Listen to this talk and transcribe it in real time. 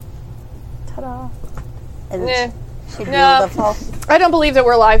Ta-da. And Nah. she'd be No. the fall. I don't believe that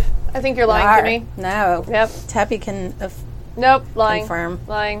we're live. I think you're lying to me. No. Yep. Tappy can Nope, lying. confirm.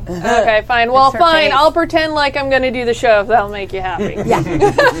 Lying. Okay, fine. Well, It's her fine. face. I'll pretend like I'm going to do the show if that'll make you happy. Yeah.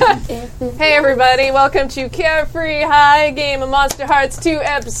 Hey, everybody. Welcome to Carefree High Game of Monster Hearts 2,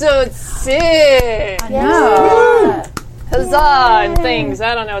 Episode 6. No. Huzzah and things.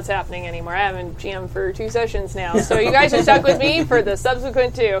 I don't know what's happening anymore. I haven't GM for 2 sessions now. So you guys are stuck with me for the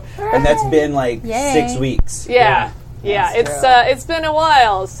subsequent 2. And that's been like Yay. 6 weeks. Yeah. Yeah, That's it's been a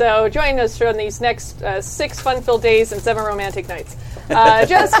while, so join us for these next 6 fun-filled days and 7 romantic nights.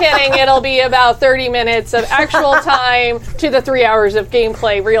 Just kidding, it'll be about 30 minutes of actual time to the 3 hours of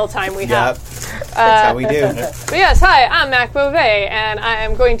gameplay real time we Yep. have. That's how we do. But yes, hi, I'm Mac Beauvais, and I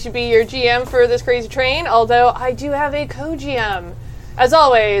am going to be your GM for this crazy train, although I do have a co-GM. As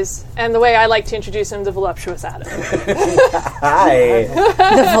always, and the way I like to introduce him, the voluptuous Adam. Hi.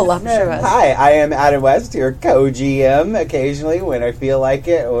 The voluptuous. Hi, I am Adam West, your co-GM occasionally when I feel like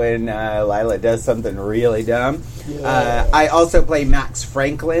it, when Lila does something really dumb. I also play Max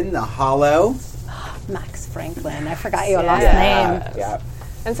Franklin, the Hollow. Max Franklin. I forgot your last Yeah. name. Yeah.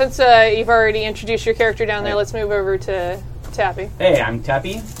 And since you've already introduced your character down there, let's move over to Tappy. Hey, I'm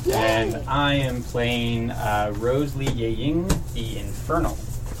Tappy, and I am playing Rosalie Yeying, the Infernal.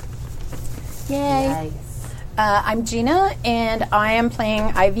 Yay. I'm Gina, and I am playing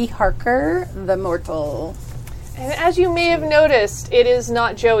Ivy Harker, the Mortal. And as you may have noticed, it is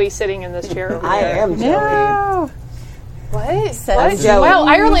not Joey sitting in this chair over I there. am Joey. No. What? Says What? Joey. Wow,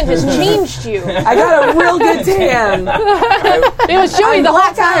 Ireland has changed you. I got a real good tan. It was Joey I'm the whole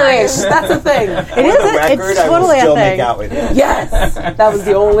Black time. Irish. That's the thing. It is. For the record, It's I will totally still a thing. make out with you. Yes, that was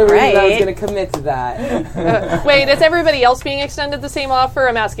the only reason I was Right. going to commit to that. Wait, is everybody else being extended the same offer?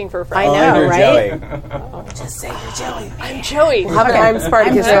 I'm asking for a friend. I know, Only right? Joey. Just say you're Joey. I'm Joey. I'm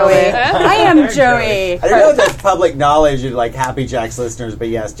Spartacus I'm Joey. Joey. I am Joey. I don't know if that's public knowledge of like Happy Jack's listeners, but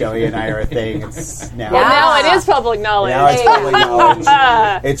yes, Joey and I are a thing. It's now. Well, now it is public knowledge. Now it's public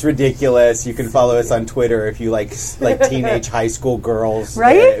knowledge. It's ridiculous. You can follow us on Twitter if you like teenage high school girls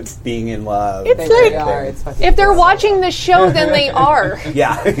Right? being in love. It's They like- really are. It's fucking If they're adorable. watching the show, then they are.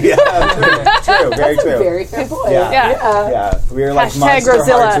 Yeah, true, very true. Very fair point. Yeah. Yeah. We were like Hashtag Monster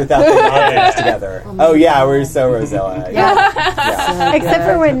Rosilla. Hearts without the knowledge together. Oh yeah, we're so Rosilla. Yeah. Except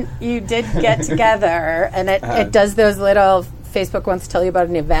for when you did get together, and it does those little Facebook wants to tell you about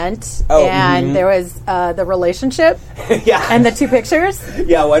an event, Oh, and there was the relationship Yeah. and the 2 pictures.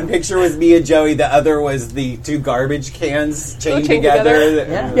 Yeah, one picture was me and Joey, the other was the 2 garbage cans chained chained together.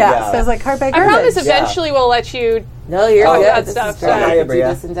 together. Yeah, so it was like hard by I promise garbage. eventually we'll let you. No, you're Oh, good. that This stuff. is great. Hi, I can do Bria.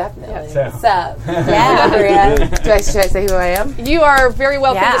 this indefinitely. So- What's up? Yeah. Bria. Should I say who I am? You are very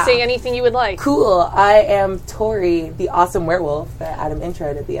welcome Yeah. to say anything you would like. Cool. I am Tori, the awesome werewolf that Adam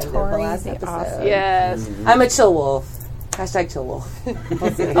introed at the end of the Tori last the episode. awesome. Yes. I'm a chill wolf. Hashtag chill wolf.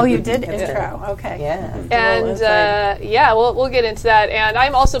 We'll see. Oh, you did intro. Okay. Yeah. And we'll get into that. And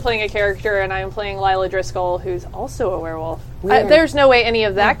I'm also playing a character, and I'm playing Lila Driscoll, who's also a werewolf. Weird. There's no way any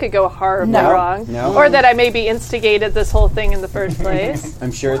of that could go horribly No. wrong, No. or that I maybe instigated this whole thing in the first place.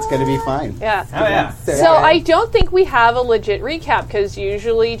 I'm sure it's going to be fine. Yeah. Oh, yeah. So I don't think we have a legit recap because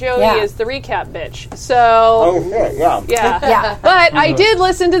usually Joey Yeah. is the recap bitch. So Oh, shit, yeah. yeah. Yeah. But I did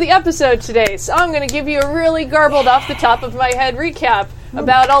listen to the episode today, so I'm going to give you a really garbled off the top of my head recap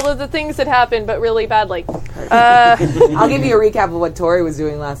about all of the things that happened, but really badly. I'll give you a recap of what Tori was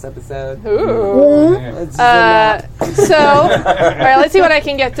doing last episode. Ooh. Let's zoom out. So, all right, let's see what I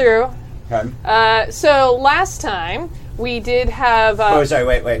can get through. Okay. So last time we did have. Oh, sorry,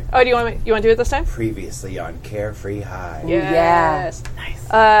 wait. Oh, do you want to do it this time? Previously on Carefree High. Yes.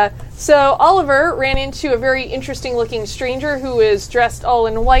 Nice. So Oliver ran into a very interesting looking stranger who is dressed all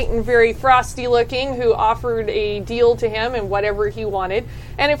in white and very frosty looking, who offered a deal to him and whatever he wanted.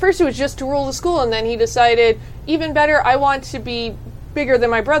 And at first it was just to rule the school, and then he decided, even better, I want to be bigger than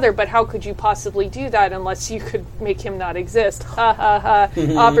my brother, but how could you possibly do that unless you could make him not exist? Ha ha ha.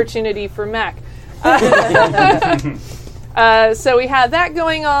 Opportunity for Mac. So we had that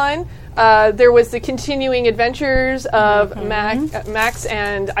going on. There was the continuing adventures of Max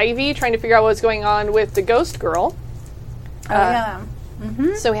and Ivy trying to figure out what's going on with the ghost girl. Oh, yeah.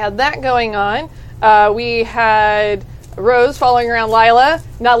 So we had that going on. We had Rose following around Lila,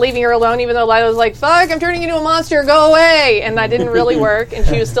 not leaving her alone, even though Lila was like, fuck, I'm turning into a monster, go away! And that didn't really work, and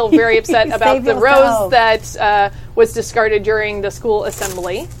she was still very upset about Save the yourself. rose that was discarded during the school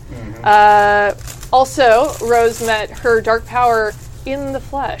assembly. Also, Rose met her dark power in the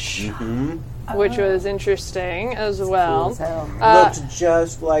flesh. which was interesting as well. Cool as hell. Looked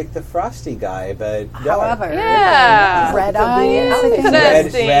just like the Frosty guy, but dark. However, Yeah. red Could be eyes. I think.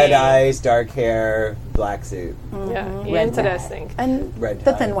 Interesting. Red eyes, dark hair, black suit. Yeah, Red interesting. And Red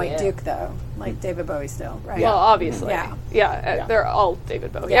the tie. Thin White Yeah. Duke, though, like David Bowie still, right? Well, obviously. Yeah. Yeah, they're all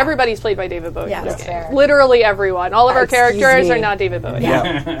David Bowie. Yeah. Everybody's played by David Bowie Yeah, in this that's game. fair. Literally everyone. All of our Excuse characters me. are not David Bowie.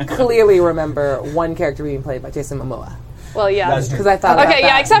 Yeah. Clearly remember one character being played by Jason Momoa. Well, yeah. That's true. Because I thought about Okay, yeah,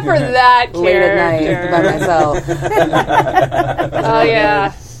 that except for that late at character. night by myself. Oh,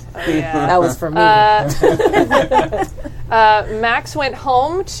 yeah. Oh, yeah. That was for me. Max went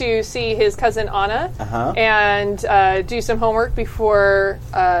home to see his cousin Anna Uh-huh. and do some homework before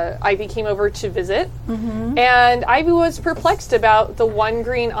Ivy came over to visit. And Ivy was perplexed about the one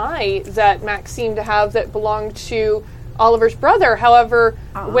green eye that Max seemed to have that belonged to Oliver's brother. However,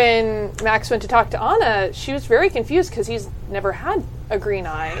 when Max went to talk to Anna, she was very confused because he's never had a green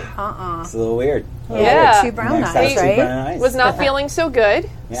eye. It's a little weird. Yeah. Two brown Max has eyes, two right? brown eyes. Was not feeling so good.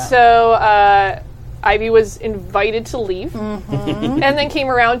 Yeah. So Ivy was invited to leave and then came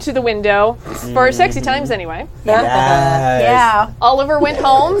around to the window for sexy times anyway. Yes. Yeah. Oliver went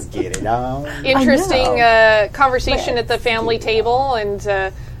home. Let's get it on. Interesting conversation at the family table and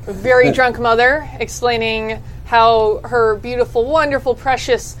a very drunk mother explaining how her beautiful, wonderful,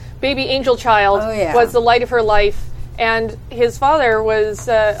 precious baby angel child Oh, yeah. was the light of her life. And his father was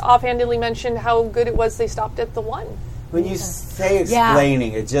offhandedly mentioned how good it was they stopped at the one. When you say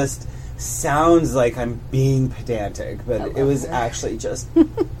explaining, it just sounds like I'm being pedantic, but it was actually just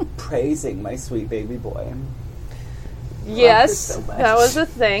praising my sweet baby boy. Yes, so much. that was a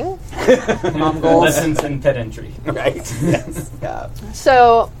thing. Mom goals. Lessons in pedantry. Right? Yes. Yeah.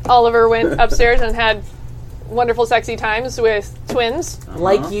 So Oliver went upstairs and had wonderful, sexy times with twins.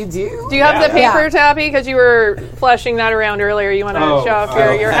 Like you do. Do you have the Yeah. paper, Tappy? Because you were flashing that around earlier. You want to Oh, show off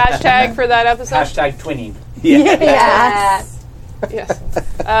oh. your hashtag for that episode? Hashtag twinning. Yes. Yes.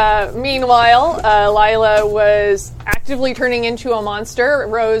 Meanwhile, Lila was actively turning into a monster.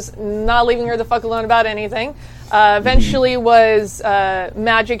 Rose not leaving her the fuck alone about anything. Eventually was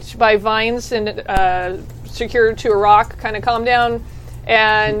magicked by vines and secured to a rock, kind of calmed down,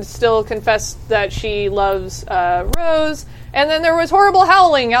 and still confessed that she loves Rose. And then there was horrible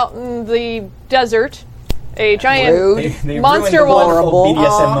howling out in the desert. A giant Rude. They Monster ruined the wonderful wolf.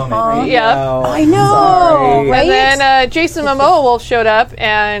 BDSM moment. Right? Yeah. Oh, I know, sorry. right? And then Jason Momoa Wolf showed up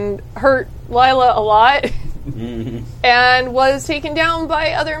and hurt Lila a lot and was taken down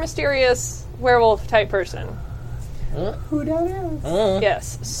by other mysterious werewolf type person. Who that is?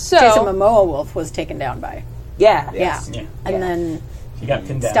 Yes. So Jason Momoa Wolf was taken down by. Yeah. Yes. Yeah. Yeah. And then He got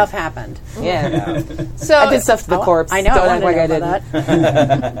condemned. stuff happened. Yeah. so I did stuff to the corpse. I know. Don't I act wanted like to I know didn't.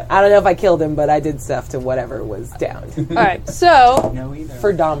 about that. I don't know if I killed him, but I did stuff to whatever was down all right. So No, either.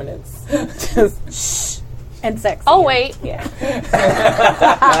 for dominance. Just And sex. I'll wait. yeah.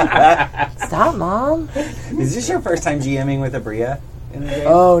 Stop, Mom. Is this your first time GMing with Abria in the game?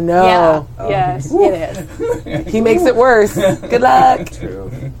 Oh no. Yeah. Yes. It is. He makes it worse. Good luck.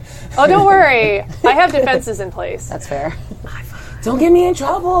 True. Oh, don't worry. I have defenses in place That's fair. Don't get me in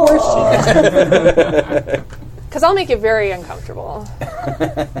trouble. because I'll make it very uncomfortable.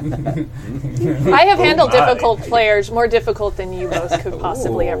 I have handled difficult players more difficult than you both could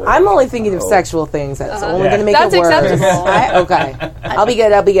possibly ever. I'm only thinking of sexual things. That's only going to make That's it worse. acceptable. Okay. I'll be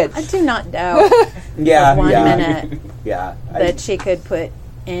good. I'll be good. I do not doubt Yeah. one yeah. minute Yeah. that she could put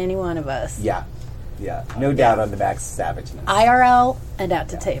any one of us. Yeah. Yeah. No doubt on the Max savageness. IRL and at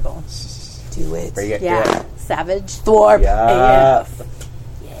the table. Do it. Bring it. Yeah. Savage. Thwarp. Yeah. AF.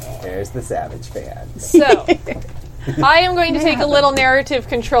 There's the savage fan. So, I am going to take a little narrative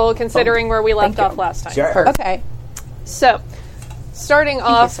control considering where we left off last time. Sure. Okay. So, starting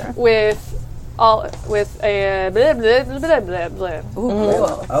off Sarah. with a blah, blah, blah, blah, blah, blah.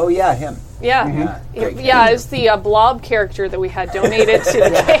 Ooh. Oh yeah, him. Yeah. Great Yeah, it's the blob character that we had donated to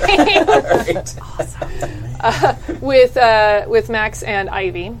the game with Max and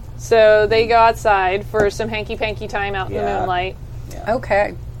Ivy. So they go outside for some hanky-panky time out in the Yeah. moonlight.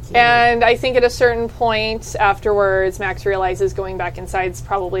 Okay. And I think at a certain point afterwards, Max realizes going back inside is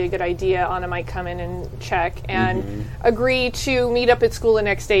probably a good idea. Anna might come in and check and agree to meet up at school the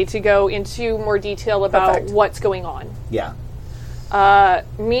next day to go into more detail about Perfect. what's going on. Yeah.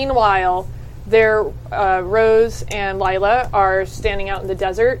 Meanwhile, Rose and Lila are standing out in the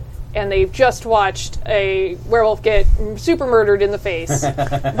desert, and they've just watched a werewolf get super murdered in the face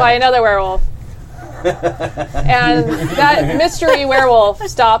by another werewolf. And that mystery werewolf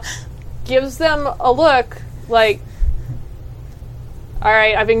stops, gives them a look like, all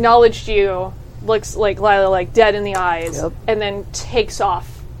right, I've acknowledged you, looks like Lila like dead in the eyes, Yep. and then takes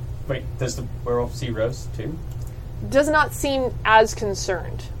off Wait, does the werewolf see Rose too? Does not seem as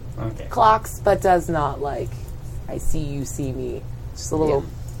concerned. Okay. Clocks, but does not like, I see you, see me. Just a little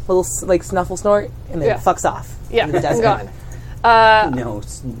like snuffle snort, and then Yeah. fucks off. Yeah, into the I'm desert. gone. No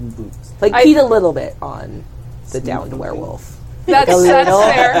boots. Like I- peed a little bit on the downed werewolf. That's a little.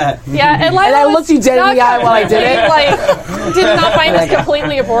 fair. Yeah, and And I looked you dead in the eye while I did it. Like, did not find this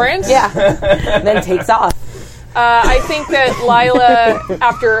completely abhorrent. Yeah. And then takes off. I think that Lila,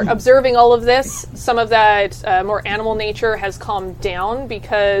 after observing all of this, some of that more animal nature has calmed down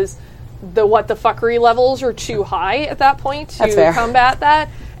because the what the fuckery levels are too high at that point to That's fair. combat that,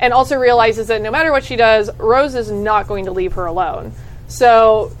 and also realizes that no matter what she does, Rose is not going to leave her alone.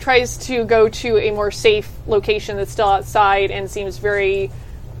 So tries to go to a more safe location that's still outside and seems very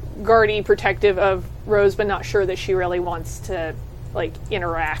guardy, protective of Rose, but not sure that she really wants to like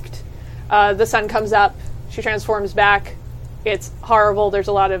interact. The sun comes up. She transforms back. It's horrible. There's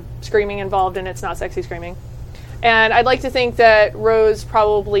a lot of screaming involved, and it's not sexy screaming. And I'd like to think that Rose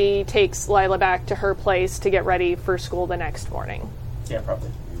probably takes Lila back to her place to get ready for school the next morning. Yeah,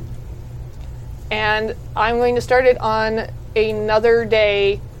 probably. And I'm going to start it on another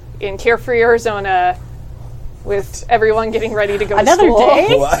day in Carefree, Arizona, with everyone getting ready to go Another to school.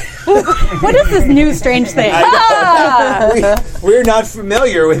 day? What is this new strange thing? We're not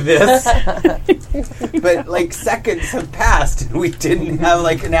familiar with this. But like seconds have passed and we didn't have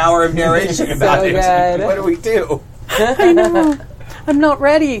like an hour of narration about So it. good. What do we do? I know. I'm not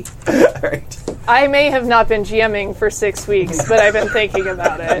ready. All right. I may have not been GMing for 6 weeks, but I've been thinking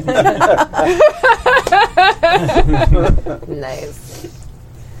about it. Nice.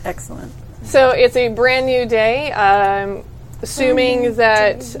 Excellent. So it's a brand new day. Assuming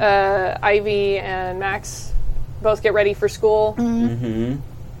that Ivy and Max both get ready for school. Mm-hmm.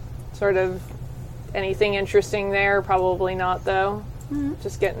 Sort of anything interesting there? Probably not, though.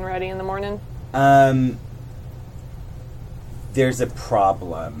 Just getting ready in the morning. There's a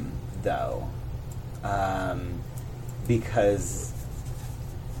problem, though, because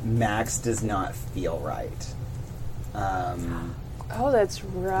Max does not feel right. Oh, that's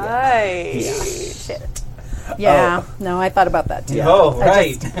right. Shit. Yeah. No, I thought about that too. Oh,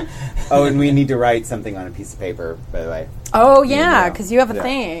 right. Oh, and we need to write something on a piece of paper, by the way. Oh, yeah, because you have a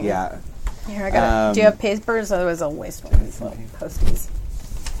thing. Yeah. Here, I got it. Do you have papers? Otherwise, I'll waste one of these little posties.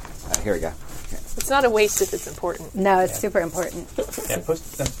 Here we go. It's not a waste if it's important. No, it's super important. Yeah,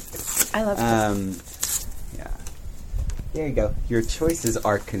 post I love it. Yeah. There you go. Your choices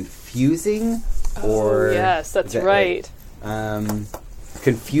are confusing or... Yes, that's is that right.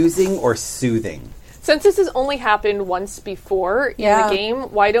 Confusing or soothing. Since this has only happened once before in Yeah. the game,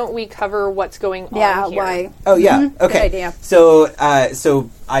 why don't we cover what's going on Yeah, here? why? Oh, yeah. Good Okay. idea. So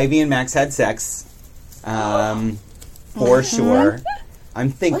Ivy and Max had sex. For sure. I'm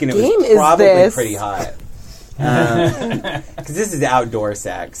thinking What it game was is probably this? pretty hot. Because this is outdoor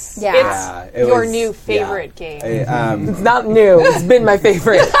sex. Yeah. It's it your was- new favorite game. It's not new. It's been my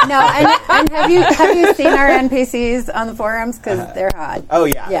favorite. No, and have you seen our NPCs on the forums? Because they're hot. Oh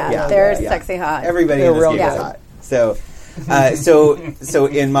yeah, Yeah, they're sexy hot. Everybody They're in this real game is good. hot. So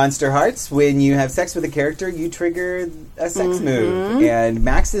in Monster Hearts, when you have sex with a character, you trigger a sex move, and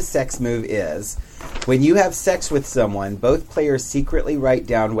Max's sex move is when you have sex with someone, both players secretly write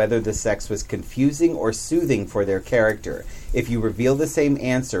down whether the sex was confusing or soothing for their character. If you reveal the same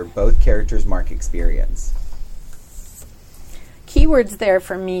answer, both characters mark experience. Keywords there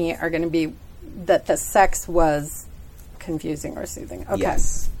for me are going to be that the sex was confusing or soothing. Okay.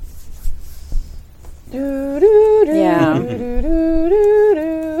 Yes. Yeah.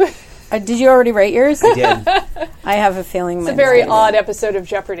 Did you already write yours? I did. I have a feeling It's a very odd episode of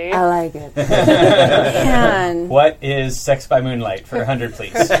Jeopardy. I like it. Can. What is Sex by Moonlight for 100,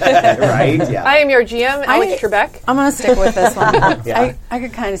 please? Right? Yeah. I am your GM, Alex Trebek. I'm going to stick with this one. Yeah. I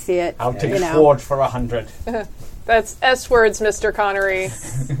could kind of see it. I'll take you know. Ford for 100. That's S words, Mr. Connery.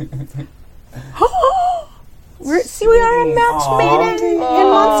 We are a match made in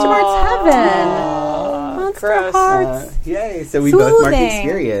Monster Hearts heaven. Monster Gross. Hearts. Yay. So we both mark Soothing.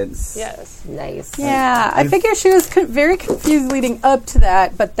 experience. Yes. Nice. Yeah, I figure she was very confused leading up to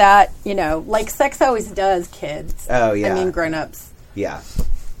that, but that, like sex always does, kids. Oh, yeah. I mean, grown-ups, Yeah.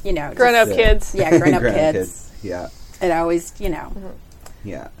 Grown-up Just, kids. Yeah, grown-up Grown-up kids. Yeah. It always,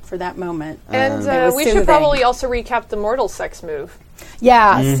 Yeah. for that moment. And It was we soothing. should probably also recap the mortal sex move.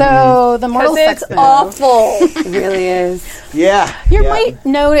 Yeah, so the mortal Because sex it's move. awful. It really is. Yeah. You yeah. might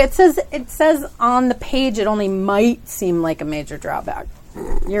note it says on the page it only might seem like a major drawback.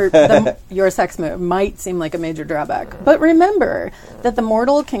 your sex move might seem like a major drawback, but remember that the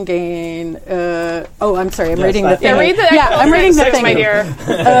mortal can gain. I'm sorry, I'm reading the thing. Yeah, read the I'm reading the thing, my dear.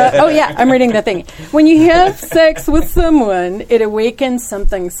 I'm reading the thing. When you have sex with someone, it awakens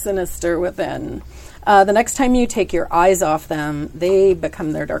something sinister within. The next time you take your eyes off them, they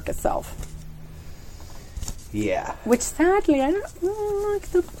become their darkest self. Yeah. Which sadly, I don't like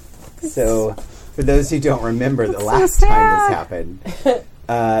the. So, for those who don't remember the so last time sad. this happened,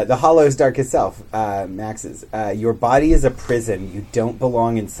 the Hollow's darkest self, Max's, your body is a prison. You don't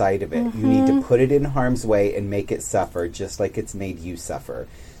belong inside of it. You need to put it in harm's way and make it suffer just like it's made you suffer.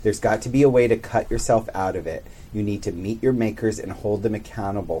 There's got to be a way to cut yourself out of it. You need to meet your makers and hold them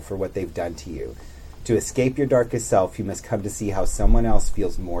accountable for what they've done to you. To escape your darkest self, you must come to see how someone else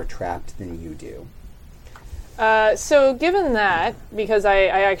feels more trapped than you do. So given that, because I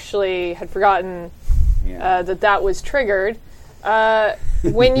actually had forgotten that was triggered,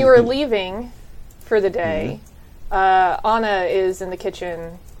 when you were leaving for the day, Anna is in the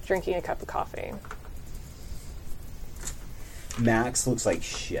kitchen drinking a cup of coffee. Max looks like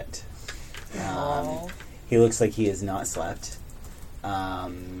shit. He looks like he has not slept.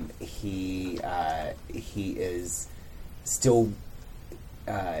 He is still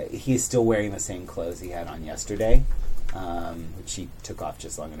wearing the same clothes he had on yesterday, which he took off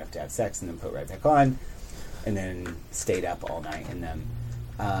just long enough to have sex and then put right back on, and then stayed up all night in them.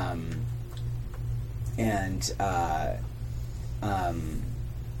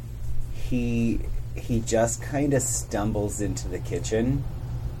 He just kind of stumbles into the kitchen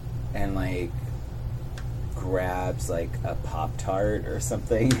and like grabs like a Pop-Tart or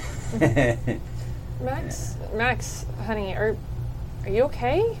something. Max, honey, are you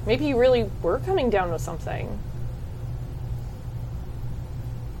okay? Maybe you really were coming down with something.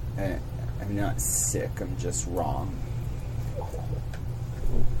 I'm not sick. I'm just wrong.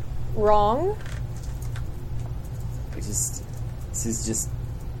 Wrong? This is just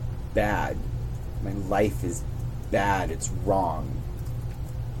bad. My life is bad. It's wrong.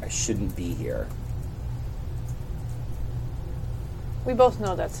 I shouldn't be here. We both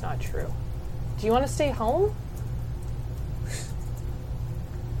know that's not true. Do you want to stay home?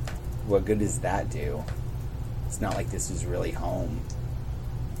 What good does that do? It's not like this is really home.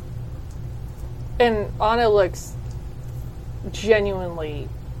 And Anna looks genuinely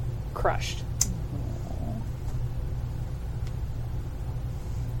crushed.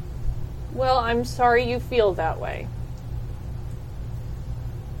 Well, I'm sorry you feel that way.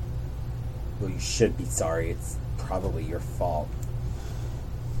 Well, you should be sorry. It's probably your fault.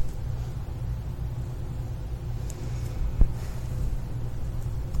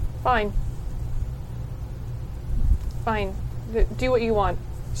 Fine. Do what you want.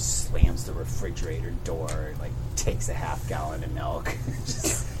 Slams the refrigerator door, like takes a half gallon of milk.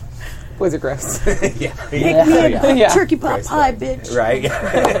 Just, Was it gross? yeah. Yeah. Turkey pot Gross pie, one. bitch. Right?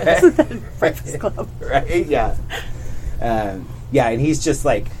 Breakfast Club. Right? Yeah. And he's just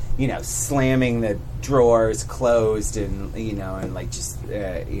like, slamming the drawers closed and, and like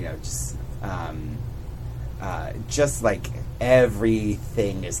just like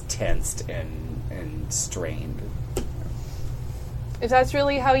everything is tensed and strained. If that's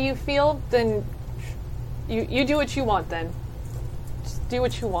really how you feel, then you do what you want then. Just do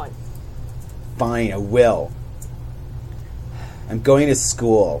what you want. Fine, I will. I'm going to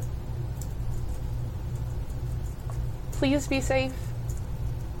school. Please be safe.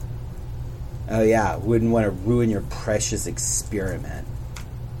 Oh yeah, wouldn't want to ruin your precious experiment.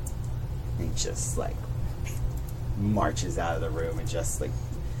 And he just like marches out of the room and just like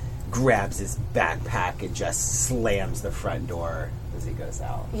grabs his backpack and just slams the front door as he goes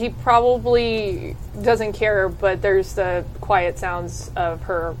out. He probably doesn't care, but there's the quiet sounds of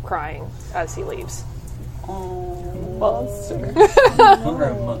her crying as he leaves. Monster. You're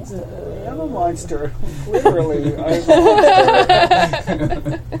a monster. I'm a monster. Literally, I'm a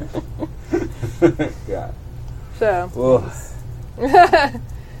monster. Yeah. So,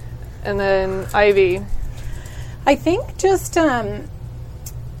 and then Ivy. I think just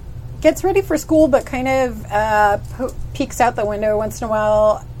gets ready for school, but kind of peeks out the window once in a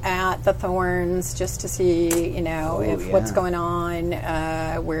while at the Thorns just to see, what's going on,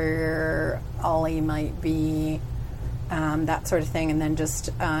 where Ollie might be, that sort of thing, and then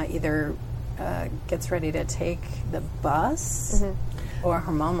just either gets ready to take the bus or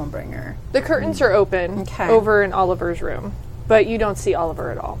her mom will bring her. The curtains are open over in Oliver's room, but you don't see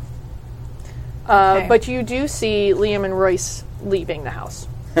Oliver at all. But you do see Liam and Royce leaving the house.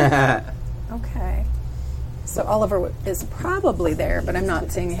 Okay. So Oliver is probably there, but I'm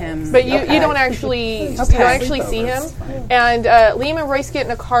not seeing him. But you don't actually see him. And Liam and Royce get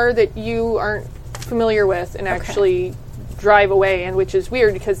in a car that you aren't familiar with and actually drive away, and which is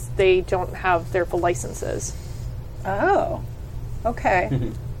weird because they don't have their full licenses. Oh,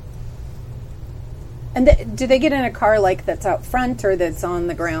 okay. And do they get in a car like that's out front or that's on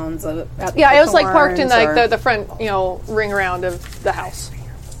the grounds of? Yeah, it was like parked in like the front, ring around of the house.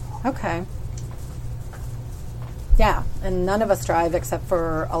 Okay. Yeah, and none of us drive except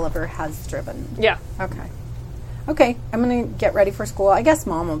for Oliver has driven. Yeah. Okay. Okay, I'm going to get ready for school. I guess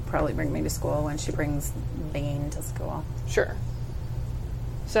Mom will probably bring me to school when she brings Bane to school. Sure.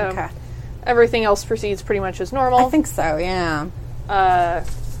 So everything else proceeds pretty much as normal. I think so, yeah. I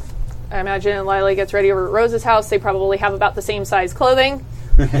imagine Lila gets ready over at Rose's house. They probably have about the same size clothing.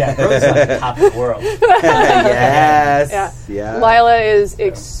 Yeah, Rose is on the top of the world. Yes. Yeah. Lila is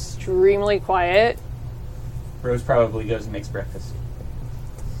extremely quiet. Rose probably goes and makes breakfast.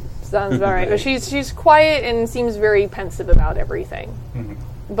 Sounds about right. But she's quiet and seems very pensive about everything.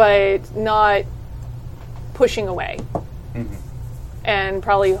 Mm-hmm. But not pushing away. Mm-hmm. And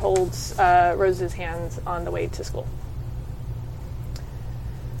probably holds Rose's hands on the way to school.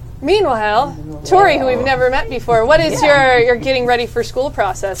 Meanwhile, Tori, who we've never met before, what is your getting ready for school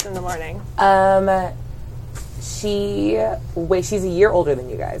process in the morning? She's a year older than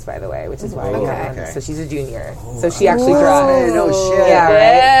you guys, by the way, which is why we have her. So she's a junior. So she actually drives. Oh shit!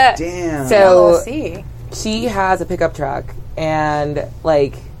 Yeah, right? Damn. So she has a pickup truck, and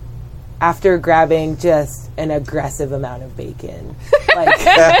after grabbing just an aggressive amount of bacon,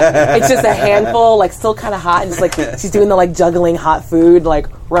 it's just a handful, still kind of hot, and just she's doing the juggling hot food,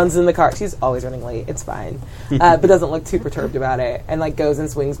 runs in the car. She's always running late. It's fine, but doesn't look too perturbed about it, and goes and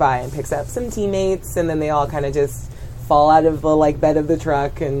swings by and picks up some teammates, and then they all kind of just fall out of the bed of the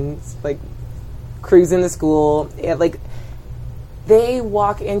truck and cruise into school. They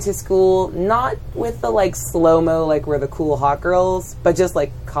walk into school not with the slow-mo we're the cool hot girls, but just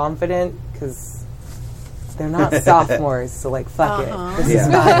confident because they're not sophomores, so fuck it. This is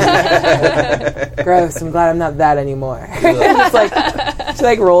fine. Gross. I'm glad I'm not that anymore. Just,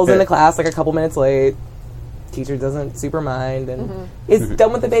 she rolls into class a couple minutes late. Teacher doesn't super mind and is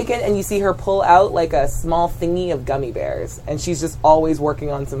done with the bacon, and you see her pull out a small thingy of gummy bears, and she's just always working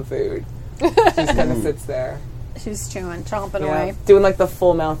on some food. She just kind of sits there. She's chomping away. Doing the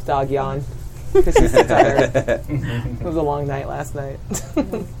full mouth dog yawn. Because she's so tired. It was a long night last night.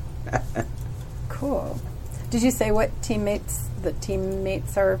 Cool. Did you say what teammates the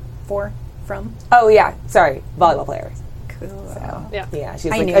teammates are from? Oh, yeah. Sorry. Volleyball players. Cool. So, yeah, she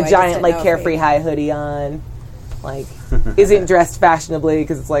has a giant carefree high hoodie on. Isn't dressed fashionably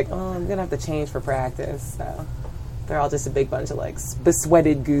because it's I'm going to have to change for practice. So they're all just a big bunch of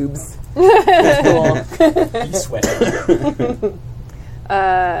besweated goobs. That's cool. You sweat.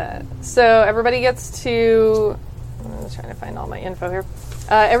 So everybody gets to. I'm just trying to find all my info here.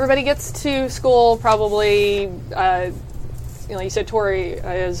 Everybody gets to school probably. You said Tori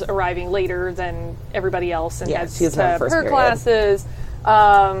is arriving later than everybody else and heads she's to first her period. classes.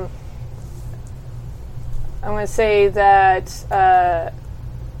 I'm going to say that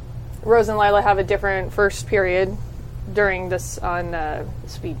Rose and Lila have a different first period during this on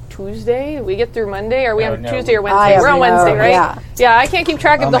this will be Tuesday. We get through Monday. Are we on Tuesday or Wednesday? We're on Wednesday, right? Yeah, I can't keep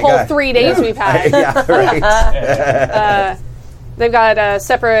track of the whole 3 days we've had. Right. They've got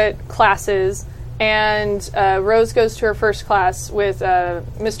separate classes, and Rose goes to her first class with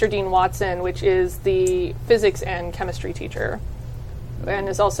Mr. Dean Watson, which is the physics and chemistry teacher, and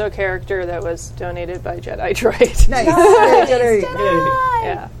is also a character that was donated by Jedi Droid. Nice.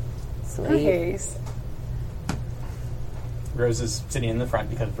 Yeah. Sweet. Nice. Rose is sitting in the front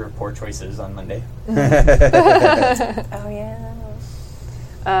because of her poor choices on Monday. Oh, yeah.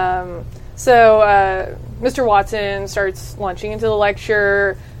 So Mr. Watson starts launching into the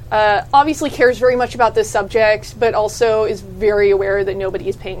lecture, obviously cares very much about this subject, but also is very aware that nobody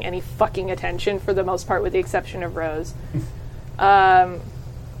is paying any fucking attention for the most part, with the exception of Rose. And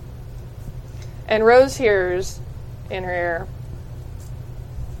Rose hears in her ear,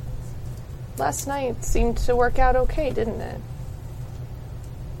 last night seemed to work out okay, didn't it?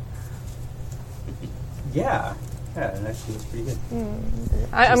 Yeah, that actually was pretty good.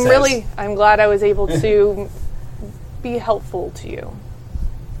 I'm glad I was able to be helpful to you.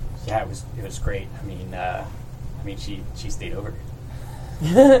 Yeah, it was great. I mean, she stayed over.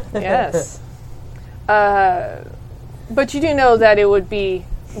 Yes. But you do know that it would be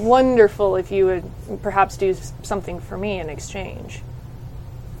wonderful if you would perhaps do something for me in exchange.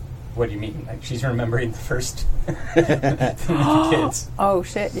 What do you mean? Like she's remembering the first thing with the kids. Oh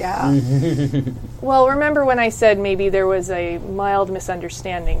shit! Yeah. Well, remember when I said maybe there was a mild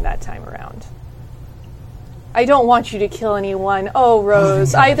misunderstanding that time around? I don't want you to kill anyone. Oh,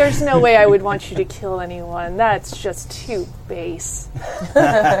 Rose, there's no way I would want you to kill anyone. That's just too base.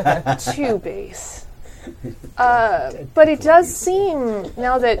 Too base. But it does seem,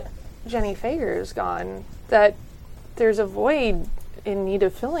 now that Jenny Fager is gone, that there's a void in need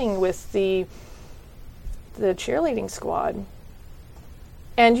of filling with the cheerleading squad.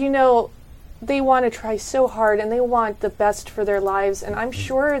 And they want to try so hard and they want the best for their lives, and I'm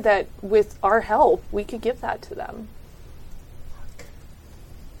sure that with our help we could give that to them.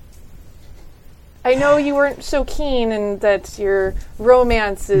 I know you weren't so keen and that your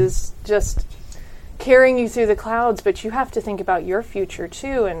romance is just carrying you through the clouds, but you have to think about your future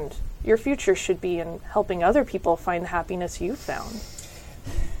too, and your future should be in helping other people find the happiness you found.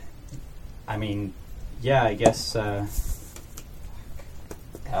 I mean, yeah, I guess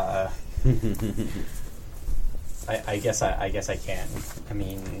I guess I can. I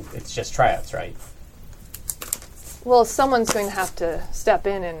mean, it's just tryouts, right? Well, someone's going to have to step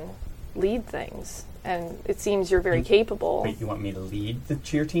in and lead things, and it seems you're very capable. Wait, you want me to lead the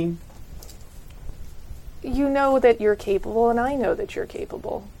cheer team? You know that you're capable, and I know that you're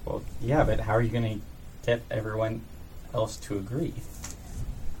capable. Well, yeah, but how are you going to get everyone else to agree?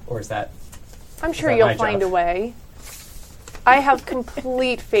 Or is that... I'm sure you'll find a way. I have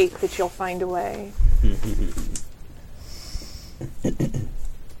complete faith that you'll find a way.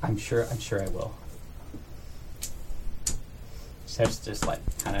 I'm sure I will. Seb's just like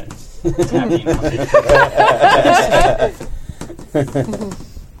kind of tapping on it.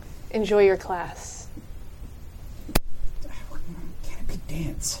 Enjoy your class. Can't be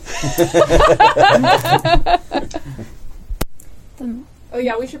dance. Oh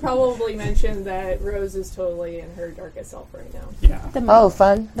yeah, we should probably mention that Rose is totally in her darkest self right now. Yeah.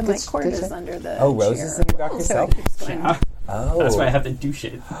 Fun. The mic cord is under the Rose chair. is in the darkest self? Yeah. Oh. That's why I have to do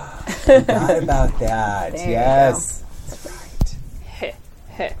shit. Forgot about that. There you Yes. That's right. Heh,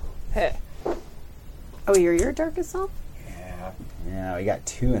 heh, heh. Oh, you're your darkest self? Yeah. Yeah, we got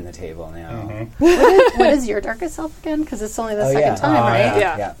 2 in the table now. What is your darkest self again? Because it's only the second time, right?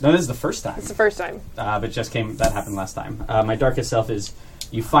 Yeah. No, this is the first time. It's the first time. But that happened last time. My darkest self is,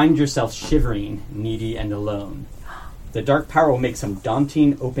 you find yourself shivering, needy, and alone. The dark power will make some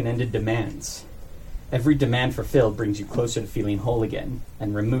daunting, open-ended demands. Every demand fulfilled brings you closer to feeling whole again,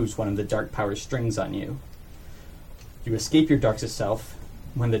 and removes one of the dark power's strings on you. You escape your darkest self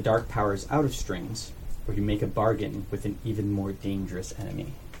when the dark power is out of strings, or you make a bargain with an even more dangerous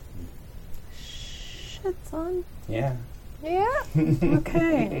enemy. Shit, son. Yeah. Yeah.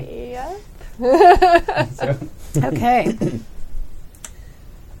 Okay. Yeah. Okay.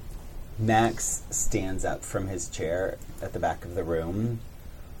 Max stands up from his chair at the back of the room,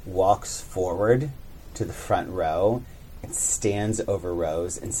 walks forward to the front row, and stands over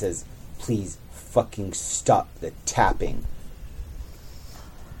Rose and says, "Please fucking stop the tapping."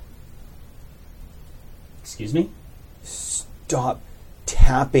 Excuse me? Stop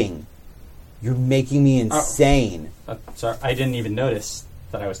tapping. You're making me insane. Sorry, I didn't even notice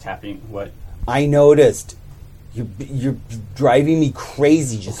that I was tapping. What? I noticed. You're driving me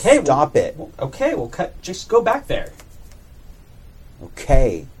crazy. Just stop it. We'll cut. Just go back there.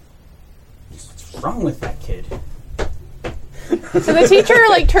 Okay. What's wrong with that kid? So the teacher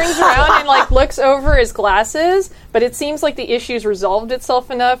turns around and looks over his glasses, but it seems like the issue's resolved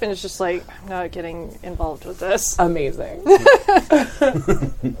itself enough, and it's just I'm not getting involved with this. Amazing.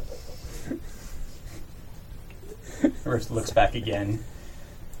 Rose looks back again.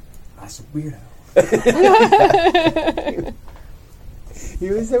 That's a weirdo. He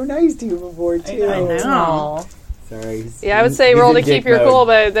was so nice to you before too. I know. Sorry. Yeah, I would say roll to He's in keep dick your mode. cool,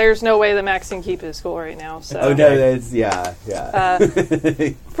 but there's no way that Max can keep his cool right now. So. Oh no, that's yeah.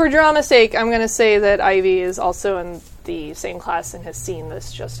 For drama's sake, I'm going to say that Ivy is also in the same class and has seen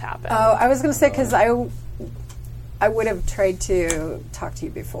this just happen. Oh, I was going to say because I would have tried to talk to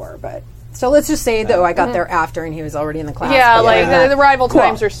you before, but so let's just say though I got there after and he was already in the class. yeah, But the rival Cool.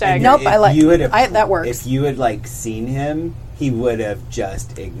 times are staggered. Nope, I like that works. If you had seen him, he would have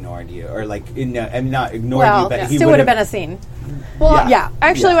just ignored you, or not ignored you, but he still would have been a scene. Well, Yeah.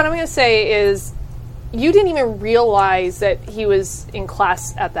 Actually, what I'm going to say is you didn't even realize that he was in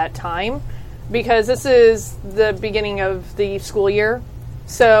class at that time because this is the beginning of the school year.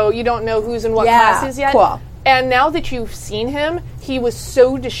 So you don't know who's in what classes yet. Cool. And now that you've seen him, he was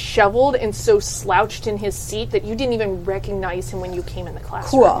so disheveled and so slouched in his seat that you didn't even recognize him when you came in the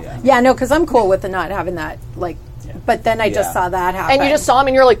classroom. Cool. Yeah, no, because I'm cool with the not having that. But then I just saw that happen. And you just saw him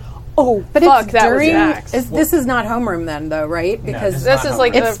and you're like, Oh, But fuck, it's that was during. Max. This is not homeroom then, though, right? Because This is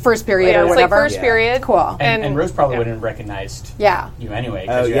like it's the first period yeah, or it's whatever. like first Yeah. period. Cool. And Rose probably yeah. wouldn't have recognized Yeah. you anyway.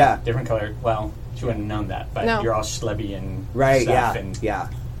 Oh, 'cause you yeah. have different color. Well, she wouldn't have known that, but No. you're all schlubby and Right. stuff Yeah. and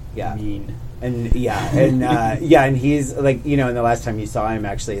Yeah. mean. And and he's like, and the last time you saw him,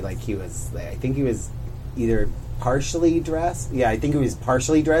 actually, like he was, I think he was either partially dressed. Yeah, I think he was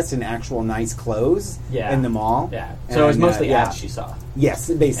partially dressed in actual nice clothes. Yeah. In the mall. Yeah. So it was And, mostly yeah. ads she saw. Yes,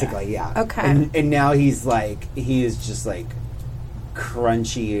 basically, yeah. Okay. And now he is just like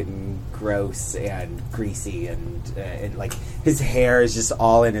crunchy and gross and greasy and like his hair is just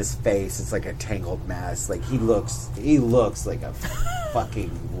all in his face. It's like a tangled mess. Like he looks like a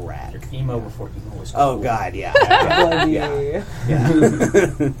fucking wreck. Emo before emo was cool. Oh God, yeah. Bloody. Yeah.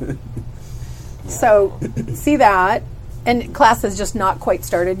 So, see that, and class has just not quite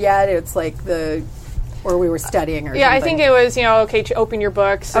started yet. It's like or we were studying or Yeah, I something. think it was, okay, to open your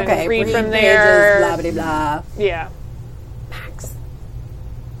books and Okay, read from pages, there. blah blah blah. Yeah. Max,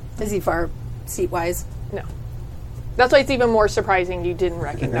 is he far seat wise? No. That's why it's even more surprising you didn't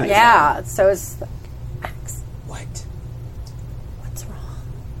recognize him. Yeah. So it's Max. What? What's wrong?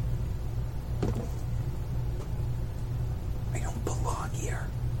 I don't belong here.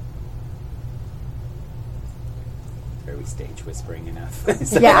 Are we stage whispering enough?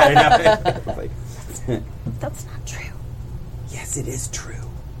 Yeah. Like, That's not true. yes, it is true.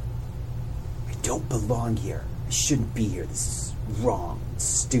 I don't belong here. I shouldn't be here. This is wrong. It's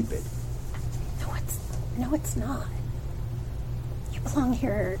stupid. No, it's not. You belong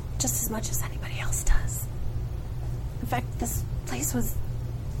here just as much as anybody else does. In fact, this place was.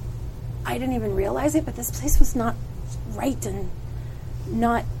 I didn't even realize it, but this place was not right and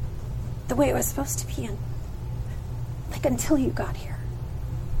not the way it was supposed to be. And like until you got here.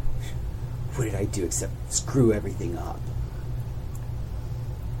 What did I do except screw everything up?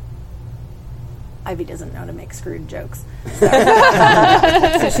 Ivy doesn't know how to make screwed jokes,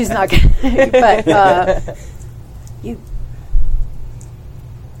 so she's not kidding. But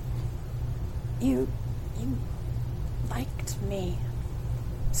you liked me.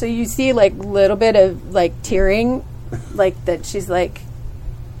 So you see, like, little bit of like tearing, like that. She's like,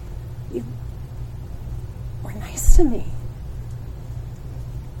 you were nice to me.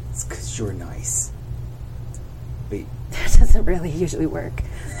 It's because you're nice. Wait, That doesn't really usually work.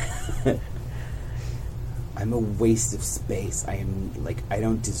 I'm a waste of space. I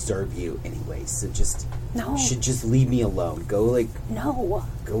don't deserve you anyway. So No. you should just leave me alone. Go No.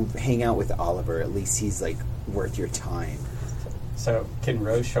 go hang out with Oliver. At least he's worth your time. So can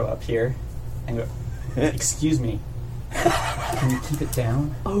Rose show up here and go, excuse me, can you keep it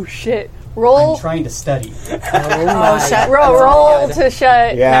down? Oh, shit. Roll. I'm trying to study. Oh, shut. Roll to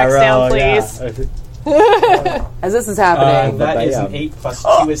shut Max down, please. As this is happening, That is yeah. an 8 plus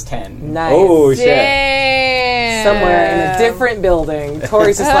 2 is 10. nice. Oh shit! Damn. Somewhere in a different building,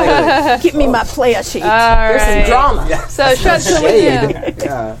 Tori's just like, Give me my player sheet. there's some drama. So shut to within.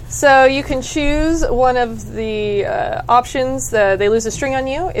 Yeah. So you can choose one of the options. They lose a string on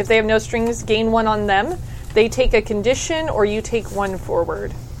you. If they have no strings, gain one on them. They take a condition, or you take one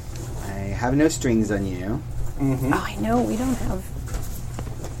forward. I have no strings on you. Oh, I know. We don't have.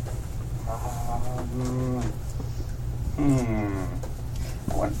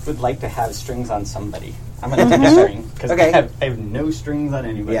 I would like to have strings on somebody. I'm going to take a string because Okay. I have no strings on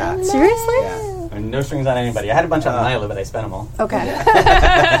anybody. Yeah. Seriously? Yeah. I have no strings on anybody. I had a bunch on Nyla, but I spent them all. Okay.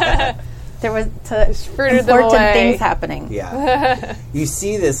 There was Fruited them important away. things happening. Yeah. You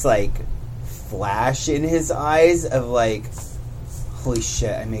see this flash in his eyes of holy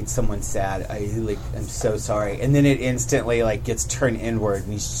shit, I made someone sad. I'm so sorry. And then it instantly gets turned inward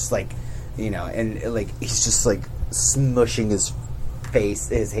and he's just he's just smushing his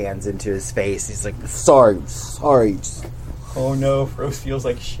hands into his face. He's like, sorry. Just, Oh no, Rose feels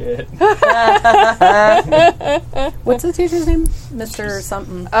like shit. What's the teacher's name? Mr.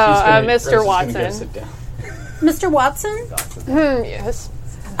 something. Mr. Rose is gonna go Watson. sit down. Mr. Watson? Yes.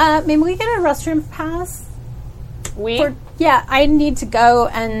 Maybe we get a restroom pass? We. Yeah, I need to go,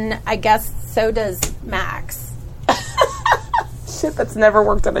 and I guess so does Max. Shit, that's never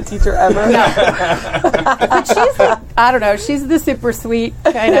worked on a teacher ever. But she's, I don't know, she's the super sweet,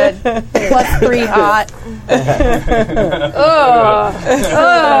 kind of +3 hot.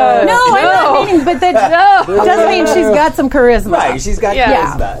 No, I'm not meaning, but that does mean she's got some charisma. right, she's got Yeah.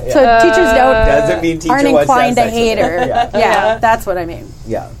 charisma. Yeah. So teachers Doesn't mean teacher aren't wants to have inclined to sex with hate her. Yeah. Yeah, that's what I mean.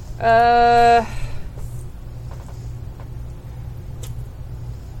 Yeah.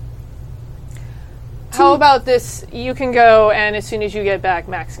 How about this? You can go, and as soon as you get back,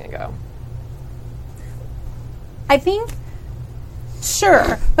 Max can go. I think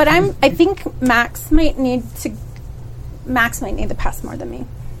Sure, but I think Max might need to pass more than me.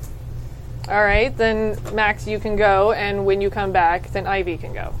 All right, then Max, you can go, and when you come back, then Ivy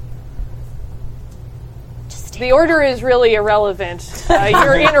can go. The order is really irrelevant.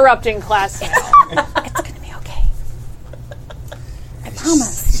 You're interrupting class now. It's going to be okay. I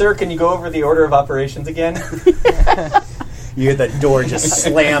promise. Sir, can you go over the order of operations again? You hear the door just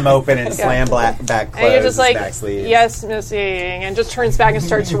slam open and slam back closed. And you're just like, back sleeves. yes, Miss Ying, and just turns back and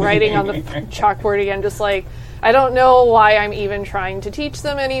starts writing on the chalkboard again, just like, I don't know why I'm even trying to teach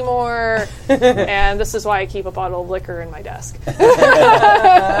them anymore, and this is why I keep a bottle of liquor in my desk.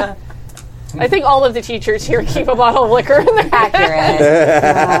 I think all of the teachers here keep a bottle of liquor in their desk.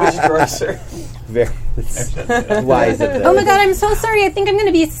 Accurate. Which drawer, sir? Very wise of them. Oh my god, I'm so sorry. I think I'm going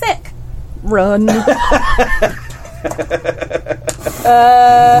to be sick. Run.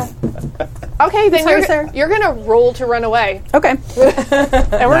 Okay, then Sorry, sir. you're going to roll to run away, Okay. and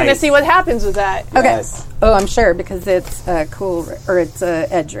we're going to see what happens with that. Okay. Yes. Oh, I'm sure because it's cool, or it's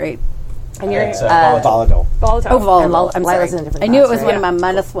edge, right? And you're It's Volatile. Volatile. Oh, volatile. And I'm Lila's sorry. in a different I knew it class, was one right? of my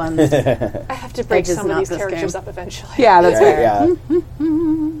minus ones. I have to break Edge is some of not these this characters game. up eventually. yeah, that's fair. Yeah.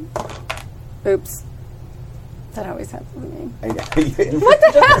 Oops. That always happens to me. What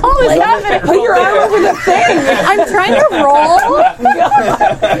Oh, is happening? Put your arm over the thing. I'm trying to roll.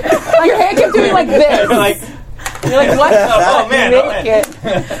 Your hand kept doing like this. You're like, You're like, what? oh man, Make it.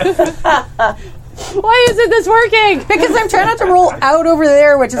 Why isn't this working? Because I'm trying not to roll out over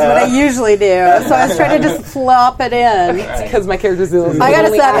there, which is what I usually do. So I was trying to just flop it in. Because my character's the I got a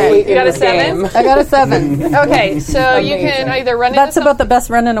only 7. athlete You got in a this 7? game. I got a 7. Okay, so you can either run That's into about the best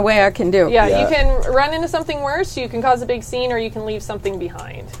running away I can do. Yeah, Yeah. you can run into something worse, you can cause a big scene, or you can leave something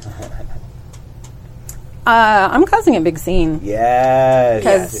behind. I'm causing a big scene Yes.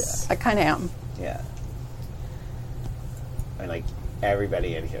 because I kind of am. Yeah. And like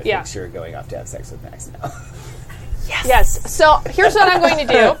everybody in here Yeah. thinks you're going off to have sex with Max now. Yes, so here's what I'm going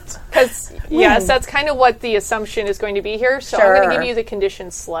to do, because, yes, that's kind of what the assumption is going to be here, so I'm going to Sure. give you the condition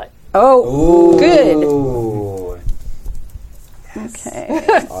slut. Oh, good. Ooh. Okay.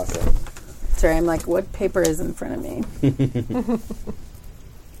 Awesome. Sorry, I'm like, what paper is in front of me?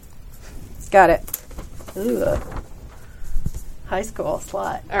 Got it. Ugh. High school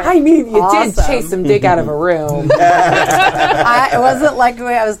slut. I mean, you did Awesome. chase some dick out of a room. It wasn't like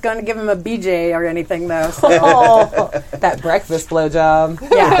I was going to give him a BJ or anything, though. So. Oh, that breakfast blowjob.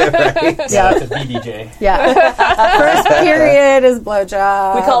 Yeah. yeah, that's a BDJ. Yeah. First period is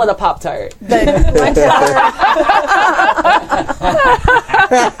blowjob. We call it a Pop-Tart.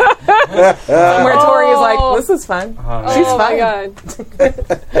 Where Tori is like, this is fun. She's Oh fine. my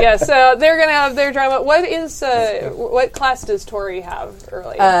god. Yeah, so they're going to have their drama. What class does Tori have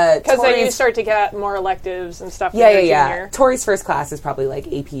early? Because then you Tori's- start to get more electives and stuff. Yeah, when yeah, you're yeah. junior. Tori's first class is probably like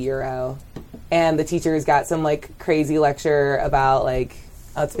AP Euro. And the teacher's got some like crazy lecture about like,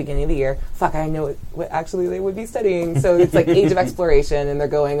 oh, it's the beginning of the year. Fuck, I know what actually they would be studying. So it's like Age of Exploration, and they're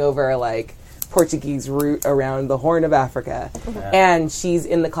going over like Portuguese route around the Horn of Africa. And she's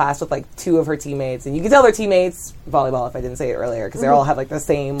in the class with like 2 of her teammates, and you can tell they're teammates, volleyball if I didn't say it earlier, because they all have like the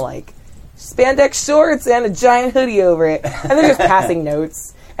same like spandex shorts and a giant hoodie over it, and they're just passing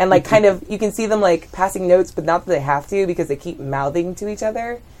notes. And like kind of, you can see them like passing notes, but not that they have to, because they keep mouthing to each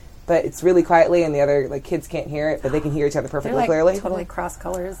other. But it's really quietly, and the other like kids can't hear it, but they can hear each other They're perfectly like clearly. totally cross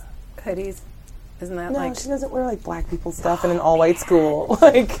colors hoodies. Isn't that No, like... she doesn't wear like black people stuff in an all white school.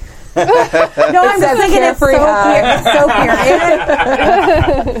 Like, No, I'm says just thinking it's so carefree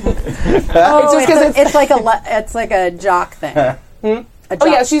period. Oh, just 'cause it's like a jock thing. A oh jock.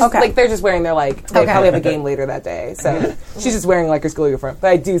 yeah, she's okay. like, they're just wearing their like, they Okay. probably have a game later that day, so she's just wearing like her school uniform. But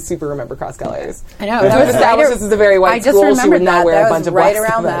I do super remember cross colors. I know. That was right established this is a very white I just school. She remembered would not that. wear That a was bunch of right black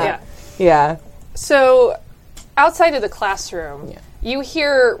around stuff. that. Yeah. Yeah. So, outside of the classroom, you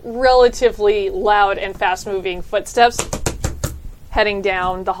hear relatively loud and fast-moving footsteps heading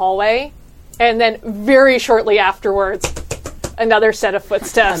down the hallway, and then very shortly afterwards, another set of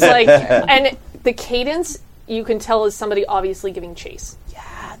footsteps. And the cadence you can tell is somebody obviously giving chase.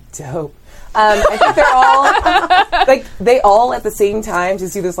 Dope. I think they're all like they all at the same time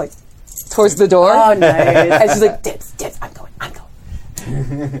just do this like towards the door. Oh, nice. And she's like, dibs, I'm going.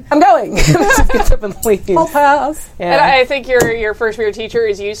 I'm going. Just gets up and leaves. I'll pass. And I think your first year teacher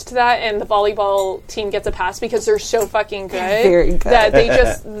is used to that, and the volleyball team gets a pass because they're so fucking good. Very good. That they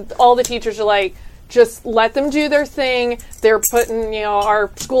just, all the teachers are like, just let them do their thing. They're putting, our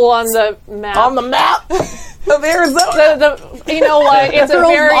school on the map. On the map of Arizona. You know what? It's a Girls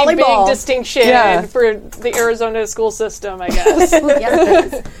very volleyball. big distinction Yeah. for the Arizona school system, I guess.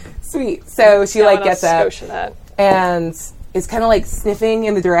 Yes, it is. Sweet. So she Down like on gets up Scotia, that. and is kind of like sniffing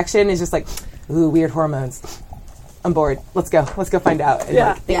in the direction. Is just like, ooh, weird hormones. I'm bored. Let's go find out. And Yeah.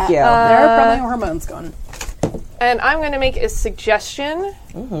 like, thank There you. are probably hormones going. And I'm going to make a suggestion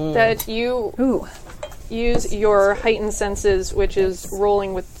that you Ooh. use your heightened senses, which is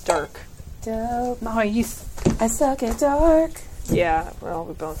rolling with dark. Dope. Oh, you. I suck at dark. Yeah, well,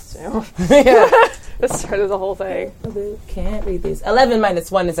 we both do. Yeah. That started the whole thing. Can't read these. 11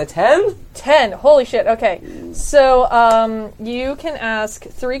 minus 1 is a 10. 10. Holy shit. Okay. So you can ask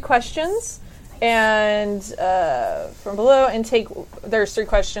 3 questions and from below and take, there's 3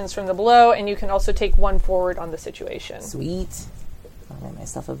 questions from the below, and you can also take 1 forward on the situation. Sweet. I'll remind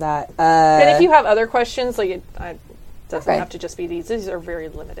myself of that. And if you have other questions, like it doesn't Okay. have to just be these. These are very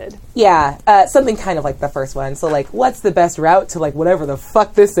limited. Yeah, something kind of like the first one. So, like, what's the best route to, like, whatever the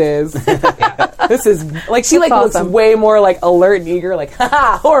fuck this is? This is, like, she, like, looks awesome. way more, like, alert and eager, like,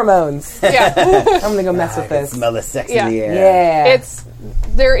 haha, hormones. Yeah. I'm gonna go mess with I can this. smell the sex Yeah. in the air. Yeah.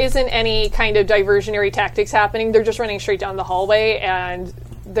 There isn't any kind of diversionary tactics happening. They're just running straight down the hallway, and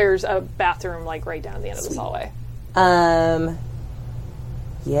there's a bathroom, like, right down the end of this hallway.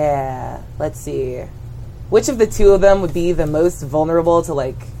 Yeah, let's see. Which of the two of them would be the most vulnerable to,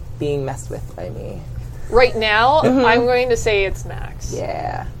 like, being messed with by me? Right now, I'm going to say it's Max.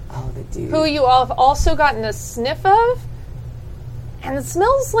 Yeah. Oh, the dude. Who you all have also gotten a sniff of, and it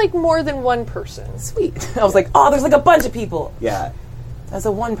smells like more than one person. Sweet. I was like, oh, there's, like, a bunch of people. Yeah. That's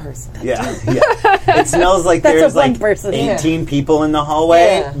a one person. Yeah. It smells like That's there's a one like person. 18 people in the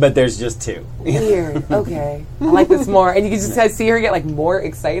hallway, Yeah. but there's just 2. Weird. Okay. I like this more. And you can just kind of see her get, like, more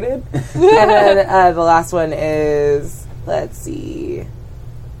excited. And then the last one is, let's see.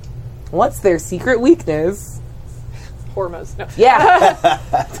 What's their secret weakness? Hormones. No. Yeah.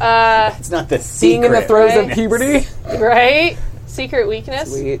 It's not the secret. Being in the throes of right? puberty. Right? Secret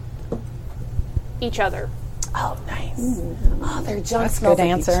weakness? Sweet. Each other. Oh, nice. Oh, their junk That's a smells good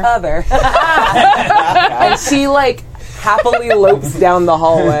like answer. each other. And she, like, happily lopes down the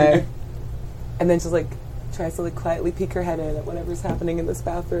hallway. And then she's, like, tries to, like, quietly peek her head in at whatever's happening in this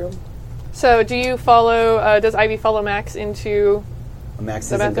bathroom. So, do you follow, does Ivy follow Max into Max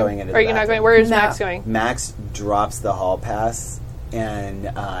the isn't bathroom? going into Are the you not bathroom. going? Where is No. Max going? Max drops the hall pass and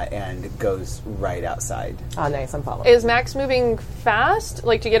goes right outside. Oh, nice. I'm following. Is Max moving fast,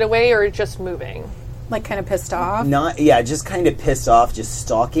 like to get away, or just moving? Like, kind of pissed off. Just kind of pissed off, just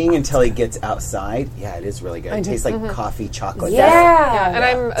stalking until he gets outside. Yeah, it is really good. It tastes like coffee chocolate. Yeah, and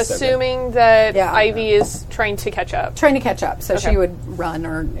I'm so good. assuming that Yeah. Ivy is trying to catch up. Trying to catch up, so Okay. she would run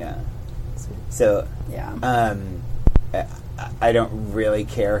or, Yeah. So, yeah. I don't really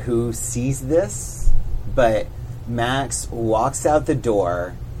care who sees this, but Max walks out the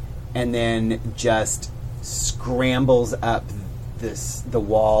door and then just scrambles up the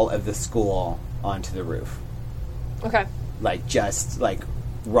wall of the school onto the roof. Okay. Like, just, like,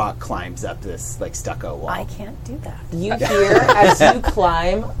 rock climbs up this, like, stucco wall. I can't do that. You hear, as you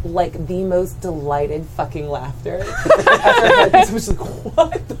climb, like, the most delighted fucking laughter. After this was like,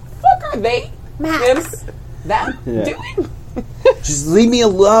 what the fuck are they? Max. That doing? Just leave me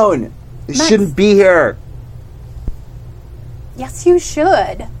alone. I shouldn't be here. Yes, you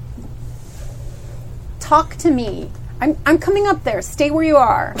should. Talk to me. I'm coming up there. Stay where you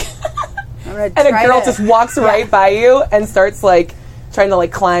are. I'm gonna And a try girl to- just walks right by you and starts, like, trying to,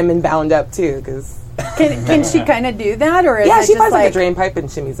 like, climb and bound up, too, because... Can she kind of do that, or is Yeah, it she just finds, like, a like drain pipe and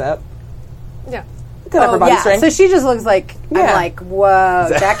shimmies up. Yeah. Good upper body yeah? strength. So she just looks like Yeah. I'm like, whoa,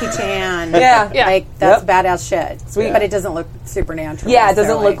 Jackie Chan. Yeah. Yeah. Like that's Yep. badass shit. Sweet. But it doesn't look supernatural. Yeah, it doesn't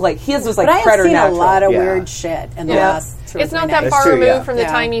necessarily. look like... His was, like, But I have preternatural. seen a lot of Yeah. weird shit in the Yeah. last 2 or It's 3 not that nights. far true, removed yeah. from the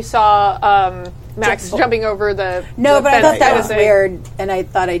Yeah. time you saw Max jumping over the. No, the but I fence thought that kind of was thing. weird, and I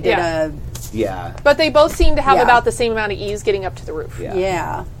thought I did Yeah. Yeah. But they both seem to have Yeah. about the same amount of ease getting up to the roof. Yeah.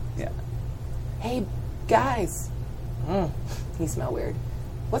 yeah. Yeah. Hey, guys. You smell weird.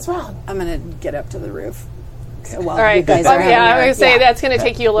 What's wrong? I'm gonna get up to the roof. While All right. you guys Well, are yeah, having I'm your- going to say yeah. that's going to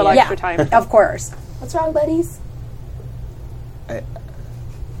take you a little Yeah. extra time. Of course. What's wrong, buddies?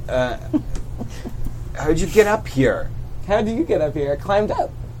 How'd you get up here? How do you get up here? I climbed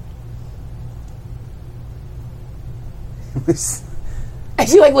up. And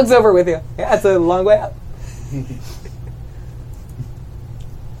she, like, looks over with you. Yeah, it's a long way up. Do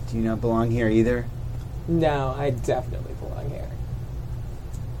you not belong here either? No, I definitely belong here.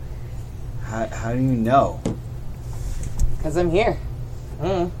 How do you know? Because I'm here.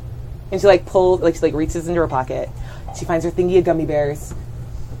 And she, like, pulls, like, she, like, reaches into her pocket. She finds her thingy of gummy bears.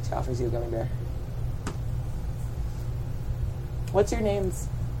 She offers you a gummy bear. What's your names?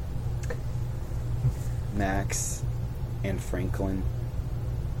 Max and Franklin.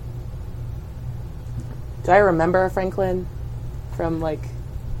 Do I remember Franklin? from like?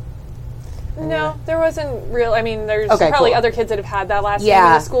 No, there wasn't real. I mean, there's Okay, probably cool. other kids that have had that last name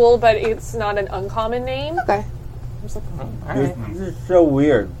Yeah. in the school, but it's not an uncommon name. Okay. I'm just like, all right. This is so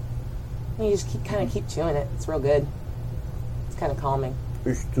weird. And you just keep chewing it. It's real good. It's kind of calming.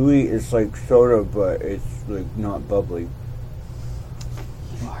 It's sweet. It's like soda, but it's like not bubbly.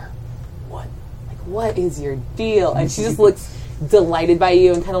 You are what is your deal? And she just looks delighted by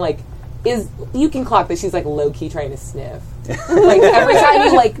you and kind of like you can clock that she's like low key trying to sniff. Like every time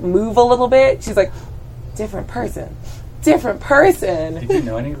you like move a little bit, she's like, different person. Did you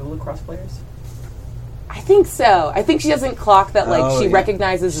know any of the lacrosse players? I think so. I think she doesn't clock that like she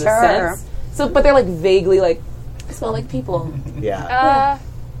recognizes the scents. So, but they're like vaguely like, I smell like people. Yeah.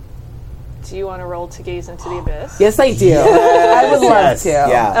 Do you want to roll to gaze into the abyss? Yes, I do. I would love to.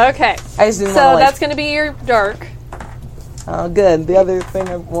 Yeah. Okay. I just didn't So want to that's going to be your dark. Oh, good. The other thing,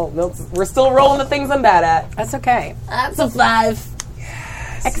 nope. We're still rolling the things I'm bad at. That's okay. That's a 5.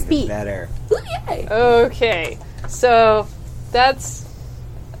 XP. Better. Ooh, yay. Okay. So that's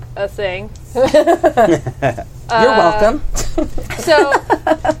a thing. You're welcome. So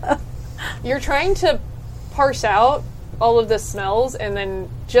you're trying to parse out all of the smells and then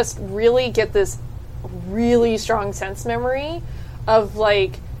just really get this really strong sense memory of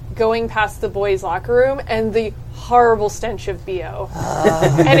like going past the boys' locker room and the horrible stench of BO.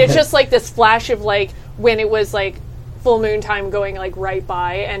 And it's just like this flash of like when it was like full moon time going like right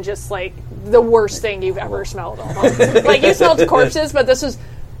by and just like the worst thing you've ever smelled almost. Like you smelled corpses, but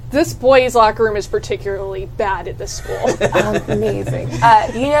this boys' locker room is particularly bad at this school. Amazing.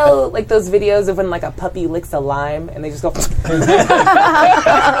 You know, like those videos of when like a puppy licks a lime and they just go. She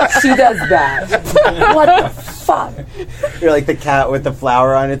does that. What the fuck? You're like the cat with the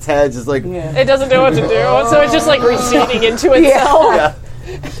flower on its head, just like. Yeah. It doesn't know what to do, so it's just like receding into itself.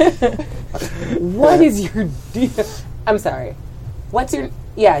 What is your deal? I'm sorry. What's your?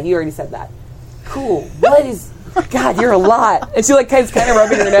 Yeah, you already said that. Cool. What is? God, you're a lot. And she like is kind of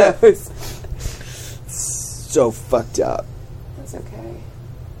rubbing her nose. So fucked up. That's okay.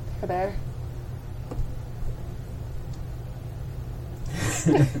 There.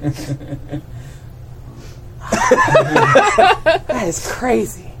 That is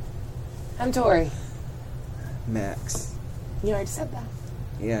crazy. I'm Tori. Max. You already said that.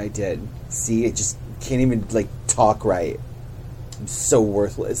 Yeah, I did. See, I just can't even like talk right. I'm so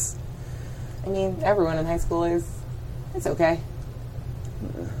worthless. I mean, everyone in high school is. It's okay.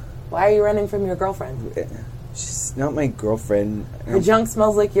 Why are you running from your girlfriend? She's not my girlfriend. Her junk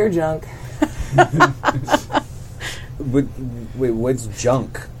smells like your junk. Wait, what's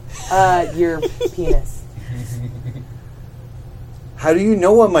junk? Your penis. How do you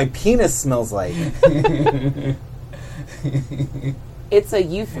know what my penis smells like? It's a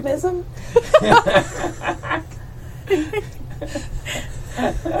euphemism?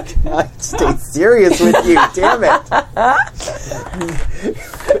 I stay serious with you, damn it.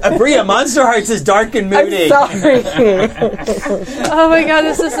 Bria, Monster Hearts is dark and moody. I'm sorry. Oh my god,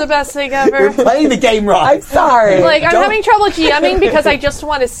 this is the best thing You're ever. playing the game wrong. I'm sorry. Like, I'm Don't- having trouble GMing because I just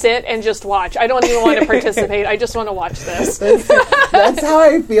want to sit and just watch. I don't even want to participate. I just want to watch this. That's how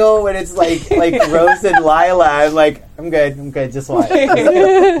I feel when it's like Rose and Lila. I'm like, I'm good, just watch.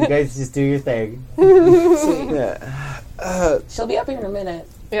 You guys just do your thing. Yeah. She'll be up here in a minute.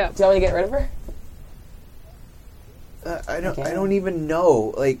 Yeah. Do you want me to get rid of her? I Okay. don't even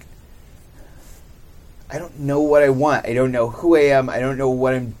know. Like, I don't know what I want. I don't know who I am. I don't know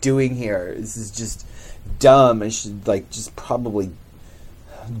what I'm doing here. This is just dumb. I should just probably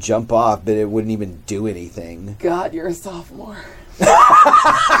jump off, but it wouldn't even do anything. God, you're a sophomore.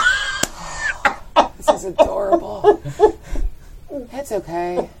 This is adorable. It's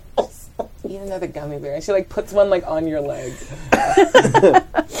okay. Just eat another gummy bear. And she puts one on your leg.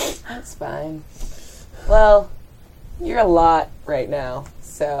 That's fine. Well, you're a lot right now,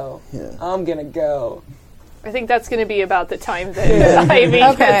 so Yeah. I'm gonna go. I think that's going to be about the time that Ivy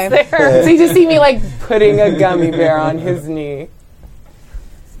Okay. gets there. So you just see me putting a gummy bear on his knee.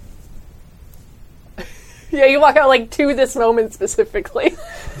 Yeah, you walk out to this moment specifically.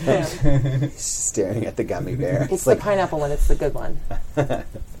 Staring at the gummy bear. It's the pineapple one. It's the good one.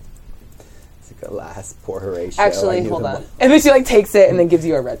 It's like a last poor Horatio. I Actually, knew hold them on. And then she takes it and then gives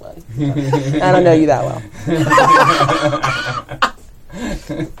you a red one. I don't know you that well.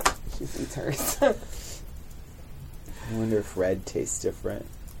 She eats hers. I wonder if red tastes different.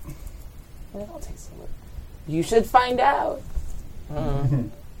 It all tastes a little. You should find out.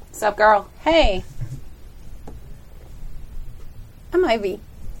 What's up, girl? Hey. I'm Ivy.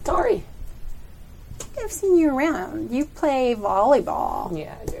 Tori. I've seen you around. You play volleyball.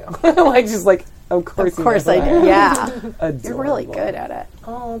 Yeah, I do. Just Of course I do. Yeah. Adorable. You're really good at it.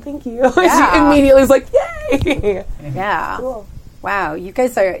 Oh, thank you. Yeah. She immediately was like, yay! Yeah. Cool. Wow. You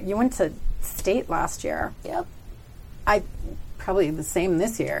went to state last year. Yep. I probably the same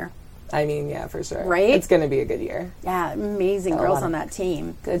this year. I mean, yeah, for sure. Right? It's going to be a good year. Yeah. Amazing A girls lot on of- that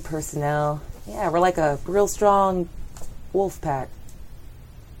team. Good personnel. Yeah, we're like a real strong wolf pack.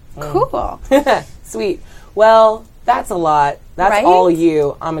 Cool. Sweet. Well, that's a lot. That's Right? all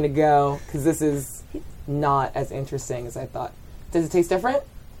you. I'm going to go because this is not as interesting as I thought. Does it taste different?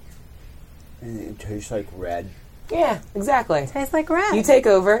 It tastes like red. Yeah, exactly. Tastes like red. You take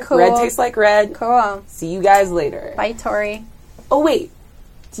over. Cool. Red tastes like red. Cool. See you guys later. Bye, Tori. Oh, wait.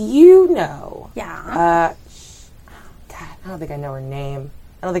 Do you know? Yeah. God, I don't think I know her name.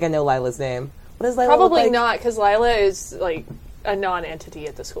 I don't think I know Lila's name. What does Lila look Probably like? not, because Lila is like a non-entity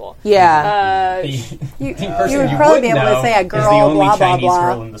at the school. Yeah. Uh, You person would probably would be able to know say a is girl, the only blah, blah, Chinese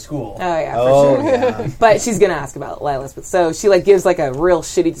blah. girl in the school. Oh, yeah, for Oh, sure. yeah. But she's going to ask about Lila's. But so she like gives like a real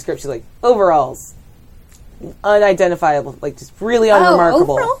shitty description. She's like, overalls. Unidentifiable. Like just really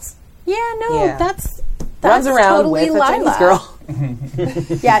unremarkable. Oh, overalls? Yeah, no, Yeah. that's Runs around totally with a Chinese Lila. girl.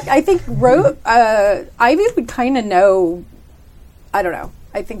 Yeah, I think Ivy would kind of know. I don't know.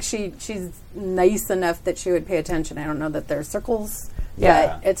 I think she's nice enough that she would pay attention. I don't know that there's circles.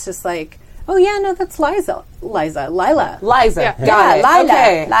 Yeah. But it's just like, oh yeah, no, that's Lila. Liza. Yeah. Got it. Lila.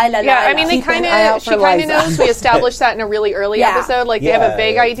 Okay. Lila. yeah, I mean, they Keep an kind eye out of, she for kind of Liza. knows. We established that in a really early Yeah. episode. Like, they have Yeah. a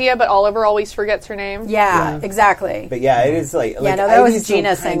vague idea, but Oliver always forgets her name. Yeah, exactly. But yeah, it is like Yeah, no, that was Ivy's the Gina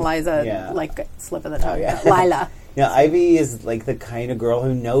kind- saying Liza, Yeah. like slip of the tongue. yeah. Lila. You know, Ivy is like the kind of girl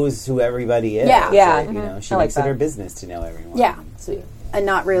who knows who everybody is. Yeah. Yeah. Like, you know, she I like makes it that. her business to know everyone. Yeah, Sweet. and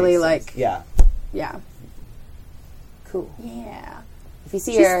not really Makes sense. like, Yeah. yeah. Cool. Yeah. If you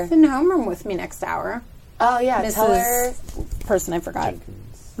see She's her. in homeroom with me next hour. Oh, yeah. Tell her. Mrs. Person I forgot.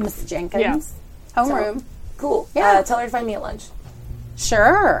 Miss Jenkins. Yeah. Homeroom. Cool. Yeah. Tell her to find me at lunch.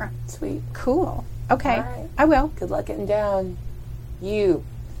 Sure. Sweet. Cool. Okay. All right. I will. Good luck getting down. You.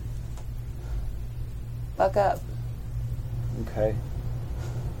 Buck up. Okay.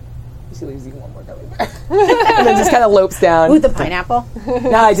 She leaves you one more gummy bear. And then just kind of lopes down. Ooh, the pineapple.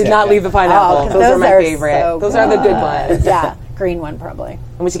 No, I did not leave the pineapple. Oh, 'cause those are my are favorite. so Those are the good ones. Yeah. Green one, probably.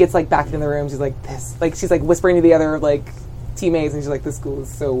 And when she gets like back into the room, she's like this. Like she's like whispering to the other like teammates, and she's like, "This school is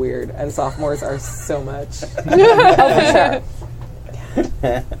so weird, and sophomores are so much." Oh, for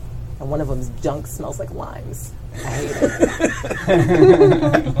sure. And one of them's junk smells like limes. I hate it.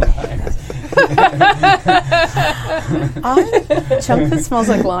 Chunk that smells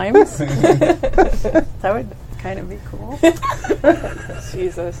like limes. That would kind of be cool.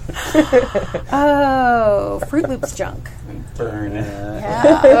 Jesus. Oh, Fruit Loops junk. Burn.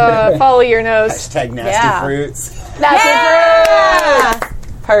 Yeah. Follow your nose. Hashtag nasty Yeah. fruits. That's it.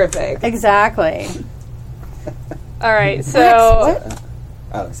 Perfect. Exactly. All right, so What?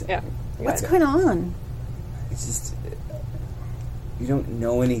 Oh, so yeah. What's going on? it's just you don't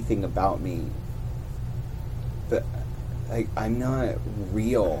know anything about me, but like I'm not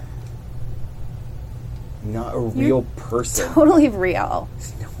real. I'm not a real person. Totally real.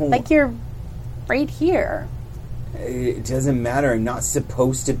 No, Like you're right here. it doesn't matter. I'm not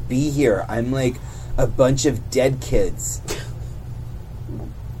supposed to be here. I'm like a bunch of dead kids.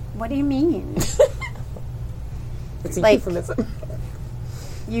 What do you mean? It's a Like- euphemism.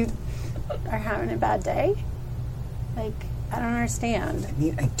 You are having a bad day? Like, I don't understand. I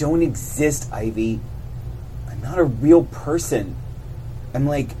mean, I don't exist, Ivy. I'm not a real person. I'm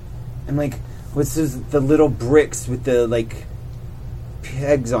like, what's the little bricks with the like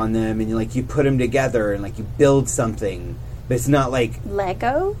pegs on them, and like you put them together and like you build something, but it's not like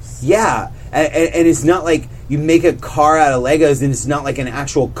Legos? yeah, and it's not like you make a car out of Legos, and it's not like an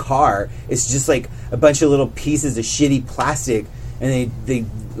actual car. It's just like a bunch of little pieces of shitty plastic, and they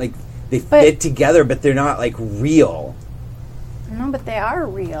fit together, but they're not like real. No, but they are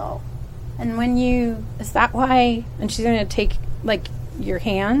real. And when you... Is that why... And she's going to take, like, your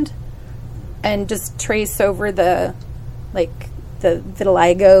hand and just trace over the, like, the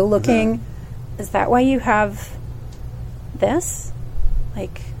vitiligo looking. Is that why you have this?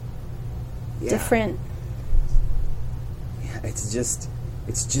 Like, Yeah. different... Yeah, it's just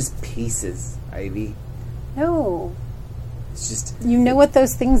pieces, Ivy. No. It's just You know what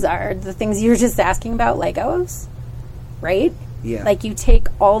those things are. The things you were just asking about, Legos. Right? yeah. Like, you take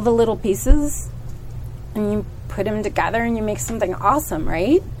all the little pieces and you put them together and you make something awesome,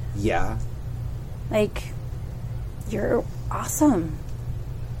 right? yeah. Like, you're awesome.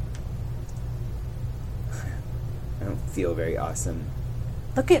 I don't feel very awesome.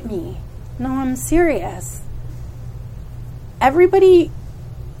 Look at me. No, I'm serious. Everybody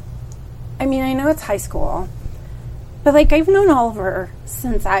I mean, I know it's high school, but like I've known Oliver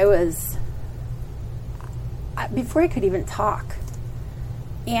since I was before I could even talk,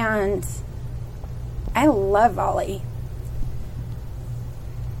 and I love Ollie.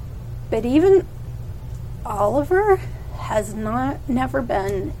 But even Oliver has never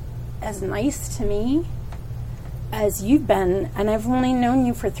been as nice to me as you've been, and I've only known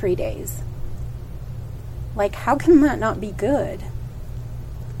you for 3 days. Like, how can that not be good?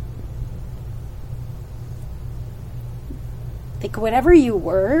 Like, whatever you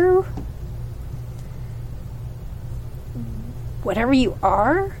were, whatever you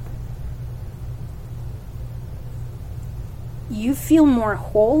are, you feel more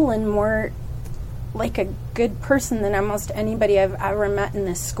whole and more like a good person than almost anybody I've ever met in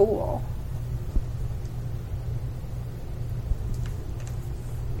this school.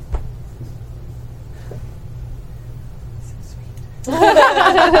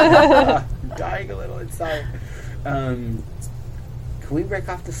 I'm dying a little inside. Can we break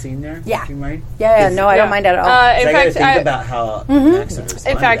off the scene there? Yeah. Do you mind? Yeah, no, I don't mind at all. In I gotta fact, think about how Max would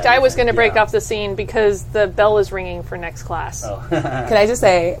respond. in fact, to that. I was going to break Yeah. off the scene because the bell is ringing for next class. Oh. Can I just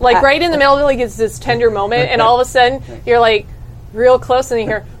say, Like right in the middle, like it's this tender moment, and all of a sudden you're like real close, and you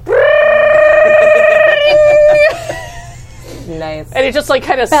hear, nice. and it just like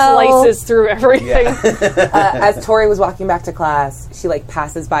kind of Bell. slices through everything. As Tori was walking back to class, she like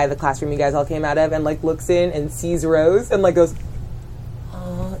passes by the classroom you guys all came out of and like looks in and sees Rose and like goes,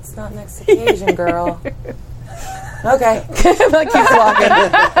 "Oh, it's not next occasion, girl." Okay, like keeps walking.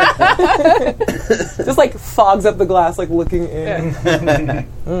 Just like fogs up the glass, like looking in.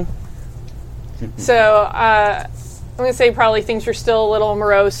 So I'm going to say probably things are still a little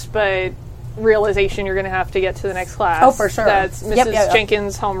morose, but realization you're going to have to get to the next class. Oh, for sure. That's Mrs. Yep, yep.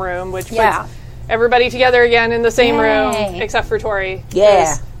 Jenkins' homeroom, which Yeah. puts everybody together again in the same room, Yay. except for Tori. Yeah.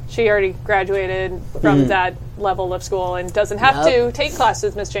 'cause she already graduated from that level of school and doesn't have to take classes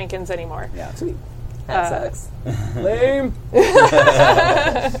with Miss Jenkins anymore. Yeah. Sweet. That sucks. Lame.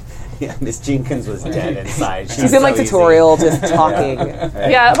 Yeah, Miss Jenkins was dead inside. She's in like tutorial, just talking.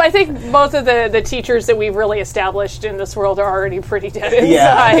 Yeah, but I think both of the teachers that we've really established in this world are already pretty dead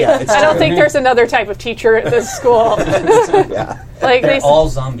inside. Yeah, it's I don't true. think there's another type of teacher at this school. Yeah. Like They're they, all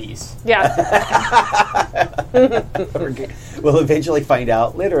zombies. yeah. We'll eventually find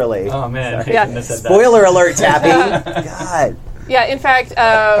out, literally. Oh man, I Yeah. shouldn't have said that. Spoiler alert, Tabby. God. Yeah, in fact,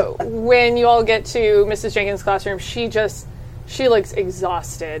 when you all get to Mrs. Jenkins' classroom, she looks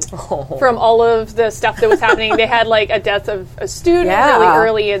exhausted from all of the stuff that was happening. They had like a death of a student Yeah. really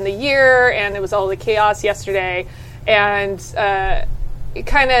early in the year, and it was all the chaos yesterday, and it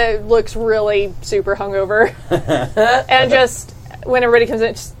kind of looks really super hungover. And just when everybody comes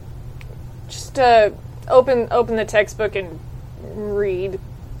in, just open the textbook and read.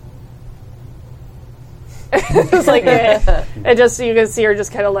 It's like it just you can see her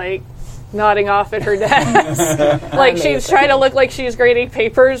just kind of like nodding off at her desk. Like she's trying to look like she's grading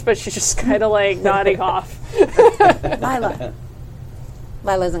papers, but she's just kind of like nodding off.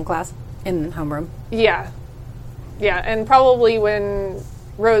 Lila's in class, in homeroom. Yeah, and probably when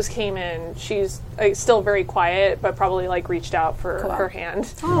Rose came in, she's still very quiet, but probably like reached out for her hand.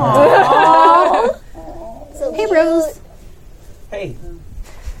 Hey, Rose. Hey,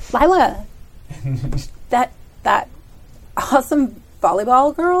 Lila. that awesome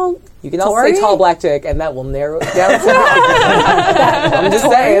volleyball girl. You can also Tori? say tall black chick, and that will narrow it down. I'm just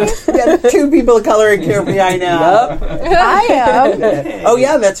saying. Yeah, 2 people of color in Care I now. I am. Oh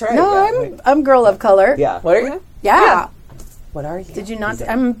yeah, that's right. No, I'm girl of color. Yeah. What are you? Yeah. What are you? Did you not?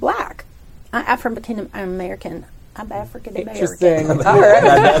 I'm black. I'm African American. I'm African American. Interesting. All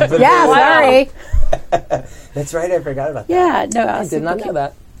right. Yeah, sorry. That's right. I forgot about that. Yeah, no, I did not know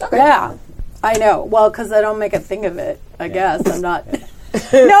that. Yeah, I know. Well, because I don't make a thing of it. I guess I'm not.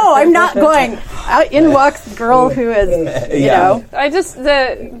 No, I'm not going. Out in walks the girl who is, you know. I just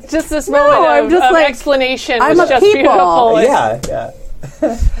this moment I'm of, just of like, explanation I'm was a just people. beautiful. Yeah.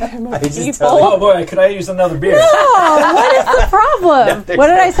 I just people. totally- Oh boy, could I use another beer? Oh, what is the problem? What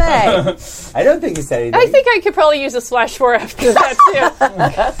did I say? I don't think you said anything. I think I could probably use a splash 4 after that too.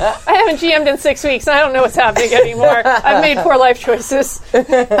 I haven't GM'd in 6 weeks, and I don't know what's happening anymore. I've made poor life choices.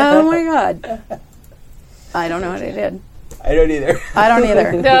 Oh my god. I don't know what I did. I don't either. I don't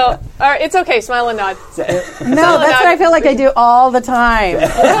either. No, all right, it's okay. Smile and nod. No, that's what I feel like I do all the time.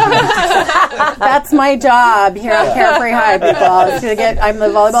 That's my job here at Carefree High, people. Is to get, I'm the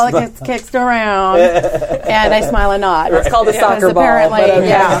volleyball that gets kicked around, and I smile and nod. It's called a soccer Because ball. apparently, but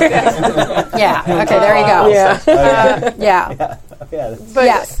okay. yeah. Okay, there you go. Yeah. Yeah. Yeah. But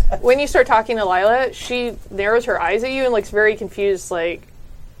Yes. when you start talking to Lila, she narrows her eyes at you and looks very confused, like,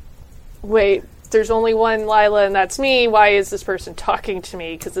 wait, there's only one Lila and that's me. Why is this person talking to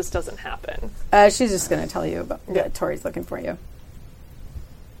me? Because this doesn't happen. She's just going to tell you about that Tori's looking for you.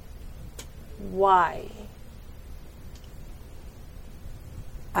 Why?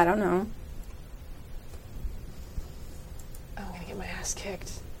 I don't know. I'm going to get my ass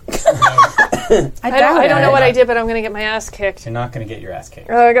kicked. I don't know what I did, but I'm going to get my ass kicked. You're not going to get your ass kicked.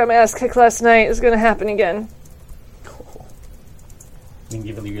 Oh, I got my ass kicked last night. It's going to happen again. You can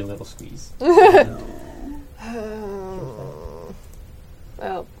give it your little squeeze. Well,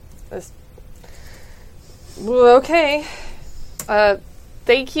 okay.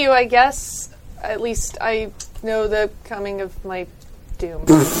 Thank you, I guess. At least I know the coming of my doom.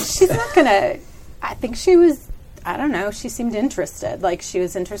 She's not going to... I think she was... I don't know. She seemed interested. Like, she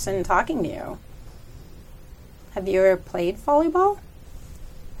was interested in talking to you. Have you ever played volleyball?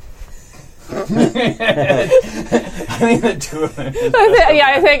 I think the two of them.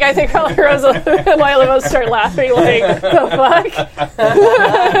 I think probably Rosa and Lila both start laughing like, the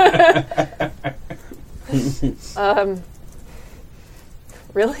fuck?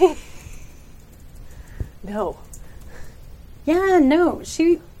 Really? No. Yeah, no.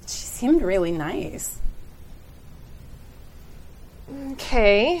 She seemed really nice.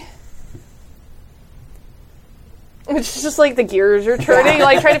 Okay. It's just like the gears are turning,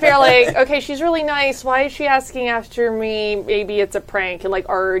 like trying to figure out, like, okay, she's really nice. Why is she asking after me? Maybe it's a prank, and like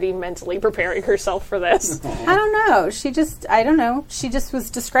already mentally preparing herself for this. I don't know. I don't know. She just was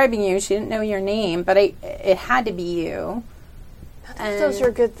describing you. She didn't know your name, but it had to be you. Those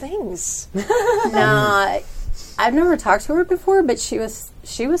are good things. Nah, I've never talked to her before, but she was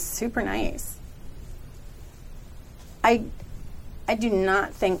super nice. I do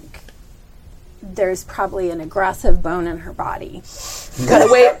not think there's probably an aggressive bone in her body.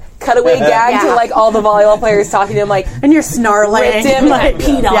 Cutaway gag to like all the volleyball players talking to him like, And you're snarling. ripped him like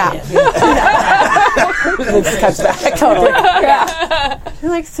peed on him. And then just cuts back. Totally. Yeah.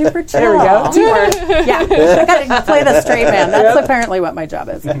 You're like super chill. There we go. Teamwork. Yeah. I gotta play the straight man. That's apparently what my job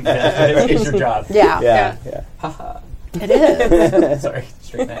is. It's your job. Yeah. It is. Sorry,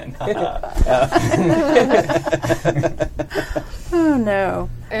 straight man. Oh no.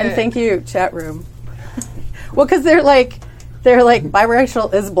 And thank you, chat room. Well, because they're like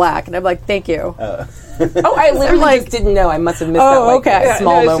biracial is black, and I'm like, thank you. Oh, I literally just didn't know. I must have missed Oh, that okay.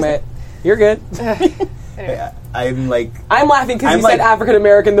 small moment. You're good. I'm like, I'm laughing because I'm you like- said African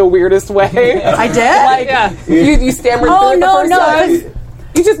American the weirdest way. I did. Like you stammered through it the first time. 'cause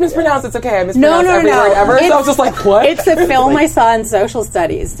You just mispronounced. It's okay. I mispronounced every word ever. So I was just like, what? It's a film I saw in social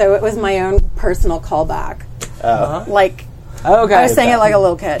studies, so it was my own personal callback. Like Okay. I was saying it like a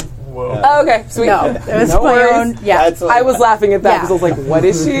little kid. Whoa. Oh, okay, sweet. No, it was No my worries. own. Yeah, That's what- I was laughing at that Yeah. because I was like, what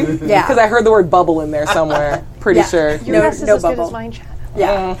is she? Yeah. Because I heard the word bubble in there somewhere. Pretty Yeah. sure. No, Yours is no as good bubble. as mine, chat.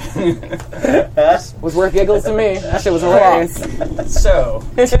 yeah. Was worth giggles to me. That shit was hilarious. So,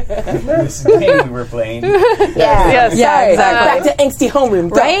 this game we were playing. Yes. Yeah, Sorry. exactly. Back to angsty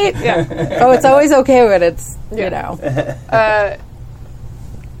homeroom. Go. Right? Yeah. Oh, it's always okay when it's you know.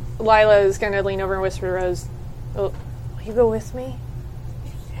 Lila is going to lean over and whisper to Rose, "Oh, will you go with me?"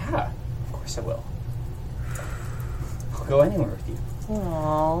 Yeah, of course I will. I'll go anywhere with you.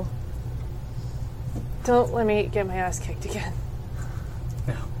 Aww. Don't let me get my ass kicked again.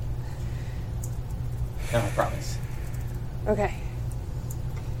 No. No, I promise. Okay.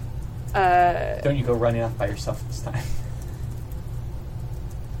 Don't you go running off by yourself this time.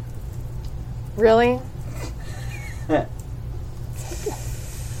 Really?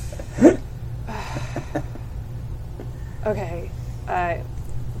 Okay. I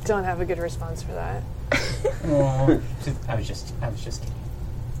don't have a good response for that. I was just kidding.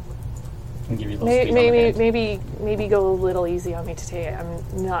 I can give you a little squeeze on the hand. Maybe go a little easy on me today.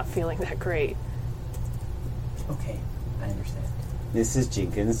 I'm not feeling that great. Okay, I understand. Mrs.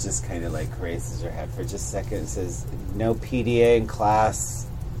 Jenkins just kind of like raises her head for just a second and says, "No PDA in class."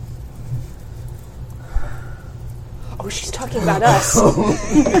 Oh, she's talking about us.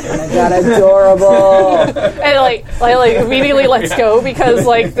 God, adorable. And like immediately lets go because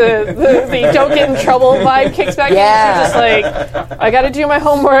like the don't get in trouble vibe kicks back in. Yeah. She's just like, I got to do my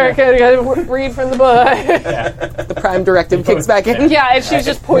homework. I got to read from the book. The prime directive kicks back in. Yeah, and she's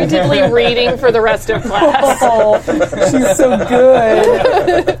just pointedly reading for the rest of class. Oh, she's so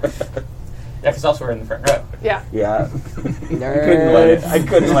good. Yeah, because also we're in the front row. Yeah. Yeah. Nerd. I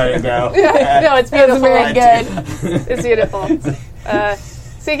couldn't let it go. No, it's beautiful. Very good. It's beautiful.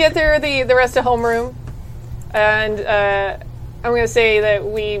 So you get through the rest of homeroom, and I'm going to say that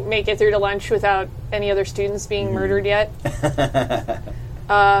we make it through to lunch without any other students being murdered yet.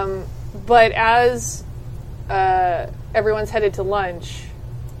 But as everyone's headed to lunch,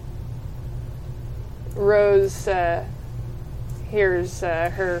 Rose hears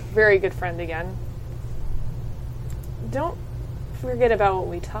her very good friend again. Don't forget about what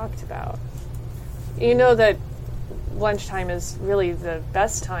we talked about. You know that lunchtime is really the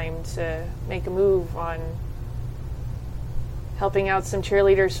best time to make a move on helping out some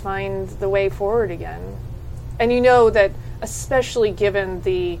cheerleaders find the way forward again. And you know that, especially given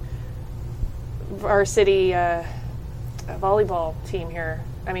the varsity volleyball team here,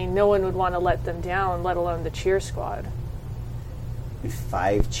 I mean, no one would want to let them down, let alone the cheer squad.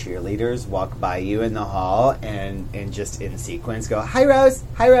 5 cheerleaders walk by you in the hall and just in sequence go, "Hi Rose,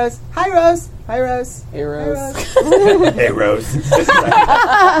 hi Rose, hi Rose, hi Rose, Hey, Rose. hey Rose."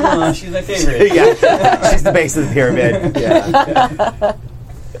 Oh, she's my favorite. Yeah, she's the base of the pyramid. Yeah.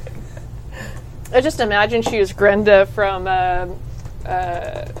 I just imagine she was Grenda from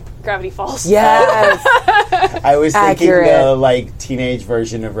Gravity Falls. Yes. I was thinking Accurate. the like teenage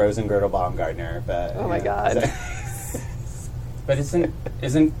version of Rose and Gretel Baumgartner, but Oh my God. so- But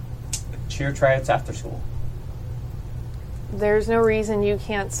isn't cheer tryouts after school? There's no reason you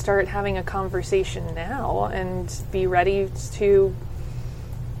can't start having a conversation now and be ready to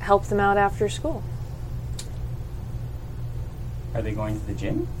help them out after school. Are they going to the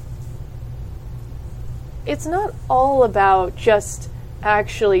gym? It's not all about just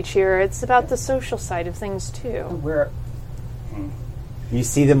actually cheer. It's about the social side of things too. Where You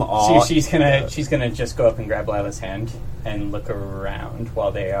see them all. she's gonna just go up and grab Lila's hand and look around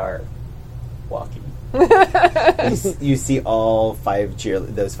while they are walking. You see all 5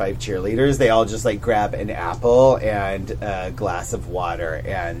 those 5 cheerleaders. They all just like grab an apple and a glass of water,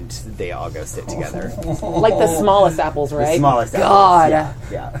 and they all go sit together. Like the smallest apples, right? The smallest God.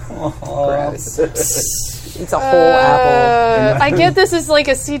 apples. Yeah. Gross. It's a whole apple. I get this is like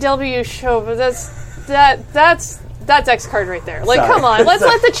a CW show, but that's X card right there. Like, Sorry. come on, let's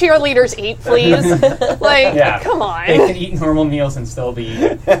let the cheerleaders eat, please. Like, Yeah. come They on. can eat normal meals and still be.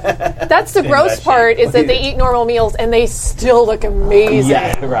 That's the in gross that part shape. is that they eat normal meals and they still look amazing.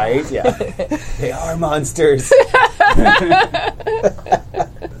 Yeah, right? Yeah. They are monsters.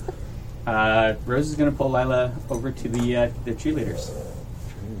 Rose is gonna pull Lila over to the cheerleaders.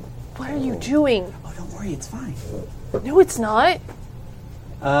 What are you doing? Oh, don't worry, it's fine. No, it's not.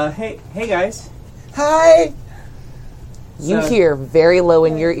 Hey guys. Hi! You So- hear very low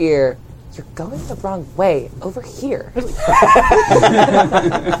in your ear, "You're going the wrong way. Over here."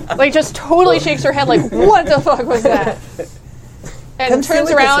 Like, just totally shakes her head like, what the fuck was that? And Come sit turns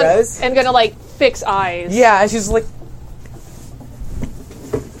with us, around Rose. and gonna, like, fix eyes. Yeah, and she's like,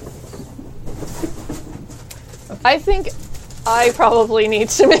 I think I probably need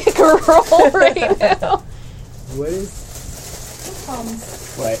to make a roll right now. What is...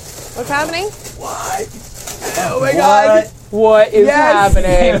 What? What's happening? Oh my god! "What is Yes! happening?"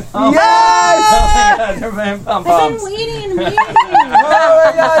 Yes! Oh my god, they're playing pom poms. Waiting and waiting. Oh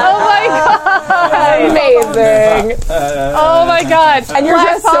my god! Amazing. Oh my god! And you're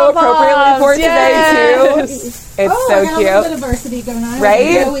dressed so appropriately for today, too. It's Oh, so I got a little bit cute. of varsity going on.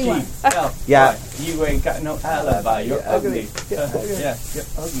 Right? Yeah, we won. Yeah. You ain't got no alibi. You're ugly. Yeah, you're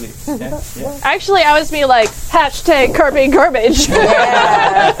ugly. Yeah. Actually, I was me like hashtag carpe garbage.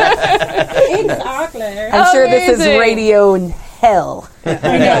 Exactly. I'm sure this is Amazing. radio in hell.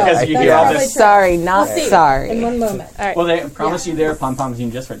 Because you hear all That's this. Sorry, not See, sorry. in one moment. Well, they promise you they're pom poms. You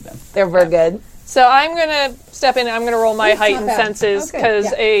just heard them. They're very good. So I'm gonna step in. I'm gonna roll my It's not heightened bad. senses Okay, because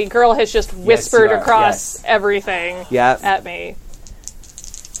yeah. a girl has just whispered you are. across Yes. everything Yeah. at me.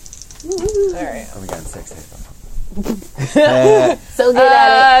 All right. Oh my god, 6. So good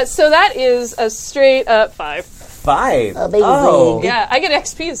at it. So that is a straight up 5. 5. Amazing. Oh. Yeah, I get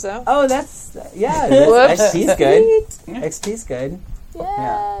XPs though. Oh, that's... Yeah. Whoops. XP's good. XP's good.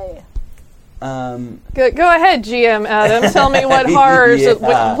 Yay. Go ahead, GM Adam. Tell me what horrors Yeah.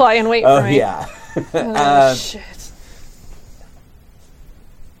 lie in wait Oh, for me. yeah. Oh, shit.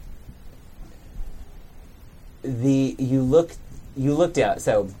 You looked out.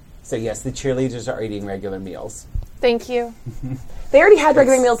 So yes, the cheerleaders are eating regular meals. Thank you. They already had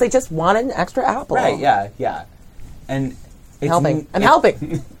regular meals. They just wanted an extra apple. Right? Yeah. And it's Helping. I'm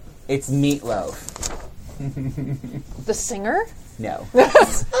helping. It's meatloaf. The singer? No.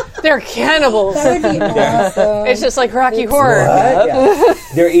 They're cannibals. That would be awesome. It's just like Rocky Horror. Yeah.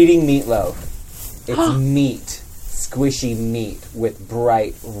 They're eating meatloaf. It's meat, squishy meat with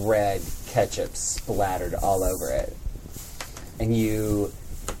bright red ketchup splattered all over it. And you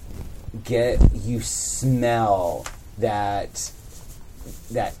smell that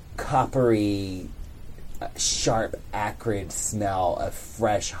coppery, sharp, acrid smell of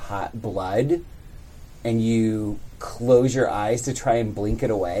fresh, hot blood, and you close your eyes to try and blink it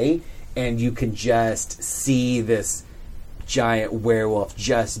away, and you can just see this giant werewolf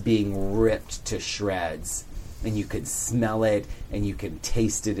just being ripped to shreds, and you can smell it and you can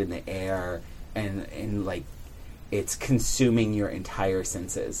taste it in the air, and like it's consuming your entire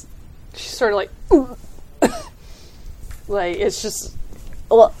senses. She's sort of like, ooh. Like it's just,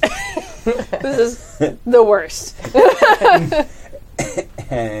 well, this is the worst.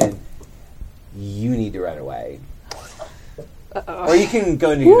 And you need to run away. Or you can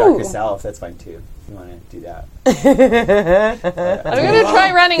go into your darker self. That's fine too. If you want to do that. I'm going to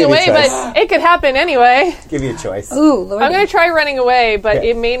try running away, but it could happen anyway. Give you a choice. Ooh, Lord. I'm going to try running away, but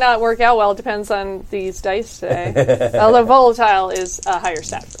it may not work out well. It depends on these dice today. Although volatile is a higher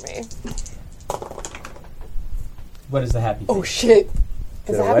stat for me. What is the happy face? Oh shit!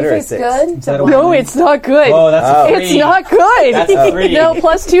 Is the happy face good? No, it's not good. Oh, that's a 3. It's not good. That's a 3. No,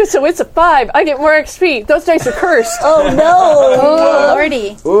 +2, so it's a 5. I get more XP. Those dice are cursed. Oh no! Oh,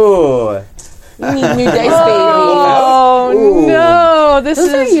 Lordy. Ooh. You need new dice, baby. Oh Ooh. no! This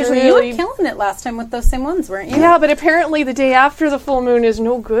Those are is usually, really... you were killing it last time with those same ones, weren't you? Yeah, but apparently the day after the full moon is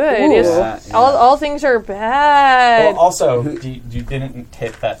no good. Ooh. It's, Yeah. all things are bad. Well, also, you didn't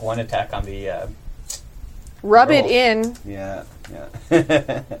hit that one attack on the. Rub it roll. in. Yeah.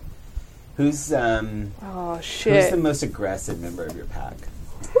 Who's Oh who's shit! the most aggressive member of your pack?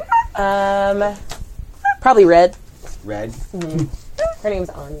 Probably Red. Red? Her name's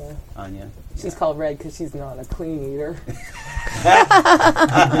Anya. Anya? She's called Red because she's not a clean eater.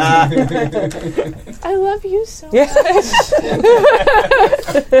 I love you so much. Yeah.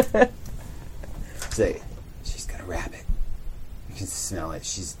 Say, she's gonna wrap it. You can smell it.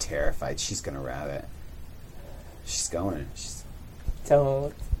 She's terrified. She's gonna wrap it. She's going.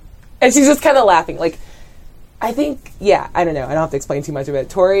 Don't. And she's just kind of laughing. Like, I think, I don't know. I don't have to explain too much of it.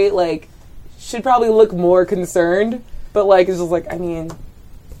 Tori, like, should probably look more concerned, but, like, it's just like, I mean,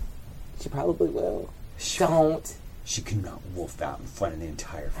 she probably will. Don't. She cannot wolf out in front of the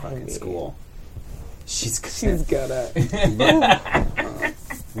entire fucking school. She's She's gonna.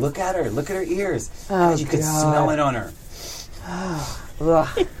 Look at her. Look at her ears. Oh, you could God. smell it on her.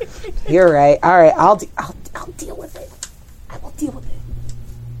 Ugh. You're right. All right, I'll deal with it. I will deal with it.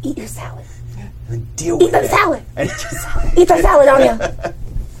 Eat your salad. Deal with it. Eat the salad. And Eat the salad, Anya.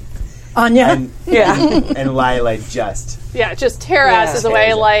 Anya. Yeah. and Lila just. Yeah, just tear asses Yeah. away.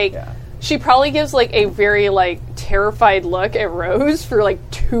 Yeah. Like Yeah. she probably gives like a very like terrified look at Rose for like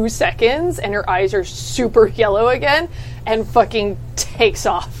 2 seconds, and her eyes are super yellow again, and fucking takes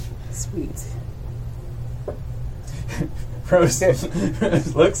off. Sweet. Rose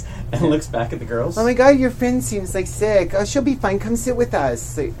looks back at the girls. Oh my god, your friend seems like sick. Oh, she'll be fine. Come sit with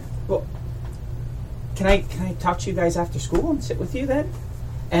us. Well, can I talk to you guys after school and sit with you then,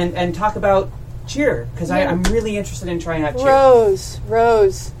 and talk about cheer because I'm really interested in trying out cheer.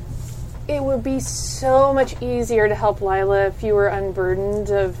 Rose, it would be so much easier to help Lila if you were unburdened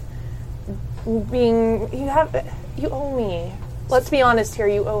of being. You owe me. Let's be honest here.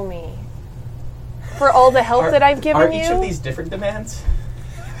 You owe me for all the help that I've given Are you. each of these different demands?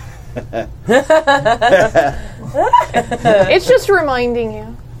 It's just reminding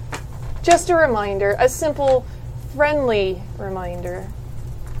you. Just a reminder. A simple, friendly reminder.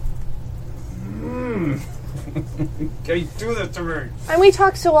 Can you do this to me? And we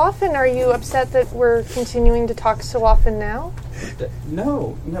talk so often. Are you upset that we're continuing to talk so often now?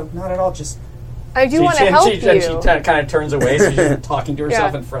 No, not at all. Just I do want to help you. And she kind of turns away, so she's talking to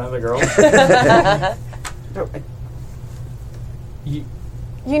herself Yeah. in front of the girls. no,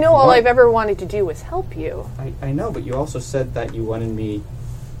 You know, all What? I've ever wanted to do was help you. I know, but you also said that you wanted me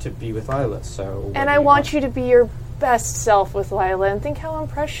to be with Lila, so... And I want you to be your best self with Lila, and think how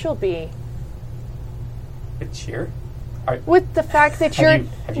impressed she'll be. With cheer? With the fact that Have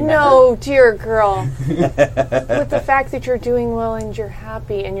you're... you met No, dear girl. With the fact that you're doing well and you're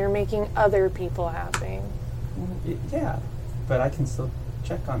happy and you're making other people happy. Yeah, but I can still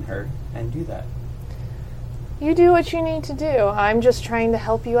check on her and do that. You do what you need to do. I'm just trying to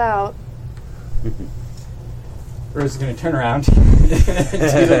help you out. Rose is going to turn around to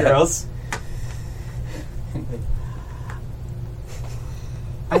the girls.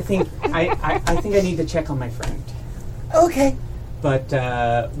 I think I need to check on my friend. Okay. But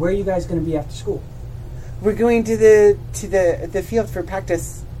where are you guys going to be after school? We're going to the field for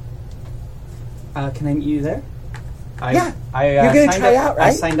practice. Can I meet you there? Yeah. You're gonna try out, right?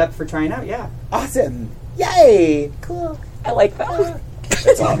 I signed up for trying out. Yeah. Awesome. Yay. Cool. I like that.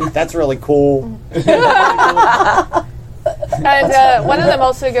 That's really cool. And one of them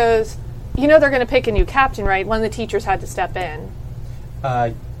also goes, you know they're going to pick a new captain, right? One of the teachers had to step in.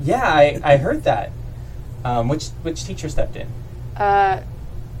 Yeah, I heard that. Which teacher stepped in?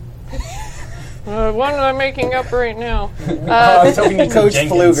 One I'm making up right now. I was hoping you'd Coach say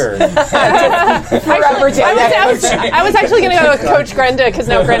Jenkins. Fluger. Forever Jenkins. I was actually going to go with Coach Grenda because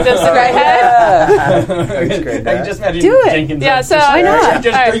now Grenda's in my head. Coach Grenda. I just imagine Do it. Jenkins. Yeah, like, so- just, Why not?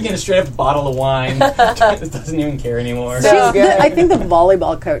 Just All right. drinking a straight up bottle of wine. Doesn't even care anymore. So- I think the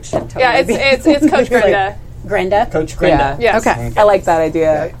volleyball coach should totally Yeah, be. it's Coach Grenda. Grenda? Coach Grenda. Yes. Okay. I like that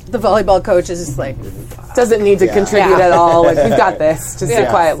idea. The volleyball coach is just like Doesn't need to Yeah. contribute Yeah. at all. Like, we've got this. Just sit Yeah.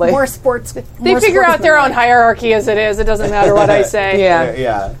 quietly. more sports. They figure out their own hierarchy as it is. It doesn't matter what I say. Yeah.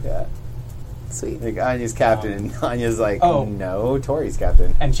 Yeah. Sweet. Like Anya's captain, and Anya's like, Oh. no, Tori's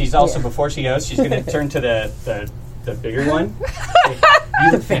captain. And she's also, before she goes, she's going to turn to the bigger one. Say,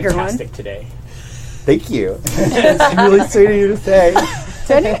 you look bigger one? fantastic today. Thank you. It's really sweet of you to say.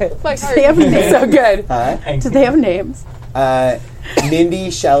 My Do they have names? So good. And Do they have names? Mindy,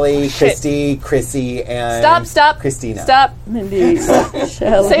 Shelley, Christy, Chrissy, and Stop. Christina. Stop. Mindy, Shelley.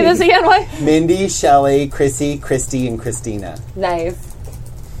 Say this again. What? Mindy, Shelley, Chrissy, Christy, and Christina. Nice.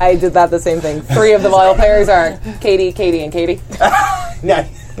 I did that the same thing. 3 of the volleyball players are Katie, Katie, and Katie.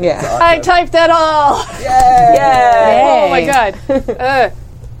 Nice. Yeah. I typed that all. Yay. Oh my god.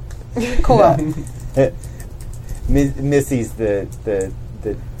 Cool. Missy's the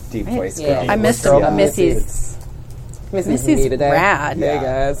deep voice girl. Yeah. I missed Girl. Missy's. Missy's Missy's me today. rad. Hey, Yeah.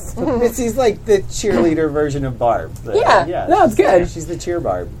 guys. Missy's like the cheerleader version of Barb. Yeah. No, it's good. She's the cheer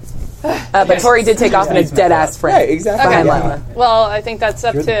Barb. But Tori did take off in a dead-ass sprint. Right, exactly. Behind Yeah. Lila. Well, I think that's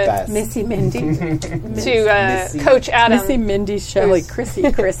up You're the to best. Missy, Mindy. Missy. Coach Adam. Missy, Mindy, Shelley, Who's-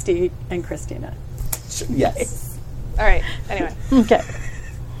 Chrissy, Christy, and Christina. Yes. All right. Anyway, Okay.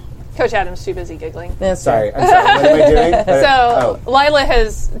 Coach Adam's too busy giggling. Sorry. I'm sorry. What am I doing? So Lila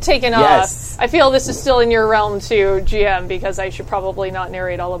has taken Yes. off. I feel this is still in your realm to GM because I should probably not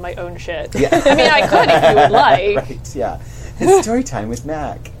narrate all of my own shit. Yeah. I mean, I could if you would like. Right, yeah. It's story time with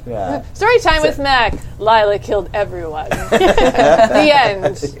Mac. Yeah. Story time with Mac. Lila killed everyone. The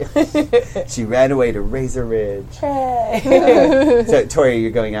end. She ran away to Razor Ridge. So, Tori,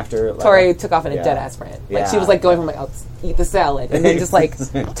 you're going after Lila? Tori took off in a Yeah. dead-ass sprint. Like, Yeah. she was, like, going from, like, I'll eat the salad, and then just, like,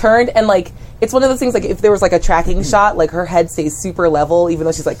 turned, and, like, it's one of those things, like, if there was, like, a tracking shot, like, her head stays super level, even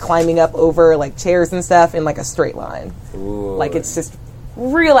though she's, like, climbing up over, like, chairs and stuff in, like, a straight line. Ooh. Like, it's just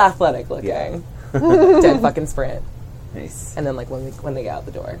real athletic looking. Yeah. Dead fucking sprint. Nice. And then, like, when they get out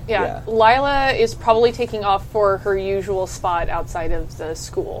the door. Yeah. Yeah. Lila is probably taking off for her usual spot outside of the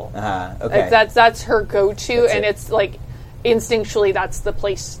school. Okay. Like, that's her go-to, That's and it. it's like instinctually that's the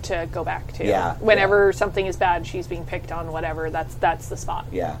place to go back to. Yeah, Whenever something is bad, she's being picked on, whatever. That's the spot.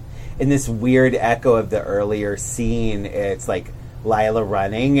 Yeah. In this weird echo of the earlier scene, it's like Lila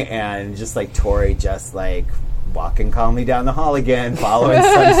running and just like Tori just like walking calmly down the hall again, following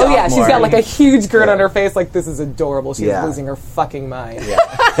some Oh, yeah, she's sophomore. got, like, a huge grin Yeah. on her face, like, this is adorable. She's Yeah. losing her fucking mind.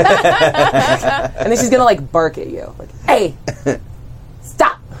 Yeah. And then she's gonna, like, bark at you. Like, hey!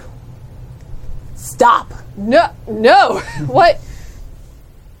 Stop! Stop! No. What?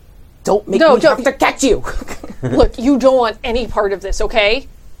 Don't make No, me don't- have to catch you! Look, you don't want any part of this, okay?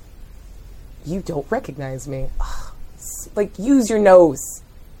 You don't recognize me. Ugh. Like, use your nose.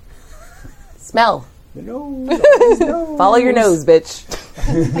 Smell. No. Follow your nose, bitch.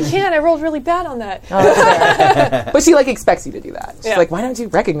 I can't. I rolled really bad on that. But she, like, expects you to do that. She's Yeah. like, why don't you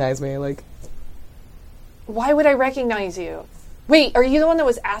recognize me? Like, Why would I recognize you? Wait, are you the one that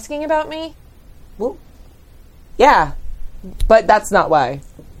was asking about me? well, yeah. But that's not why.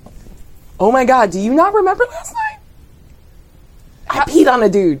 Oh my god, do you not remember last night? I peed on a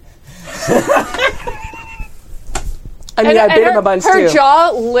dude. I mean, I bit him a bunch, her too.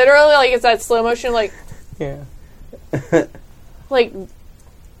 jaw literally, like, it's that slow motion, like, Yeah. like,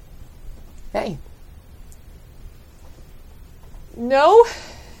 Hey. no,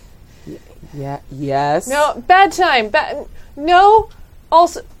 Yeah. Yes. no, bad time, no,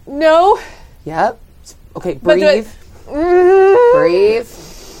 also, no. Yep. Okay, But do breathe. Breathe.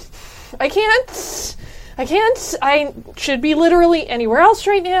 I can't. I should be literally anywhere else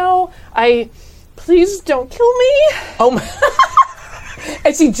right now. Please don't kill me. Oh my.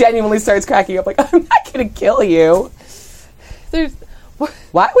 And she genuinely starts cracking up, like, I'm not gonna kill you. There's,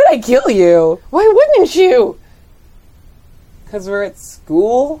 Why would I kill you? why wouldn't you? Because we're at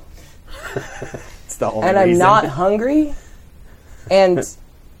school It's the only and I'm reason. not hungry. And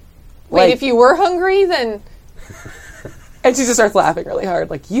Wait, like, if you were hungry, then and she just starts laughing really hard,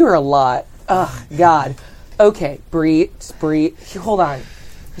 like, you are a lot. Oh God. Okay, breathe. Just breathe. Hold on.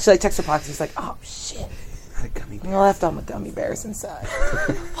 She like checks her pockets. She's like, oh shit. A gummy bear. I left all my gummy bears inside.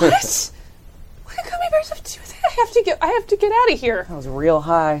 what? What do gummy bears have to do with it? I have to get out of here. I was real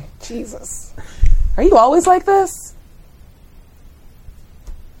high. Jesus. Are you always like this?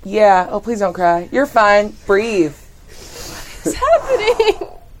 Yeah. Oh, please don't cry. You're fine. Breathe. What's happening?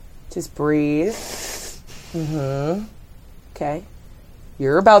 Just breathe. Okay.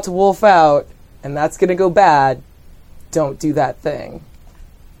 You're about to wolf out, and that's going to go bad. Don't do that thing.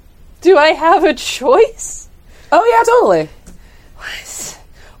 Do I have a choice? Oh, yeah, totally.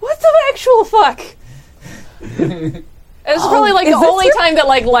 What the actual fuck? It's probably like the only time that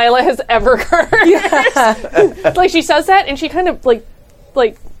like Lila has ever heard. Yeah. Like she says that and she kind of like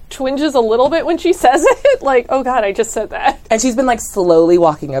twinges a little bit when she says it. Like, oh god, I just said that. And she's been like slowly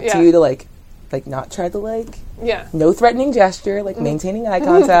walking up to you to like not try to like no threatening gesture, like maintaining eye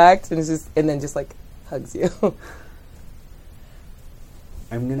contact, and it's just and then just like hugs you.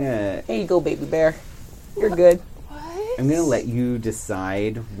 I'm gonna. Here you go, baby bear. You're good. I'm going to let you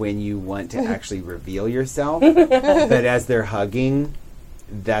decide when you want to actually reveal yourself. But as they're hugging,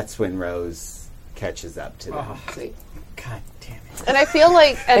 that's when Rose catches up to them. God damn it. And I feel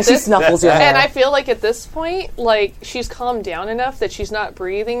like she snuffles your hair. And I feel like at this point, like she's calmed down enough that she's not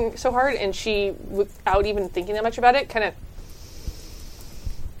breathing so hard, and she, without even thinking that much about it, kind of.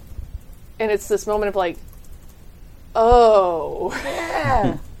 And it's this moment of like, oh,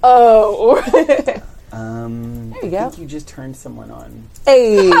 oh. There you go. I think you just turned someone on.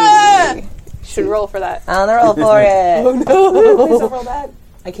 Hey! Should roll for that. On the roll for it. Oh no! Please don't roll that.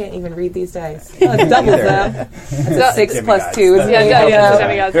 I can't even read these dice. Oh, it's doubles them. It's a 6 plus 2. Isn't it? Yeah,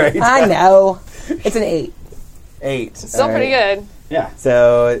 demigods. Right. I know. It's an 8. 8. Still pretty good. Yeah.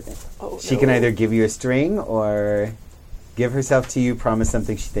 So she can either give you a string or give herself to you, promise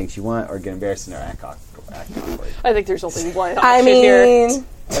something she thinks you want, or get embarrassed and act awkward. I think there's only one option I mean, here.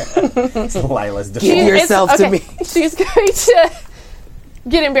 Lila's give yourself to me. She's going to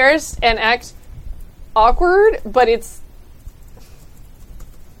get embarrassed and act awkward, but it's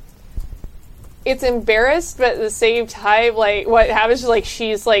embarrassed, but at the same time, like what happens is like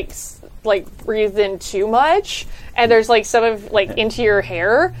she's like breathed in too much, and there's like some of like into your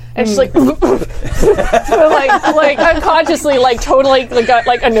hair, and she's like like unconsciously like totally got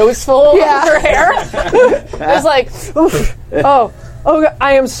like a nose full of her hair. It's like oh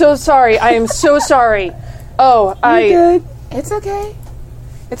I am so sorry. I am so sorry. Oh, You're good. It's okay.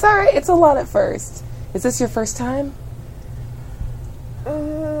 It's all right. It's a lot at first. Is this your first time?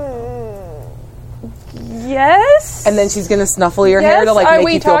 Yes. And then she's gonna snuffle your hair to like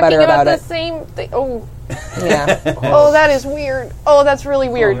make you feel better about it. The same thing? Oh, yeah. Oh, that is weird. Oh, that's really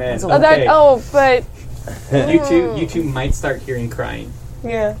weird. Oh, man. Okay. But You two might start hearing crying.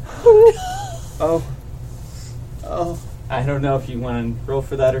 Yeah. Oh. I don't know if you want to roll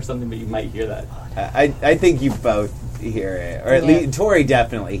for that or something, but you might hear that. I think you both hear it. Or at least Tori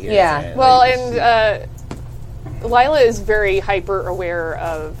definitely hears it. Well, Like, and Lila is very hyper aware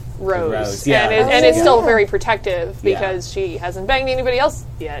of Rose. Yeah. And it's still very protective because she hasn't banged anybody else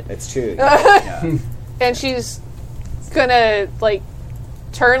yet. That's true. Yeah. And she's gonna like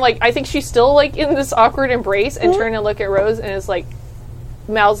turn, like I think she's still like in this awkward embrace and turn and look at Rose and is like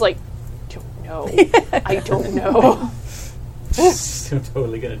mouths like, don't know. I don't know. She's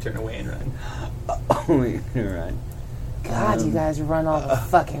totally gonna turn away and run. Oh, you're right. God, you guys run all the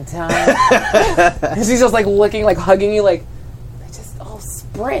fucking time. She's just like looking, like hugging you, like they just all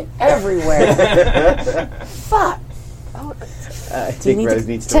sprint everywhere. Fuck. I think Rose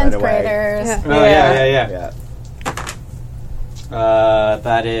needs to run 10th away. graders. Oh yeah. Yeah.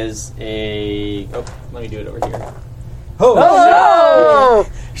 That is a. Oh, let me do it over here. Oh!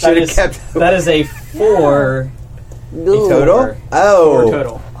 Should have That kept is, that is a 4 total? Oh. 4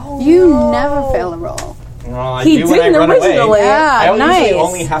 total. You never fail a roll. Well, I He do when I didn't run originally. away. Yeah, I nice. usually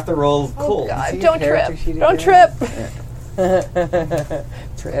only have to roll cold. God, See don't your character trip. sheet Don't again?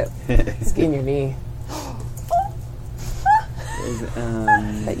 trip. Trip. Skin your knee.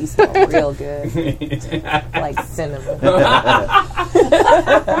 That you smell real good. Like cinnamon.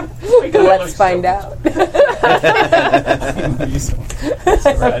 Let's find out.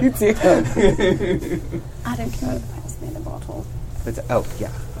 You You too. Adam, can you pass me the bottle? Oh,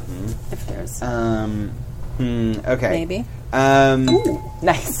 yeah. If there's Okay. maybe.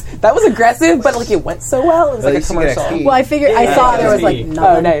 Nice. That was aggressive, but like it went so well. It was like a least you get commercial. XP. Well, I figured I saw there was like Oh, nothing.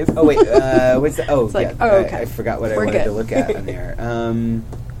 Oh, nice. Oh, wait. What's the... Oh, like, yeah. oh, okay. I forgot what I We're wanted to good. look at on there.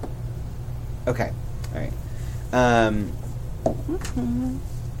 Okay. All right.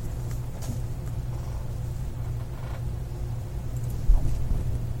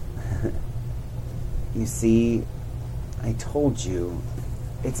 You see, I told you,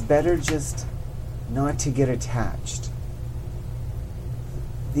 it's better just not to get attached.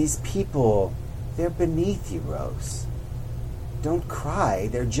 These people, they're beneath you, Rose. Don't cry,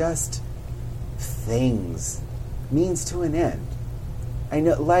 they're just things. Means to an end. I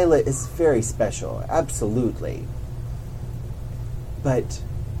know Lila is very special, absolutely. But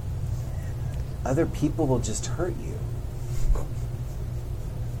other people will just hurt you.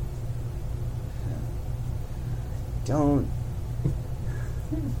 Don't.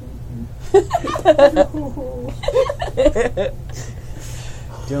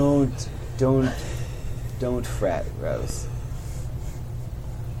 Don't fret, Rose.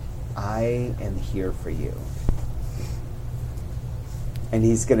 I am here for you. And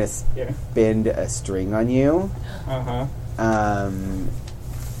he's gonna spin a string on you. Uh-huh. Can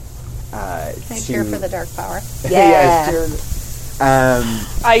I cheer for the dark power? Yeah.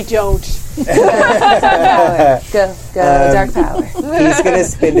 I don't. Go, dark power. He's gonna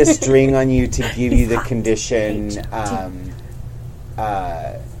spin a string on you to give you the condition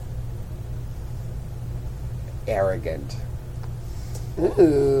arrogant.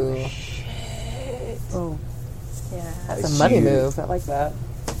 Ooh. Oh. Yeah. That's a money move. I like that.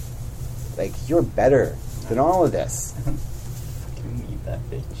 Like, you're better than all of this. You need that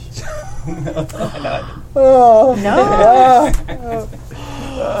bitch. No.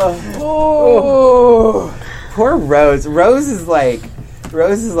 Oh. Poor Rose. Rose is like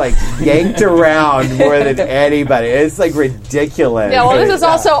yanked around more than anybody. It's like ridiculous. Yeah, well, this is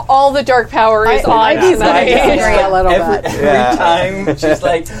also all the dark power is on I tonight. disagree a little bit. Every time she's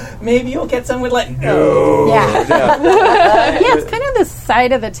like, maybe you'll get some with like, no. Yeah. Yeah, it's kind of the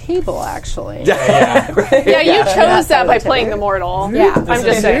side of the table, actually. Yeah, you chose that by playing the mortal. Yeah. I'm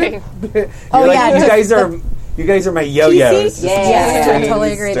just saying. Oh, Like, yeah. you guys are my yo-yos. PC? Yeah. I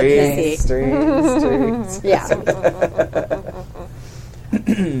totally agree with Strings, PC. strings. Yeah.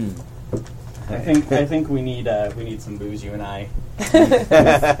 I think we need some booze, you and I.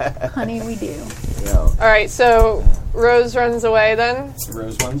 Honey, we do. No. All right, so Rose runs away then.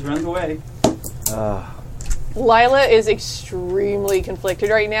 Rose runs away. Lila is extremely conflicted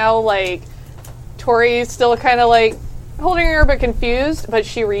right now. Like, Tori's still kind of like holding her but confused, but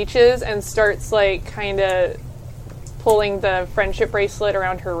she reaches and starts like kind of pulling the friendship bracelet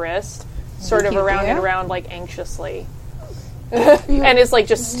around her wrist, sort of around and around like anxiously. And is like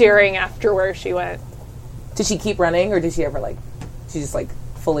just staring after where she went. Did she keep running, or did she ever she just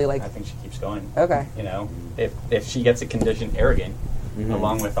fully I think she keeps going. Okay. You know, if she gets a condition arrogant,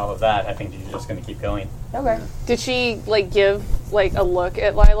 along with all of that, I think she's just going to keep going. Okay. Did she give a look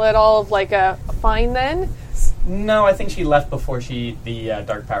at Lila at all of a fine then? No, I think she left before the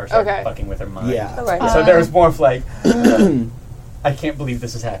dark power started fucking with her mind. Yeah. Okay. So there was more of I can't believe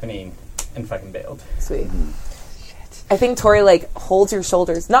this is happening, and fucking bailed. Sweet. I think Tori holds your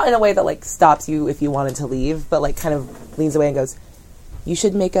shoulders, not in a way that stops you if you wanted to leave, but kind of leans away and goes, "You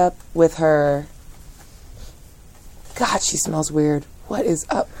should make up with her." God, she smells weird. What is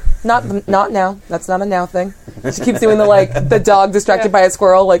up? Not now. That's not a now thing. She keeps doing the dog distracted by a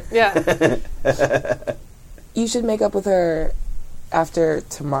squirrel. Yeah. You should make up with her after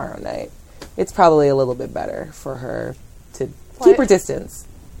tomorrow night. It's probably a little bit better for her to keep her distance.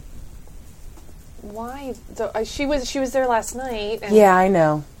 Why? She was there last night. And Yeah, I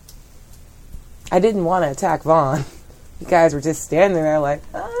know. I didn't want to attack Vaughn. You guys were just standing there oh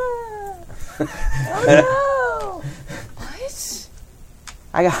no. What?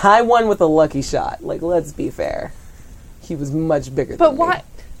 I won with a lucky shot. Let's be fair. He was much bigger But than why?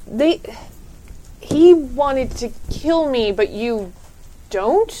 me. He wanted to kill me, but you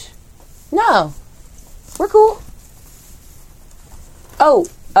don't? No. We're cool. Oh,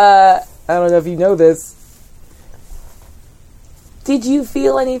 I don't know if you know this. Did you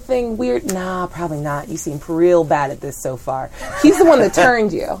feel anything weird? Nah, probably not. You seem real bad at this so far. He's the one that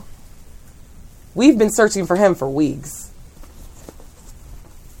turned you. We've been searching for him for weeks.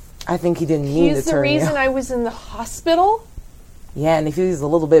 I think he didn't mean to He's the turn you. reason I was in the hospital? Yeah, and if he was a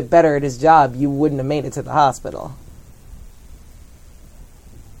little bit better at his job, you wouldn't have made it to the hospital.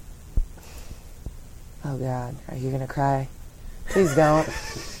 Oh, God. Are you going to cry? Please don't.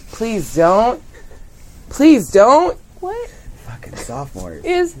 Please don't. Please don't. What Fucking sophomores.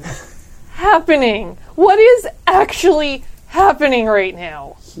 is happening? What is actually happening right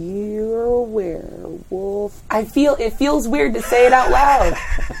now? You're a werewolf. It feels weird to say it out loud.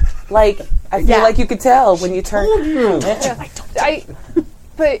 I feel like you could tell when you turn.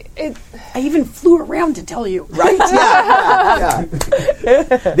 But it. I even flew around to tell you. Right? Yeah.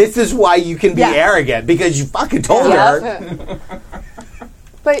 This is why you can be arrogant, because you fucking told her.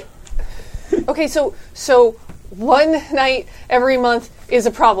 But okay, so one night every month is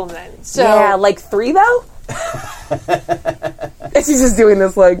a problem then. So Yeah, 3 though? And she's just doing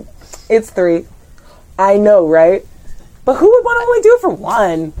this it's 3. I know, right? But who would want to only do it for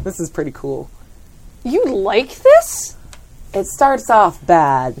 1? This is pretty cool. you like this? it starts off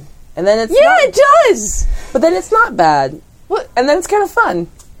bad, and then it's it does. But then it's not bad. What? And then it's kind of fun.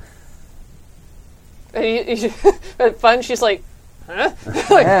 But fun. She's like, huh?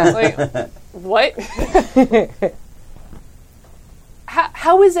 like, what?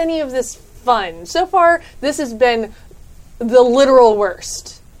 How is any of this fun so far? This has been the literal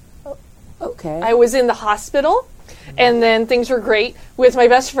worst. Okay. I was in the hospital, and then things were great with my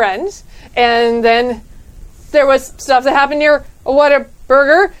best friend, and then there was stuff that happened near a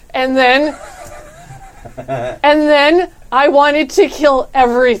Whataburger, and then I wanted to kill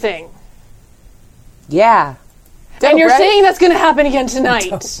everything. Yeah. And you're right? saying that's going to happen again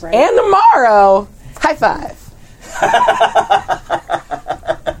tonight. Right. And tomorrow. High five.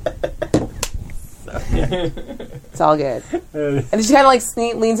 It's all good. And then she kind of like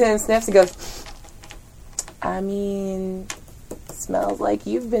leans in and sniffs and goes, I mean, smells like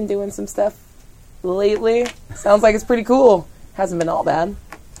you've been doing some stuff lately. Sounds like it's pretty cool. Hasn't been all bad.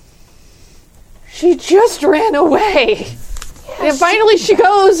 She just ran away. And finally she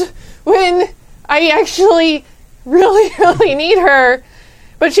goes when I actually really, really need her.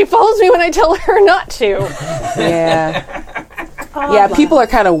 But she follows me when I tell her not to. Yeah. Yeah, people are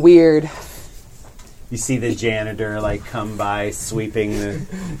kind of weird. You see the janitor like come by sweeping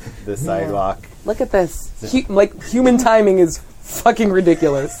the sidewalk. Look at this. Like, human timing is fucking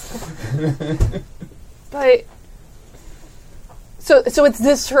ridiculous. But so it's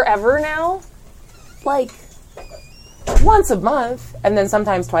this forever now? Like, once a month, and then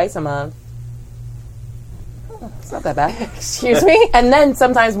sometimes twice a month. It's not that bad. Excuse me? And then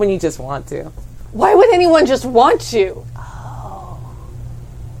sometimes when you just want to. Why would anyone just want to?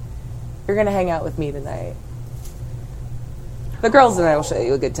 You're going to hang out with me tonight. The girls and I will show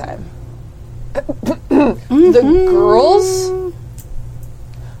you a good time. The girls?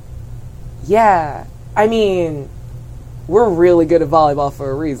 Yeah. I mean, we're really good at volleyball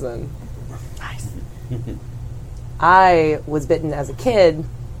for a reason. Nice. I was bitten as a kid,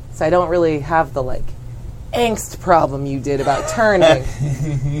 so I don't really have the, like, angst problem you did about turning.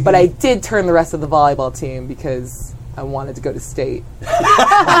 But I did turn the rest of the volleyball team because I wanted to go to state.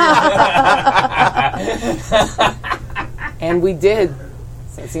 And we did.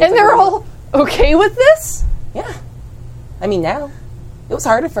 So And they're all okay with this? Yeah. I mean, now. It was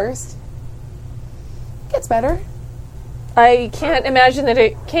hard at first. Gets better. I can't imagine that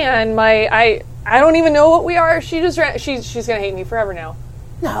it can. I don't even know what we are. She just ran. She's gonna hate me forever now.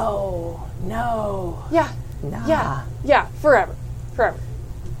 No. Yeah. Nah. Yeah. Forever. Not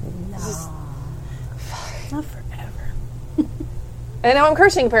forever. And now I'm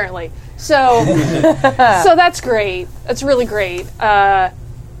cursing apparently. So so that's great. That's really great.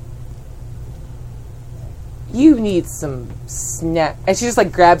 You need some snack. And she just,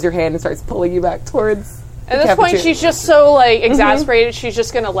 like, grabs your hand and starts pulling you back towards At this point, she's just so, like, exasperated, she's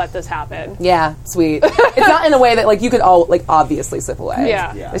just gonna let this happen. Yeah, sweet. It's not in a way that, like, you could all, like, obviously slip away.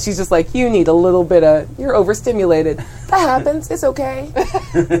 Yeah. But she's just like, you need a little bit of, you're overstimulated. That happens. It's okay.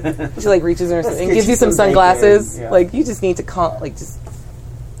 She, like, reaches in her and gives you some sunglasses. Yeah. Like, you just need to you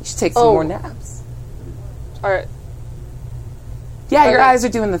should take some more naps. All right. Yeah, your Okay. eyes are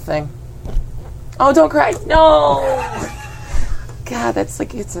doing the thing. Oh, don't cry. No. God, that's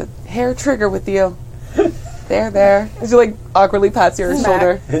like, it's a hair trigger with you. There. And she, like, awkwardly pats your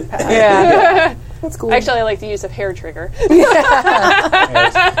shoulder. Yeah. That's cool. Actually, I like the use of hair trigger.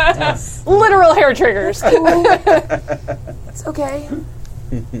 Literal hair triggers. It's okay.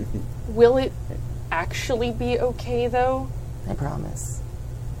 Will it actually be okay, though? I promise.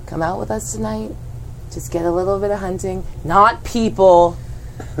 Come out with us tonight. Just get a little bit of hunting. Not people.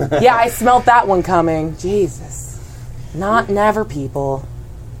 Yeah, I smelt that one coming. Jesus. Never people.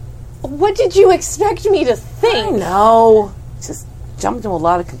 What did you expect me to I think? know. Just jumped to a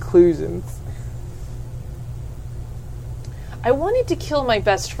lot of conclusions. I wanted to kill my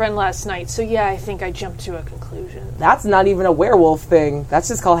best friend last night, so yeah, I think I jumped to a conclusion. That's not even a werewolf thing. That's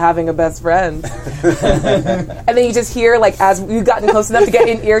just called having a best friend. And then you just hear, like, as we've gotten close enough to get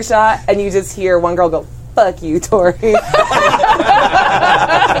in earshot, and you just hear one girl go, "Fuck you, Tori."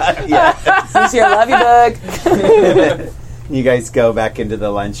 Yeah. So you hear, "Love you, Bug." You guys go back into the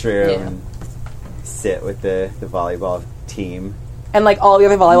lunchroom Yeah. and sit with the volleyball team. And, like, all the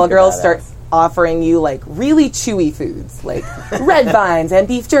other volleyball Look at girls that start ass. offering you, like, really chewy foods, like red vines and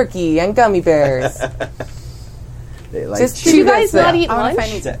beef jerky and gummy bears. They like Just Did you guys not eat I wonder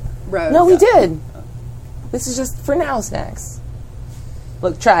lunch? if I need Rose. No, we did. This is just for now snacks.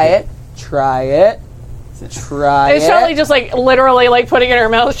 Look, try it. Try it. Try It's it. totally just, like, literally, like, putting it in her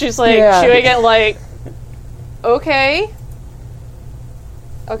mouth. She's, like, Yeah. chewing it, like, okay.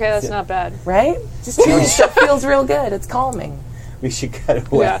 Okay, that's not bad. Right? Just chewing stuff feels real good. It's calming. We should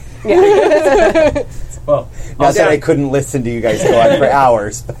cut away. Yeah. Well, Not that I couldn't listen to you guys go on for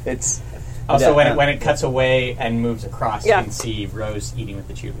hours, but it's... also when it cuts away and moves across, Yeah. you can see Rose eating with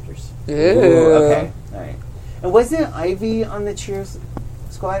the cheerleaders. Ooh, okay. All right. And wasn't Ivy on the cheers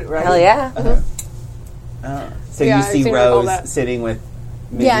squad, right? Hell yeah. So Yeah, you I've see seen her all Rose that. sitting with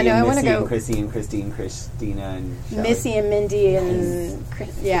Mindy Yeah, no, I and wanna Missy go- and Chrissy and Christy and Christina and Shelley. Missy and Mindy and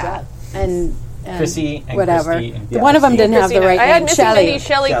and Chrissy and whatever. Christy and One of them didn't have the Christina. right I had name. Missy, Shelley. Mindy,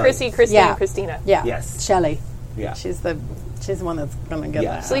 Shelley, Shelley. Chrissy, Christy, Yeah. and Christina. Yeah. Yes. Shelley. Yeah. She's the one that's gonna get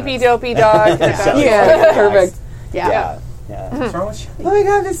Yeah. that. Sleepy, dopey dog. Shelley. Yeah, perfect. Yeah. Yeah. Yeah. What's wrong with Shelley? Oh my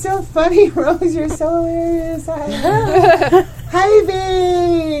god, that's so funny, Rose. You're so hilarious.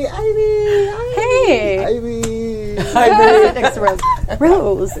 Ivy! Hey. Ivy! Sit next to Rose.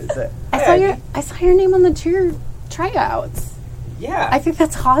 Rose. Hey, I saw your name on the cheer tryouts. Yeah. I think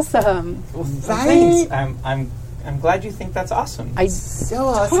that's awesome. Thanks. I'm glad you think that's awesome. I So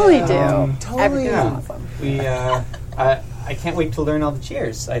awesome. totally do. Totally. Everything's Yeah. awesome. We I can't wait to learn all the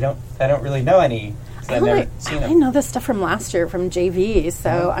cheers. I don't really know any. 'Cause I've never seen I them. know this stuff from last year from JV,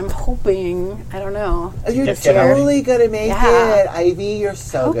 so I'm hoping. I don't know. You're Just get over totally gonna make Yeah. it, Ivy. You're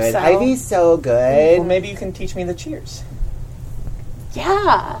so Hope good. so. Ivy's so good. Well, maybe you can teach me the cheers.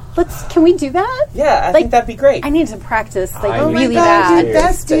 Yeah, can we do that? Yeah, I think that'd be great. I need to practice like Oh my really god, bad you're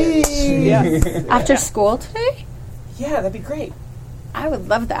besties. Yeah. after school today. Yeah, that'd be great. I would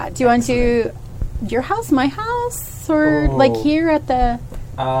love that. Do you want to do your house, my house, or like Oh. here at the?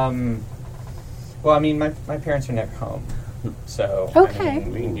 Well, I mean, my parents are never home, so Okay. I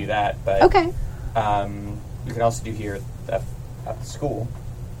mean, we can do that. But Okay, you could also do here at the school.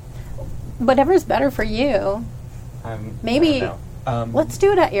 whatever's better for you. Maybe- I don't know. Let's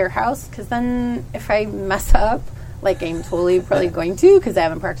do it at your house, because then if I mess up, like I'm totally probably going to, because I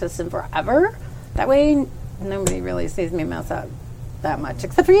haven't practiced in forever. That way, nobody really sees me mess up that much,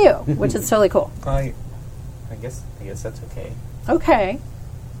 except for you, which is totally cool. I guess that's okay. Okay.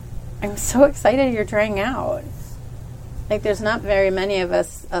 I'm so excited you're trying out. Like, there's not very many of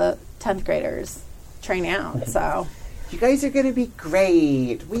us 10th graders trying out, so. You guys are gonna be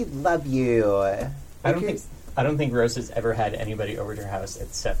great. We love you. I don't think Rose has ever had anybody over to her house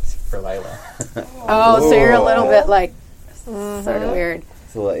except for Lila. Oh, so you're a little bit like, sort of weird.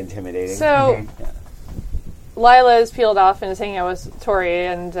 It's a little intimidating. So, Lila is peeled off and is hanging out with Tori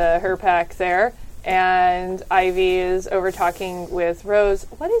and her pack there. And Ivy is over talking with Rose.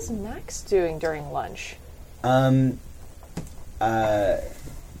 What is Max doing during lunch?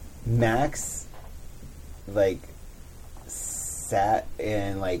 Max, like, sat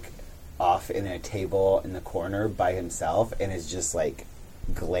in, like, off in a table in the corner by himself and is just, like,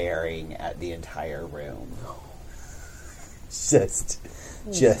 glaring at the entire room. Just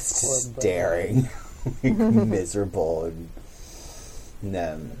staring. Miserable. And,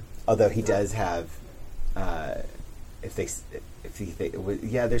 although he does have,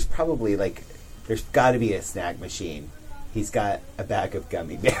 there's probably, like, there's got to be a snack machine. He's got a bag of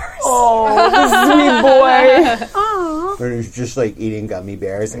gummy bears. Oh, sweet boy. Aww. Where he's just, like, eating gummy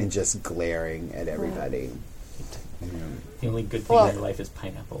bears and just glaring at everybody. The only good thing in your life is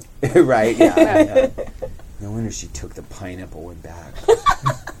pineapple. Right, yeah. No wonder she took the pineapple one back.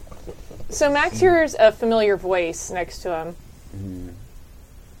 So Max hears a familiar voice next to him.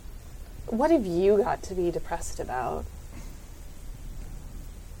 What have you got to be depressed about?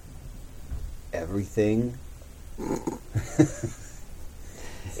 Everything.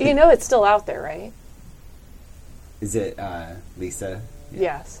 You know it's still out there, right? Is it Lisa?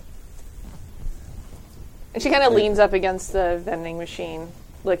 Yes. And she kind of leans up against the vending machine,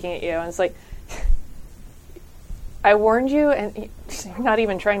 looking at you, and it's like, I warned you, and you're not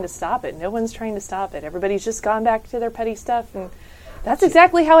even trying to stop it. No one's trying to stop it. Everybody's just gone back to their petty stuff, and that's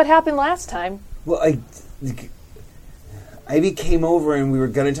exactly how it happened last time. Well, Ivy came over and we were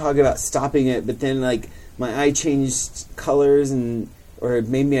going to talk about stopping it, but then, like, my eye changed colors or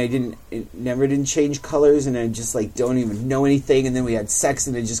maybe it never didn't change colors, and I just, like, don't even know anything, and then we had sex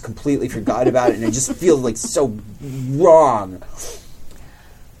and I just completely forgot about it, and I just feel, like, so wrong.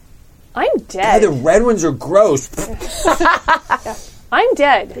 I'm God, dead. the red ones are gross. I'm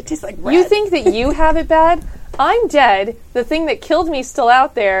dead. It tastes like You red. think that you have it bad? I'm dead. The thing that killed me is still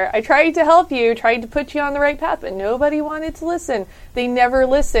out there. I tried to help you, tried to put you on the right path, but nobody wanted to listen. They never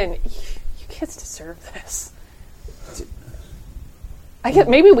listen. You kids deserve this.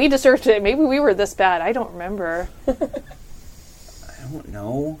 Maybe we deserved it. Maybe we were this bad. I don't remember. I don't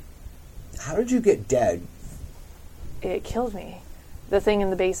know. How did you get dead? It killed me. The thing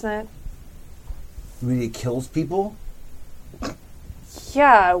in the basement. I mean, it kills people?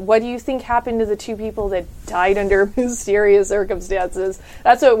 Yeah, what do you think happened to the 2 people that died under mysterious circumstances?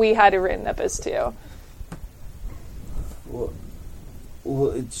 That's what we had it written up as too.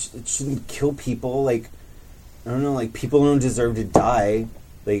 Well, it shouldn't kill people. Like, I don't know. Like, people don't deserve to die.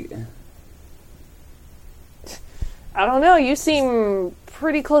 Like, I don't know. You seem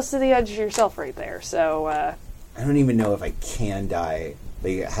pretty close to the edge yourself right there. So I don't even know if I can die.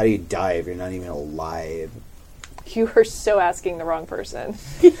 Like, how do you die if you're not even alive? you are so asking the wrong person.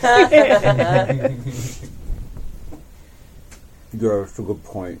 Yeah, that's a good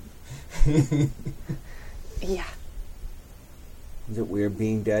point. Yeah. Is it weird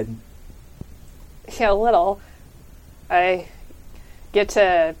being dead? Yeah, a little. I get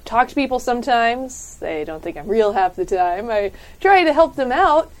to talk to people sometimes. They don't think I'm real half the time. I try to help them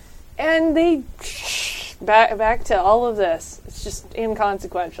out, and they back to all of this. It's just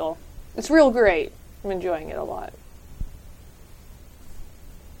inconsequential. It's real great. I'm enjoying it a lot.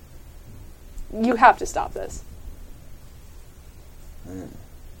 You have to stop this. I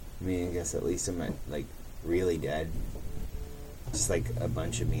mean, I guess at least I'm not, like, really dead. Just, like, a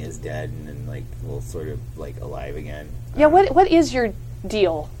bunch of me is dead, and then, like, we'll sort of, like, alive again. Yeah, what is your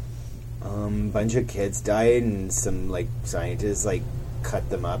deal? Bunch of kids died, and some, like, scientists, like, cut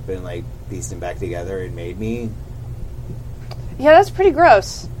them up and, like, pieced them back together and made me. Yeah, that's pretty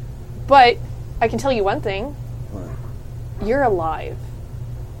gross. But I can tell you one thing. What? You're alive.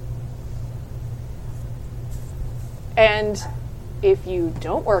 And if you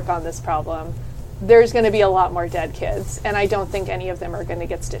don't work on this problem, there's going to be a lot more dead kids, and I don't think any of them are going to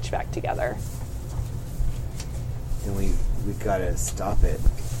get stitched back together. Then we gotta stop it.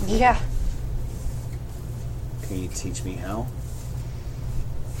 Yeah. Can you teach me how?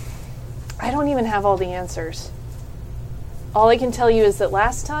 I don't even have all the answers. All I can tell you is that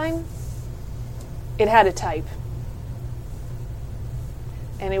last time, it had a type.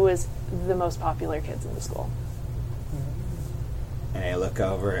 And it was the most popular kids in the school. And I look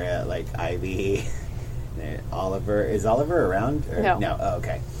over at, like, Ivy and Oliver. Is Oliver around? Or, No. No. Oh,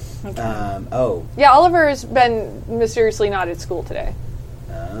 okay. Okay. Yeah, Oliver has been mysteriously not at school today.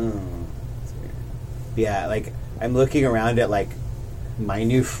 Oh. That's weird. Yeah, like, I'm looking around at, like, my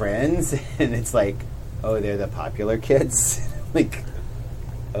new friends, and it's like, oh, they're the popular kids. Like,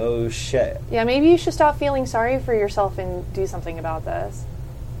 oh, shit. Yeah, maybe you should stop feeling sorry for yourself and do something about this.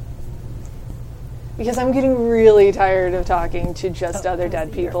 Because I'm getting really tired of talking to just other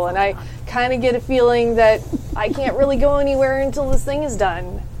dead people, and I kind of get a feeling that I can't really go anywhere until this thing is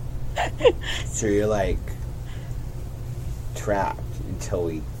done. So you're, like, trapped until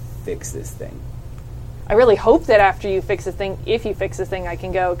we fix this thing. I really hope that after you fix the thing, if you fix the thing, I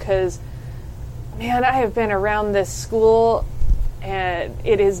can go, because, man, I have been around this school, and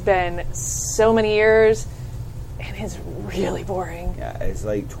it has been so many years, and it's really boring. Yeah, it's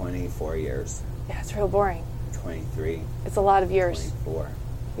like 24 years. Yeah, it's real boring. 23. It's a lot of years. 24.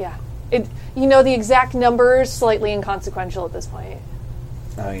 Yeah. You know, the exact number is slightly inconsequential at this point.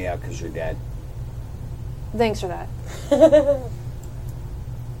 Oh, yeah, because you're dead. Thanks for that.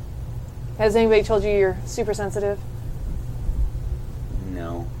 Has anybody told you you're super sensitive?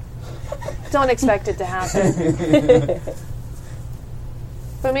 No. Don't expect it to happen.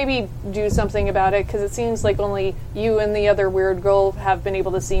 But maybe do something about it, because it seems like only you and the other weird girl have been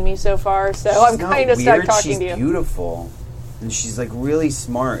able to see me so far, so I'm kind of stuck talking to you. She's beautiful. And she's, like, really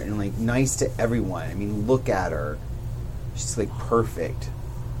smart and, like, nice to everyone. I mean, look at her. She's, like, perfect.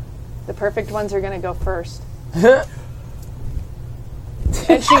 The perfect ones are going to go first.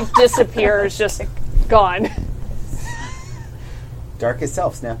 And she disappears, just gone. Darkest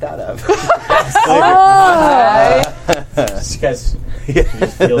self snapped out of. Just because he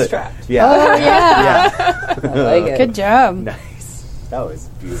feels trapped. Yeah. Oh, yeah. I like it. Good job. Nice. That was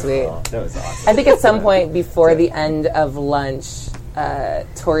beautiful. Sweet. That was awesome. I think at some point before the end of lunch,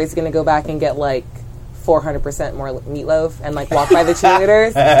 Tori's going to go back and get, like, 400% more meatloaf and, like, walk by the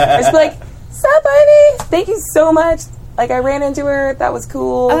cheerleaders. And just be like, sup, Ivy? Thank you so much. Like, I ran into her. That was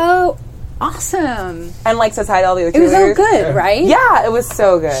cool. Oh, awesome. And, like, says hi to all the other It was cheerleaders. all good, right? Yeah, it was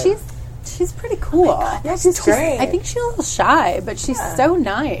so good. She's pretty cool. Yeah, she's great. I think she's a little shy, but she's so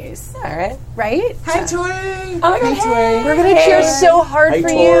nice. All right. Right? Hi, Tori. Oh, my God. Hey. We're going to cheer so hard Hi, for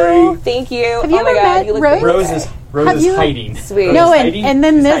Tori. you. Thank you. Have you oh, my ever God. met You look Rose? great. Rose is you- hiding. Sweet. Rose No, is and hiding.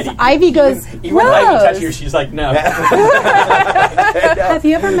 then She's this hiding. Ivy goes, Even when Ivy touches Rose. you, she's like, no. Have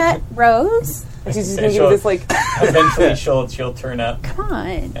you ever met Rose? She's just And going to give this, like, eventually she'll turn up. Come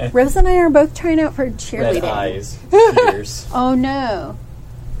on. Rose and I are both trying out for Red cheerleading. eyes, tears. Oh, no.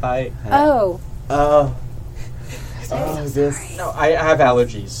 Hi. Oh. This. No, I have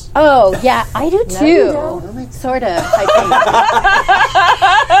allergies. Oh, yeah, I do too. you don't. Sort of, I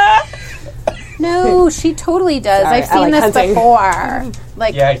Oh, she totally does. Sorry, I've seen I like this hunting. before.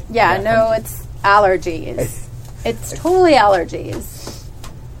 Like, Yeah, no, hunting. it's allergies. It's totally allergies.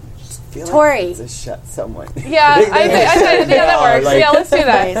 Feel Tori. Like to shut someone. Yeah, I think that works. like- Yeah, let's do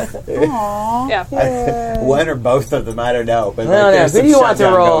that. Nice. Aww. Yeah. One or both of them, I don't know. But I don't know. there's Who some do you want to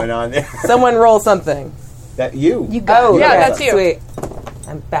shutdown roll? going on there. Someone roll something. That you. You got it. Yeah, okay. that's you. Sweet.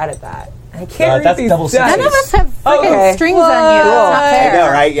 I'm bad at that. I can't read that's these double dice. sixes. None of us have freaking Okay. strings on you. That's not I fair.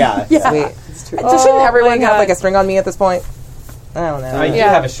 know, right? Yeah. Sweet. So shouldn't everyone have like a string on me at this point? I don't know. I do Yeah.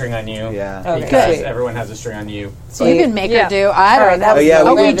 have a string on you. Yeah. Okay. Because Good. everyone has a string on you. So you can make Yeah. her do. I don't know. Oh yeah.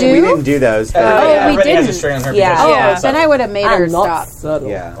 Oh, we we do? didn't do those. But Oh, we everybody has a didn't. string on her. Yeah. because Oh, she's Yeah. then I would have made her I'm not stop. subtle.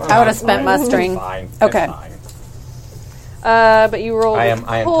 yeah. I would have spent my string. Fine. It's Okay. fine. But you rolled. I am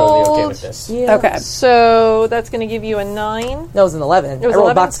totally okay with this. Yeah. Okay. So that's going to give you a 9. No, it was an 11. It was I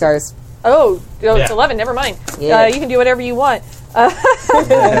rolled 11? boxcars. Oh, it's Yeah. 11. Never mind. Yeah. You can do whatever you want.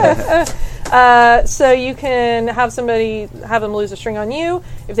 So you can have them lose a string on you.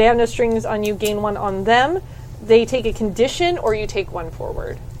 If they have no strings on you, gain one on them. They take a condition, or you take one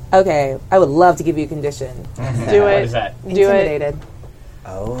forward. Okay, I would love to give you a condition. Do What it. is that? Do it. Intimidated.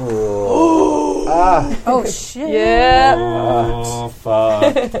 Oh. Oh shit. Yeah. Oh,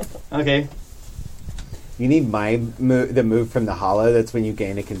 fuck. Okay. You need my the move from the hollow. That's when you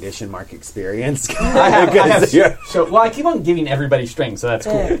gain a condition mark experience. I have You're- I keep on giving everybody strings, so that's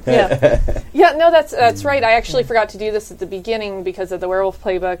cool. Yeah. Yeah, no, that's right. I actually forgot to do this at the beginning because of the werewolf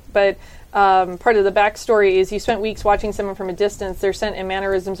playbook, but part of the backstory is you spent weeks watching someone from a distance. Their scent and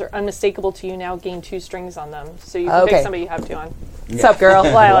mannerisms are unmistakable to you now. Gain 2 strings on them. So you can Okay. pick somebody you have 2 on. What's up, girl?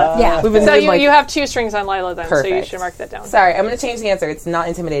 Lila. Yeah. We've been So doing, like, you have 2 strings on Lila then, so you Perfect. should mark that down. Sorry, I'm going to change the answer. It's not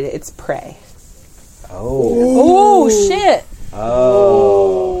intimidated. It's prey. Oh. Oh shit.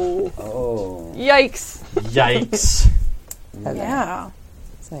 Oh. Oh. Yikes. Yikes. Okay. Yeah.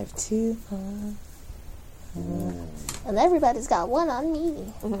 So I have 2. And everybody's got one on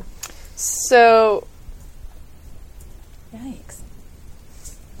me. So Yikes.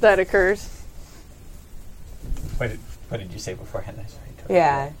 that occurs. What did you say beforehand? I'm sorry.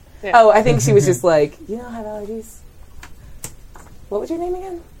 Yeah. Yeah. Oh, I think she was just like, you don't have allergies. What was your name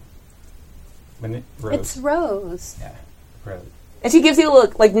again? Rose. It's Rose. Yeah. Rose. And she gives you a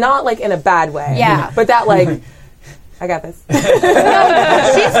look, like, not like in a bad way. Yeah. But that, like, I got this. She's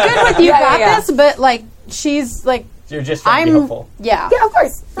good with you Yeah, got yeah. this, but like she's like So you're just trying to be I'm helpful. yeah. Yeah, of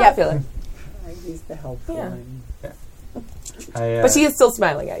course. Yeah. I feel it. He's the helpful Yeah. one. But she is still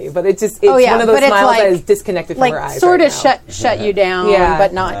smiling at you. But it's just, it's Oh, yeah, one of those but it's smiles like- that is disconnected from her Like eyes. sort right of now. shut you down, Yeah.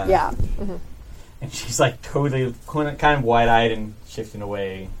 but not yeah. And she's like totally kind of wide-eyed and shifting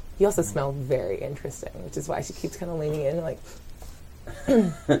away. You also smell very interesting, which is why she keeps kind of leaning in, like,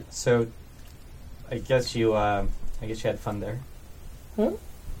 So, I guess you had fun there.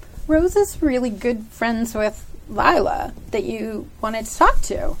 Rose is really good friends with Lila that you wanted to talk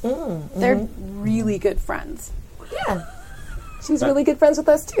to. They're really good friends. yeah. She's really good friends with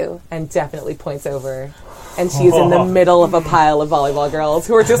us, too. And definitely points over. And she's in the middle of a pile of volleyball girls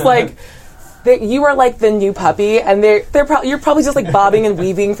who are just like, you are like the new puppy, and you're probably just like bobbing and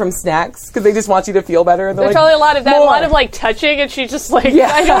weaving from snacks because they just want you to feel better. And they're There's like, probably a lot of that, a more. lot of like touching, and she's just like,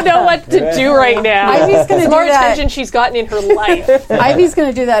 Yeah. I don't know what to do right now. Ivy's gonna the do more that. attention she's gotten in her life. Ivy's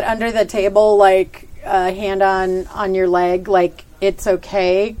gonna do that under the table, like hand on your leg, like it's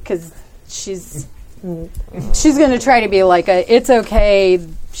okay, because she's gonna try to be like it's okay.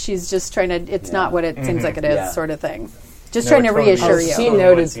 She's just trying to. It's not what it seems like it is, Yeah. sort of thing. Just No, trying it to totally reassure is. you. She Totally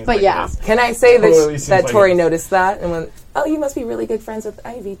noticed, what it seems but like yeah. it is. Can I say Totally that seems that like Tori it. noticed that and went, oh, you must be really good friends with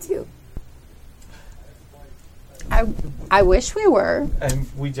Ivy, too. I wish we were. And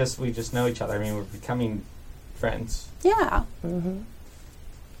we just know each other. I mean, we're becoming friends. Yeah.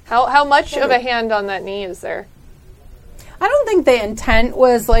 How much of a hand on that knee is there? I don't think the intent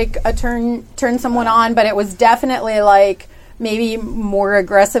was like a turn someone on, but it was definitely like maybe more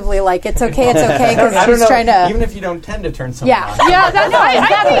aggressively like it's okay because I don't she's know. trying to. Even if you don't tend to turn someone Yeah. on. Yeah, that's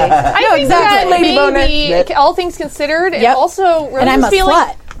I think that Lady maybe, boner. all things considered, and Yep. also Rose And I'm is a feeling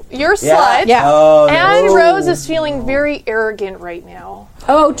slut. you're a Yeah. slut, Yeah. Oh, and no. Rose is feeling very arrogant right now.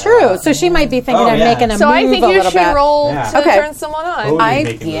 Oh, true. So she might be thinking Oh, of yeah. making a So move I think a you little should bit. roll Yeah. to Okay. turn someone on. Totally I-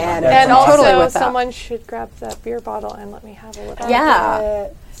 making me yeah, laugh. that's And I'm also, totally with that. someone should grab that beer bottle and let me have a look. Yeah.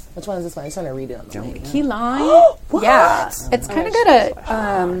 Which one is this one? I'm just trying to read it on the link. Key lime. Yeah. It's kind of got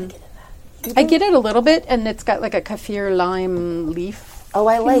a. I get it a little bit, and it's got like a kaffir lime leaf Oh,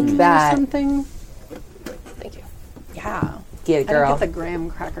 I like or that. something. Thank you. Yeah. Get it, I don't girl. get the graham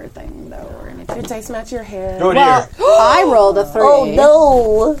cracker thing though, or anything. Your dice match your hair. Go Well, dear. I rolled a 3. Oh,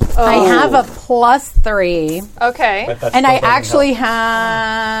 no. I have a +3, Okay. But that and still I doesn't actually help.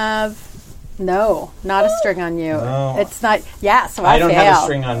 have No, not a string on you. No. It's not. Yeah, so I don't fail. have a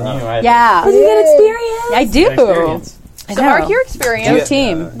string on you either. Yeah. You get experience. I do. Good experience. I So know. mark your experience. Go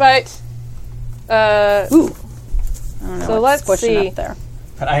team. But, Ooh. I don't know So what's let's squishing see. up there.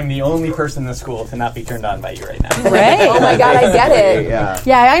 But I'm the only person in the school to not be turned on by you right now. Right. Oh my god, I get it. Yeah.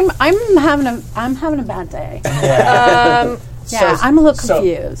 Yeah, I'm having a bad day. um, Yeah, I'm a little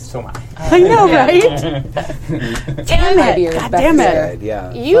confused. So am I. I know, right? damn Might be it. your God best damn it. year. Good,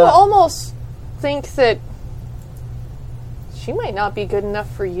 yeah. You almost think that she might not be good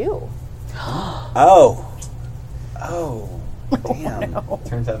enough for you. Oh. Damn.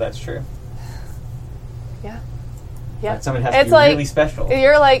 Turns out that's true. Yeah. Yeah. But someone has It's to be like- really special to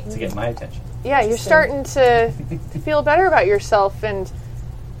You're like, get my attention. yeah, you're starting to feel better about yourself, and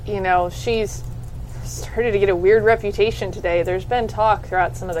she's started to get a weird reputation today. There's been talk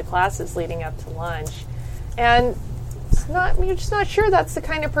throughout some of the classes leading up to lunch, and you're just not sure that's the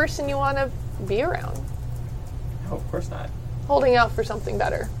kind of person you want to be around. No, of course not. Holding out for something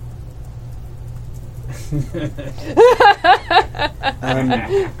better.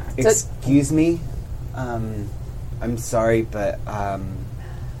 Excuse me. I'm sorry, but I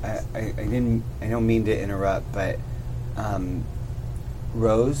don't mean to interrupt, but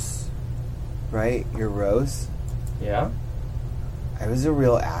Rose, right? You're Rose. Yeah? I was a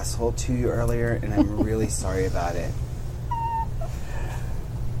real asshole to you earlier, and I'm really sorry about it.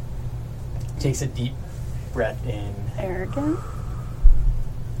 Takes a deep breath in. Arrogant.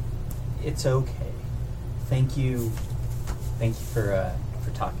 It's okay. Thank you for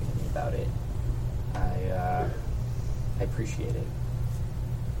talking to me about it. I appreciate it.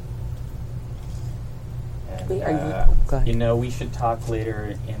 And, Wait, are go ahead. we should talk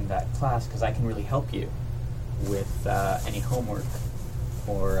later in that class because I can really help you with any homework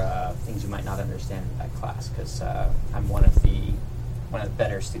or things you might not understand in that class because I'm one of the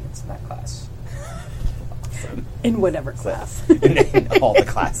better students in that class. In whatever class. in all the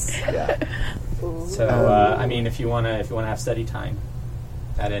classes. Yeah. So if you wanna have study time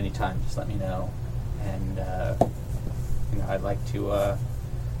at any time, just let me know, and I'd like to let's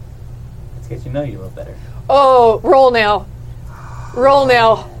get to know you a little better. Oh, roll now. Roll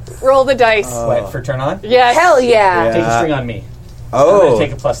now. Roll the dice. What, for turn on? Yes. Hell yeah. Take a string on me. I'm Oh. gonna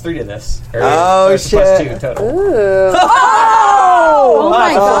take a +3 to this. Oh, it's a +2 shit. total. Ooh. Oh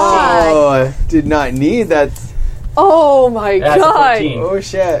my god. Oh, did not need that. Oh my That's a god. 14. Oh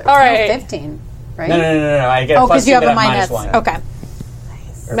shit. All right. 15, right? No. I get a Oh, because +2 you have but a I'm minus. -1. Okay.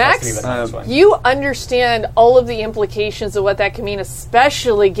 Or Max, +3 but -1. You understand all of the implications of what that can mean,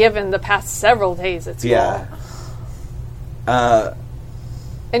 especially given the past several days at school. Yeah.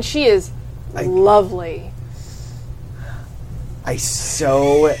 And she is lovely.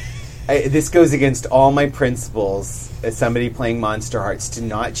 This goes against all my principles as somebody playing Monster Hearts to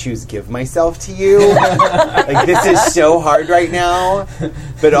not choose give myself to you. Like, this is so hard right now.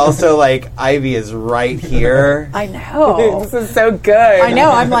 But also, like, Ivy is right here. I know. This is so good. I know.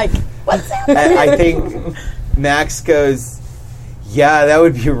 I'm like, what's happening? I think Max goes, yeah, that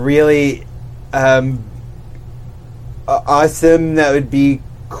would be really awesome. That would be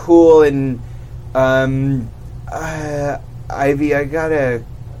cool. And Ivy, I gotta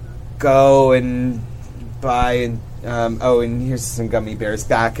go and buy and and here's some gummy bears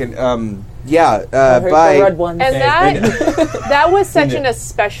back and Here's bye. the red ones. And that was such an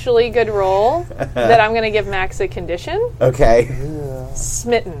especially good roll that I'm going to give Max a condition. Okay.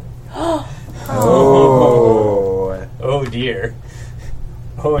 Smitten. Oh. Oh dear.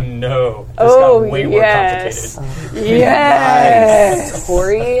 Oh no. This Oh, got way more yes. complicated. Yes.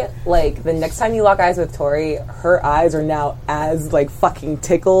 Tori, like, the next time you lock eyes with Tori, her eyes are now as, like, fucking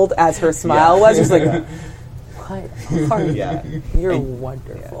tickled as her smile was. She's like, what are you? Yeah. You're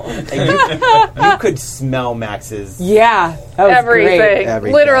wonderful. And you could smell Max's. Yeah. That was Everything. great.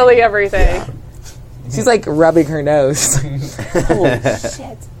 Everything. Literally everything. She's, like, rubbing her nose. Holy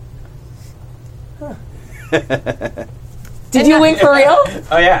shit. Did you wink for real?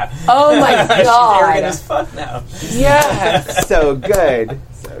 Oh yeah. Oh my She's arrogant god. as fuck now. Yeah. So good.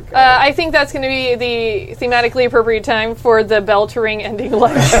 So good. I think that's going to be the thematically appropriate time for the bell to ring ending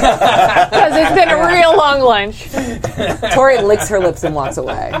lunch. Because it's been a real long lunch. Tori licks her lips and walks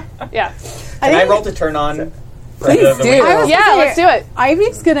away. Yeah. Can I roll to turn on? Please do. Yeah, let's do it.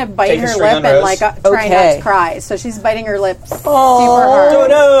 Ivy's gonna bite Take a her string lip on and Rose. like try not Okay. to cry. So she's biting her lips super Oh hard.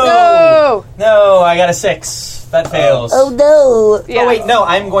 no! Oh. No, I got a 6. That fails. Oh no! Yeah. Oh wait, no,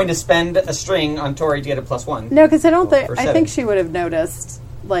 I'm going to spend a string on Tori to get a +1. No, because I don't think. For I 7. think she would have noticed.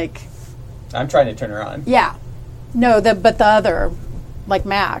 Like, I'm trying to turn her on. yeah, no, but the other, like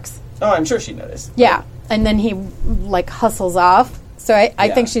Max, Oh, I'm sure she noticed. yeah, and then he like hustles off. So I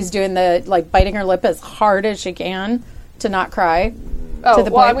Yeah. think she's doing the, like, biting her lip as hard as she can to not cry. Oh, to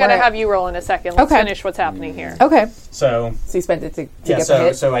the well, point I'm going to where- have you roll in a second. Let's Okay. finish what's happening here. Okay. So So you spent it to yeah, get the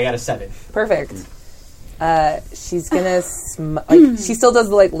hit. so I got a 7. Perfect. She's gonna like she still does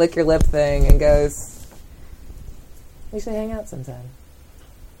the like lick your lip thing and goes, "We should hang out sometime.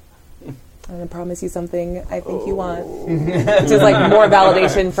 I'm gonna promise you something I think you want." Which is like more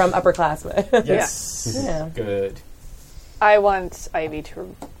validation from upperclassmen. Yes. Yeah. Good. I want Ivy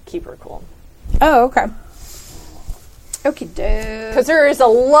to keep her cool. Oh, okay. Okie doke. Because there is a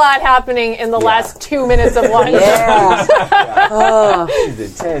lot happening in the last 2 minutes of lunch. Yeah. This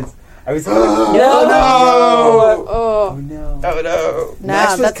is intense. I was Oh, Oh no! Nah,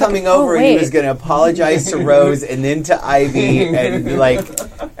 Max was that's coming okay. Oh, over and he wait. was going to apologize to Rose and then to Ivy and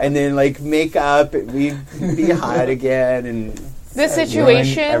then make up and we'd be hot again and this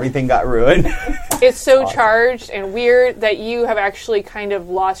situation everything got ruined. is so charged and weird that you have actually kind of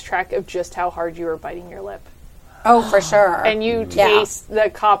lost track of just how hard you were biting your lip. Oh, for sure. And you taste the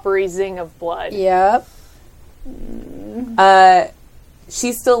coppery zing of blood. Yep.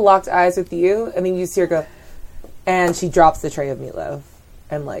 She's still locked eyes with you, and then you see her go, and she drops the tray of meatloaf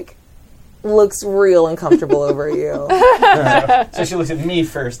and like looks real uncomfortable over you. So she looks at me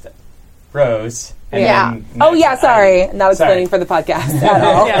first, Rose. And Yeah. then Oh next yeah, to sorry, Ivy. not explaining Sorry. for the podcast at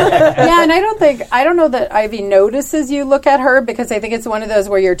all. Yeah, and I don't know that Ivy notices you look at her because I think it's one of those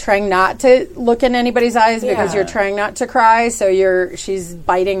where you're trying not to look in anybody's eyes because Yeah. you're trying not to cry. So she's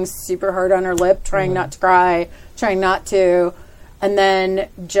biting super hard on her lip, trying not to cry, trying not to, and then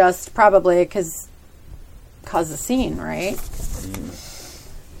just probably cause a scene, right?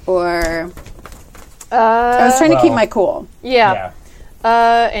 Or I was trying to keep my cool. Yeah.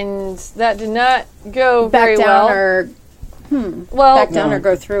 And that did not go very Back down well. or well, back down or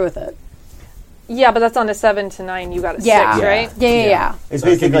go through with it. yeah, but that's on a 7 to 9. You got a 6, Yeah. right? Yeah. It's So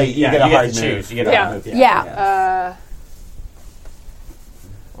it could basically be- you get a you hard to move. choose. You get a Yeah. hard move. Yeah.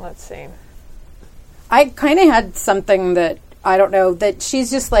 Let's see. I kind of had something that I don't know that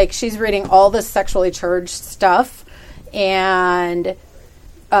she's just like she's reading all this sexually charged stuff, and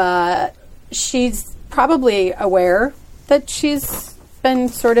she's probably aware that she's been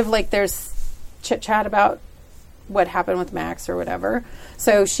sort of like there's chit chat about what happened with Max or whatever.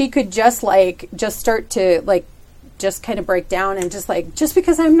 So she could just start to like just kind of break down and just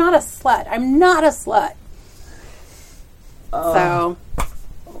because I'm not a slut, I'm not a slut. So,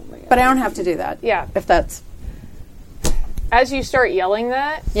 but I don't have to do that. Yeah. If that's As you start yelling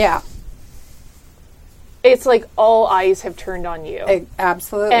that, yeah. it's like all eyes have turned on you.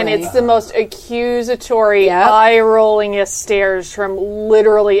 Absolutely. And it's the most accusatory, Yep. eye-rollingest stares from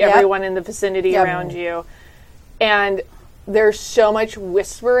literally Yep. everyone in the vicinity Yep. around you. And there's so much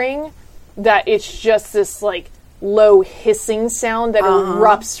whispering that it's just this, like, low hissing sound that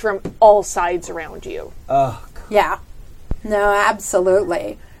erupts from all sides around you. Yeah. No,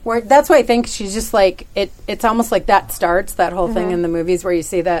 absolutely. That's why I think she's just like it's almost like that starts that whole thing in the movies where you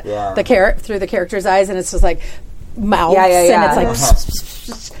see the through the character's eyes and it's just like mouths and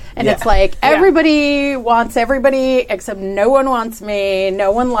it's like and it's like everybody wants everybody except no one wants me,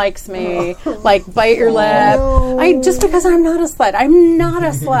 no one likes me. Like bite your lip. Just because I'm not a slut. I'm not a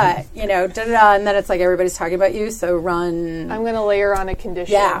slut. And then it's like everybody's talking about you, so run. I'm going to layer on a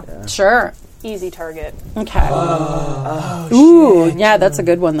condition. Yeah. Sure. Easy target. Okay. Ooh, yeah, that's a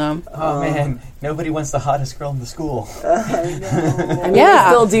good one though. Oh man, nobody wants the hottest girl in the school. I Yeah.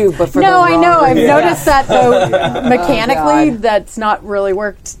 still do, but for No, the I know. wrong I've reason. noticed that though mechanically, God. that's not really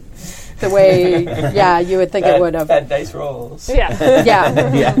worked the way you would think it would have. Bad dice rolls. Yeah.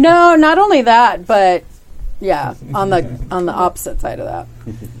 Yeah. No, not only that, but on the opposite side of that.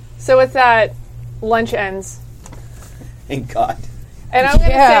 So with that, lunch ends. Thank God. And I'm going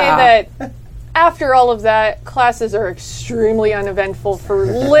to Yeah. say that after all of that, classes are extremely uneventful for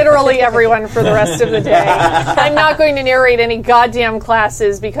literally everyone for the rest of the day. I'm not going to narrate any goddamn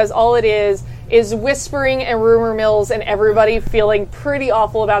classes because all it is whispering and rumor mills and everybody feeling pretty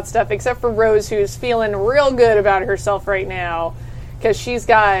awful about stuff except for Rose, who's feeling real good about herself right now because she's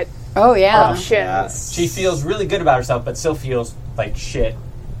got Oh yeah. options. She feels really good about herself, but still feels like shit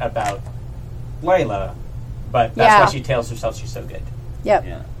about Layla. But that's Yeah. why she tells herself she's so good. Yep.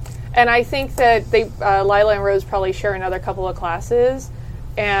 Yeah. And I think that Lila and Rose probably share another couple of classes,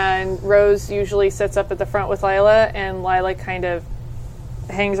 and Rose usually sits up at the front with Lila, and Lila kind of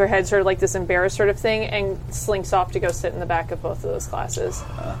hangs her head, sort of like this embarrassed sort of thing, and slinks off to go sit in the back of both of those classes.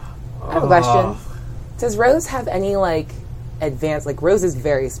 I have a question. Does Rose have any like advanced? Like Rose is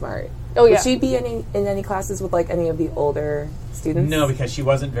very smart. Oh yeah. Would she be in any classes with like any of the older students? No, because she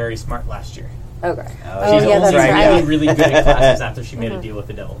wasn't very smart last year. Okay. She's yeah, only that's really, right. really good at classes after she made a deal with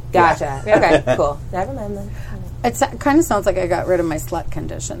the devil. Gotcha. Okay, cool. Never mind then. It kind of sounds like I got rid of my slut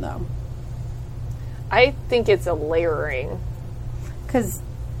condition, though. I think it's a layering. Because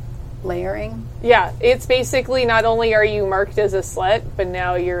layering? Yeah, it's basically not only are you marked as a slut, but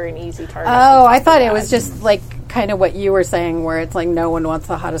now you're an easy target. Oh, I thought it was just like kind of what you were saying, where it's like no one wants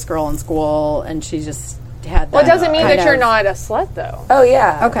the hottest girl in school, and she just had that. Well, it doesn't mean kind that you're of- not a slut, though. Oh,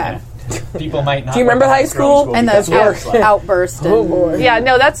 yeah. Okay. People might not. Do you remember want high to have girls school? And because the you're a slut. outburst. Oh, And, boy. Yeah,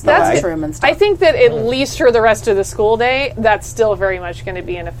 no, that's Bathroom and stuff. I think that at least for the rest of the school day, that's still very much going to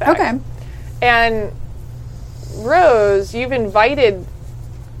be in effect. Okay. And Rose, you've invited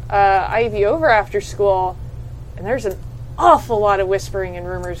Ivy over after school, and there's an awful lot of whispering and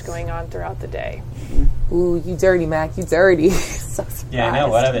rumors going on throughout the day. Ooh, you dirty, Mac. You dirty. So Yeah, I know.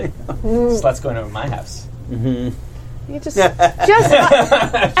 What of it? Sluts going over my house. You just as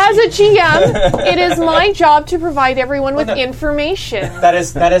a GM, it is my job to provide everyone with information. That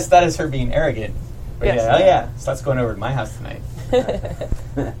is her being arrogant. But Yes. yeah, oh yeah, sluts going over to my house tonight.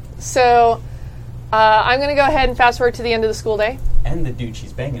 So I'm going to go ahead and fast forward to the end of the school day. And the dude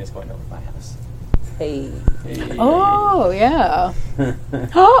she's banging is going over to my house. Hey. Oh, yeah.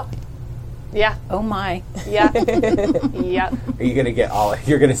 Yeah, Oh, my. yeah, yeah. Are you gonna get all?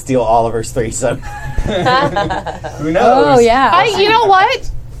 You're gonna steal Oliver's threesome. Who knows? Oh, yeah. You know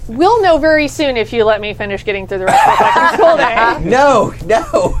what? We'll know very soon if you let me finish getting through the rest of the fucking school day. No.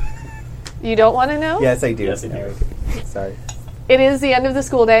 You don't want to know? Yes, I do. Yes, I do. Sorry. It is the end of the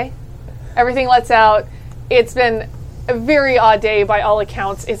school day. Everything lets out. It's been a very odd day by all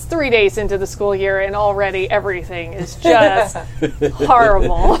accounts. It's 3 days into the school year, and already everything is just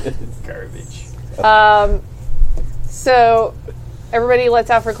horrible. It's garbage. So everybody lets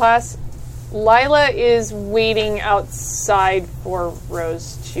out for class. Lila is waiting outside for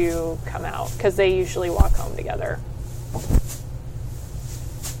Rose to come out because they usually walk home together.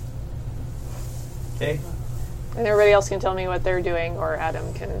 Okay. And everybody else can tell me what they're doing, or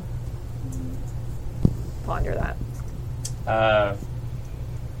Adam can ponder that.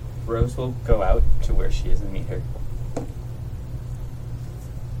 Rose will go out to where she is and meet her. I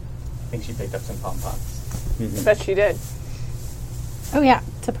think she picked up some pom-poms. I bet she did. Oh, yeah.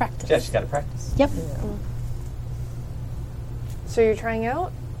 To practice. Yeah, she's got to practice. Yep. So you're trying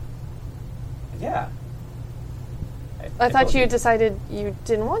out? Yeah. I thought told you decided you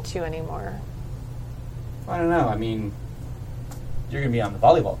didn't want to anymore. I don't know. I mean, you're going to be on the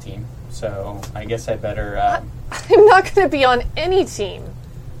volleyball team, so I guess I better... I'm not going to be on any team.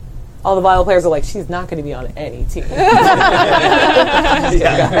 All the Bible players are like, she's not going to be on any team. We're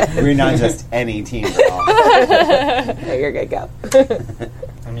not just any team at all. Hey, you're good, go.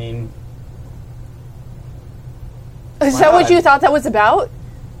 I mean... Is that what you thought that was about?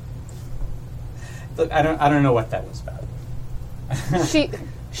 Look, I don't know what that was about.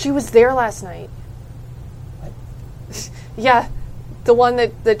 She was there last night. Yeah, the one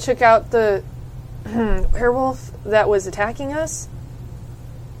that took out the werewolf that was attacking us.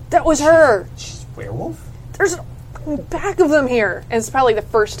 That was her. She's a werewolf? There's a back of them here, and it's probably the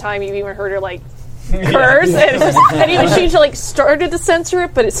first time you've even heard her like curse. And even she like started to censor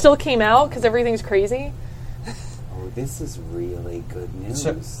it, but it still came out because everything's crazy. Oh, this is really good news.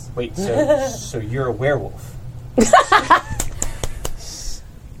 So you're a werewolf?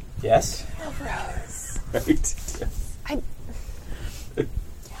 Yes? Right.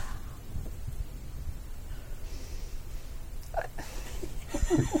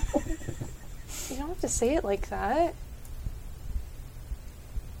 You don't have to say it like that.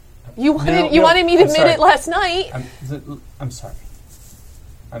 You wanted me to admit it last night. I'm sorry.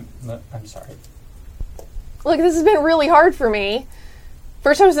 I'm sorry. Look, this has been really hard for me.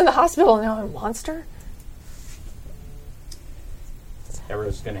 First I was in the hospital, and now I'm a monster.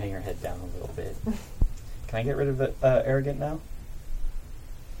 Everyone's going to hang her head down a little bit. Can I get rid of the arrogant now?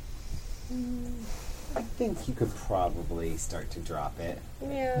 I think you could probably start to drop it.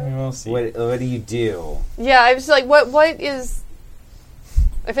 Yeah. We'll see. What do you do? Yeah, I was like, what is...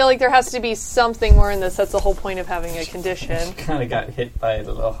 I feel like there has to be something more in this. That's the whole point of having a condition. Kind of got hit by it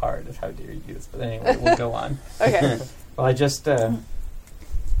a little hard of how dare you do this. But anyway, we'll go on. Okay. Well, I just... I'm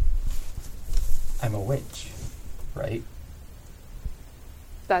a witch, right?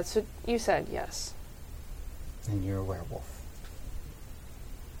 That's what you said, yes. And you're a werewolf.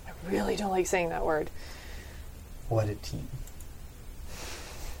 I really don't like saying that word. What a team.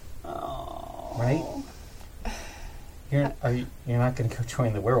 Oh. Right? You're not going to go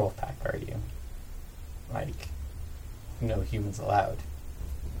join the werewolf pack, are you? Like, no humans allowed.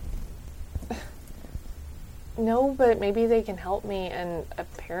 No, but maybe they can help me, and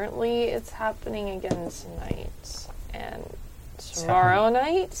apparently it's happening again tonight. And tomorrow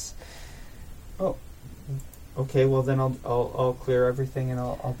night? Oh, okay. Well, then I'll clear everything and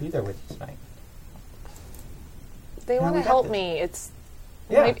I'll be there with you tonight. They want to we got help this. me. It's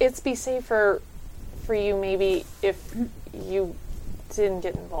Yeah. It's be safer for you maybe if you didn't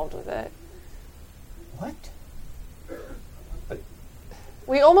get involved with it. What?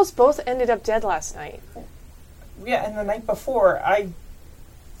 We almost both ended up dead last night. Yeah, and the night before I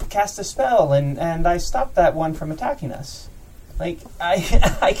cast a spell and I stopped that one from attacking us. Like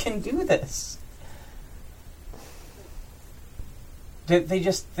I can do this. They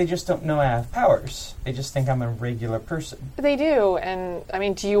just don't know I have powers. They just think I'm a regular person. They do, and I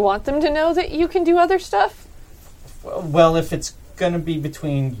mean, do you want them to know that you can do other stuff? Well, if it's gonna be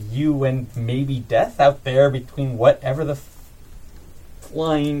between you and maybe death out there, between whatever the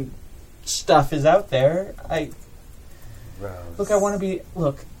flying stuff is out there, Rose. I want to be.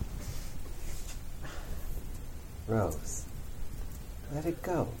 Look, Rose. Let it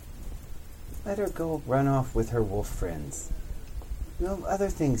go. Let her go run off with her wolf friends. You have other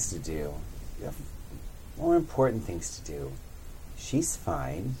things to do. You have more important things to do. She's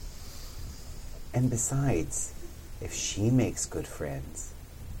fine. And besides, if she makes good friends,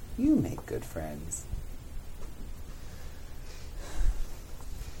 you make good friends.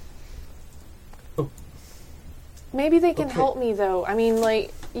 Maybe they can help me, though. I mean,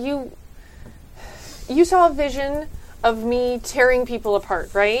 like, you saw a vision of me tearing people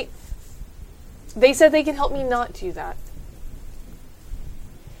apart, right? They said they can help me not do that.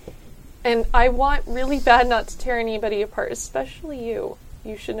 And I want really bad not to tear anybody apart, especially you.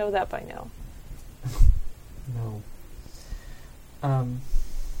 You should know that by now. no. I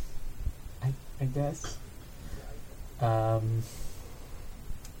guess.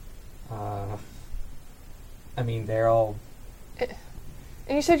 I mean, they're all.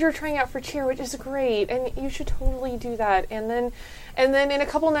 And you said you were trying out for cheer, which is great, and you should totally do that. And then in a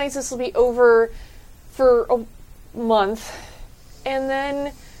couple nights, this will be over for a month, and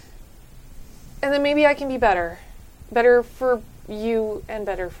then maybe I can be better for you and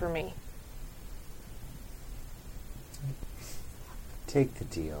better for me. Take the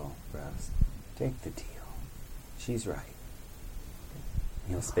deal, Rose. Take the deal. She's right.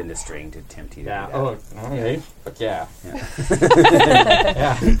 He'll spin a string to tempt you to Yeah. do that. Oh, okay. Fuck yeah. Yeah.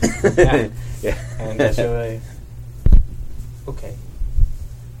 Yeah. Yeah. And so I. Okay.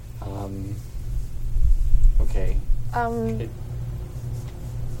 Okay.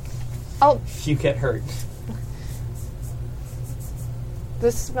 If you get hurt.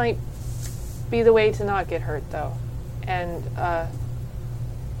 This might be the way to not get hurt, though. And,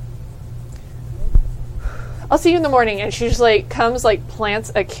 I'll see you in the morning. And she just, like, comes, like,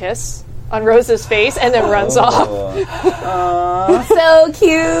 plants a kiss on Rose's face and then runs off. So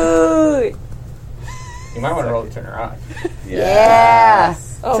cute. You might want to roll to turn her on. Yeah.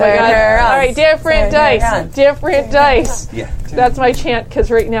 Oh Turn my god. her on. All right, different Turn her dice. on. Different dice. Yeah. That's my chant, because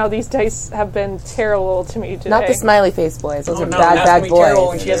right now these dice have been terrible to me today. Not the smiley face boys. Those are no, bad, that's bad gonna be terrible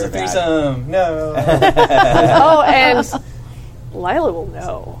when boys. she has a They're bad. threesome. No. Oh, and Lila will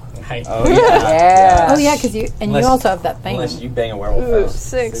know. Oh, yeah. Yeah. Oh yeah, because you Unless- also have that thing. Unless you bang a werewolf Ooh, out.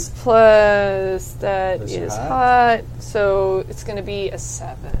 6 plus that Plus is hot. hot, so it's going to be a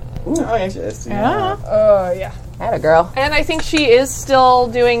 7. Ooh, Okay. just, Yeah. Oh, yeah. Had a girl. And I think she is still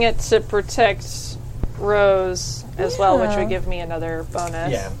doing it to protect Rose as well, which would give me another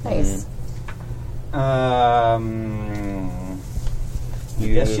bonus. Yeah. Nice. I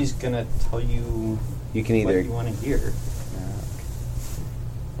You, guess she's gonna tell you you can what either. you want to hear.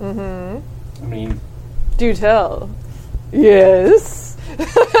 Mm-hmm. I mean, Do tell. Yes.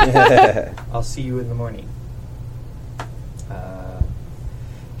 I'll see you in the morning.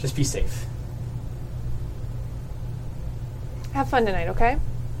 Just be safe. Have fun tonight, okay?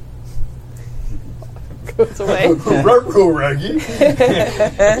 Goes away. Raggy.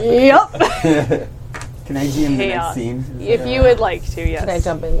 Yep. Can I be in the Chaos. next scene? If you would like to, yes. Can I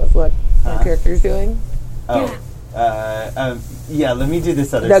jump in with what our character's doing? Oh. Yeah, let me do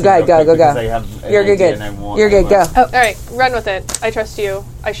this other No, scene go ahead, real quick go. because I have an You're idea good. and I want- You're I good. Go. want- All right, run with it. I trust you.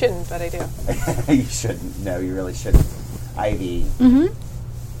 I shouldn't, but I do. You shouldn't. No, you really shouldn't. Ivy,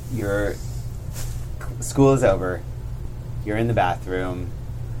 your school is over. You're in the bathroom,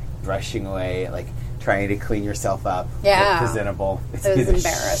 brushing away, like trying to clean yourself up. Yeah. Look presentable. It's It was been a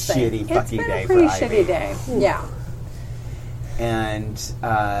embarrassing. shitty It's fucking been day a pretty for shitty Ivy. day. Yeah.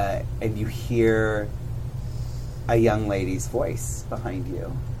 And you hear a young lady's voice behind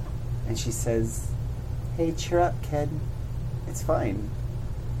you, and she says, "Hey, cheer up, kid. It's fine."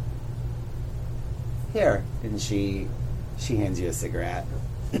 Here. And she hands you a cigarette.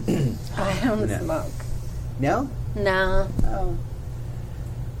 I don't smoke. No? Nah. Oh.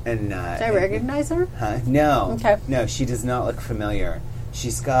 And Did I recognize her? Huh? No. Okay. No, she does not look familiar.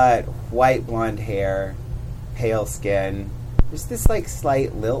 She's got white blonde hair, pale skin. There's this like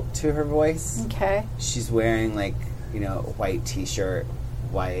slight lilt to her voice. Okay. She's wearing like, a white t-shirt,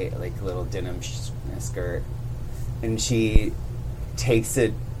 white like little denim skirt. And she takes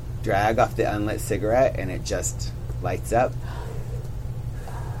a drag off the unlit cigarette and it just lights up.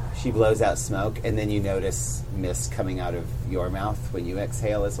 She blows out smoke, and then you notice mist coming out of your mouth when you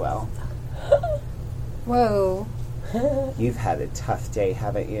exhale as well. Whoa. You've had a tough day,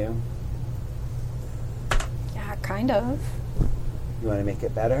 haven't you? Yeah, kind of. You want to make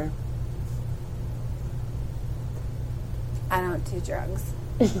it better? I don't do drugs.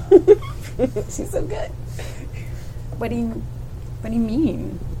 She's so good. What do you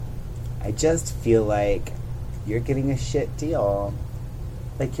mean? I just feel like you're getting a shit deal.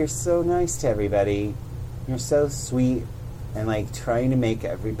 Like, you're so nice to everybody. You're so sweet and, like, trying to make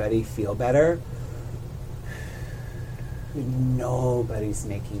everybody feel better. Nobody's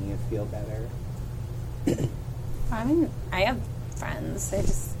making you feel better. I mean, I have friends. I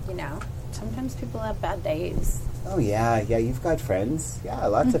just, sometimes people have bad days. Oh, yeah, you've got friends. Yeah,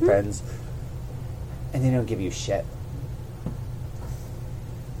 lots of friends. And they don't give you shit.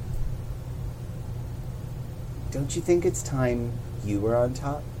 Don't you think it's time you were on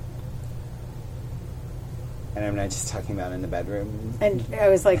top? And I'm not just talking about in the bedroom. And I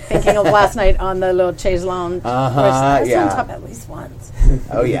was like thinking of last night on the little chaise lounge. I was yeah. on top at least once.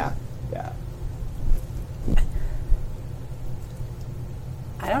 Oh, yeah. Yeah.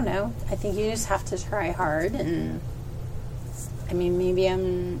 I don't know. I think you just have to try hard. And I mean, maybe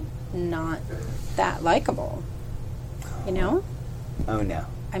I'm not that likable. Oh, no.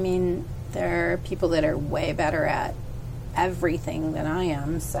 I mean, there are people that are way better at everything than I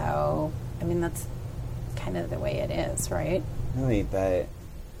am. So, I mean, that's kind of the way it is, right? Really, but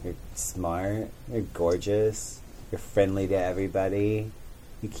you're smart, you're gorgeous, you're friendly to everybody,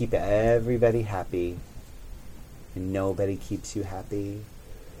 you keep everybody happy, and nobody keeps you happy.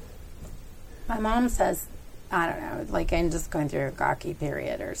 My mom says, I don't know, like I'm just going through a gawky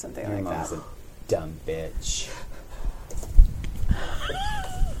period or something Your like mom's that. a dumb bitch.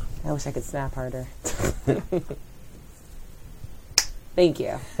 I wish I could snap harder. Thank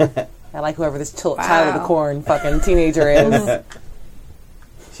you. I like whoever this child of the corn fucking teenager is.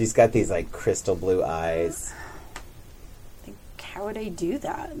 She's got these, like, crystal blue eyes. Like, how would I do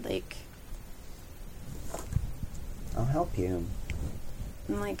that? Like, I'll help you.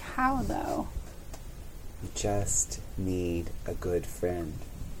 I'm like, how though? You just need a good friend.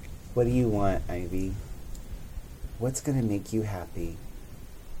 What do you want, Ivy? What's going to make you happy?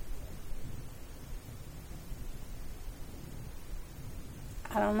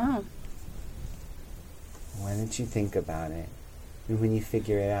 I don't know. Why don't you think about it? And when you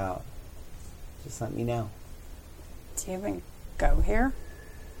figure it out, just let me know. Do you even go here?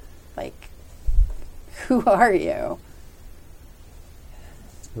 Like, who are you?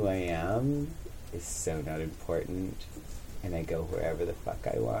 Who I am is so not important, and I go wherever the fuck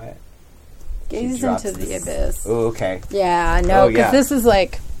I want. Gaze drops into the this- abyss. Oh, okay. Yeah, no, Oh, because yeah. this is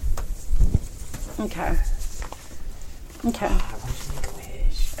like, okay.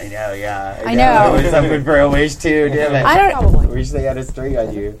 I know, yeah. I know. I was hoping for a wish too, damn it. I don't. Wish they had a string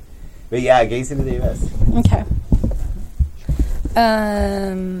on you. But yeah, gaze into the abyss. Okay.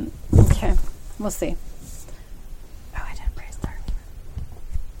 Okay. We'll see. Oh, I didn't press start.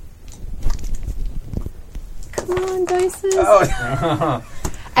 Come on, dices. Oh,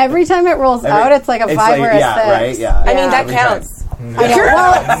 Every time it rolls out, it's like a 5 or a 6. yeah, right, yeah. I mean, that Every counts. I know.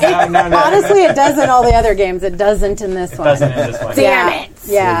 Well, No. honestly, it does in all the other games. It doesn't in this one. Doesn't in this one. Yeah.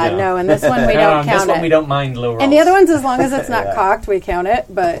 Yeah, Yeah. no, in this one we don't count This one it. we don't mind low rolls. And the other ones, as long as it's not cocked, we count it,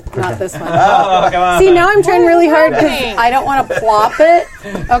 but not this one. Oh, come on. See, now I'm trying really hard because I don't want to plop it.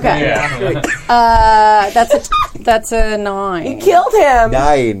 Okay. Yeah. That's a 9. You killed him.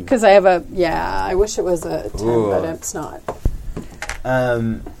 9. Because I have a, I wish it was a 10, Ooh. but it's not.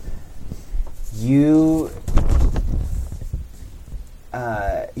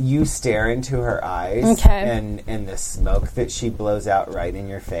 You stare into her eyes, Okay. and the smoke that she blows out right in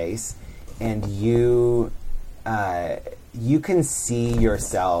your face, and you can see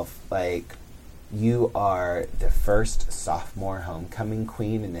yourself like you are the first sophomore homecoming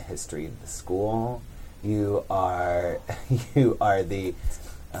queen in the history of the school. You are the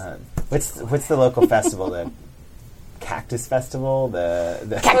what's the local festival then? cactus festival,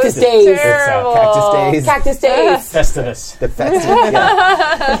 the Cactus Days. Terrible. Cactus Days. Cactus Days. Festivus. The festival.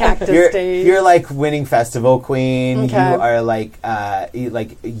 Yeah. Cactus Days. You're like winning festival queen. Okay. You are like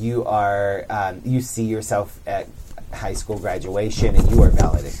you see yourself at high school graduation, and you are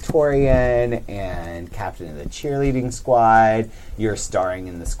valedictorian and captain of the cheerleading squad. You're starring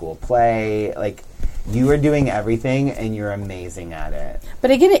in the school play. Like, you are doing everything, and you're amazing at it.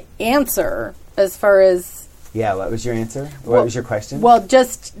 But I get an answer as far as... Yeah, what was your answer? What was your question? Well,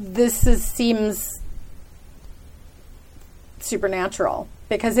 just seems supernatural.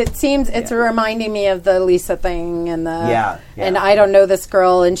 Because it's reminding me of the Lisa thing and and I don't know this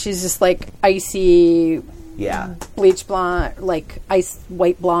girl, and she's just like icy... Yeah. Bleach blonde, like ice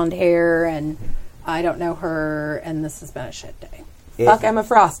white blonde hair, and I don't know her, and this has been a shit day. Fuck Emma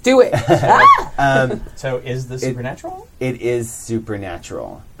Frost. Do it. So is this supernatural? It is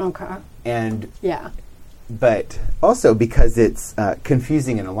supernatural. Okay. And Yeah. but also because it's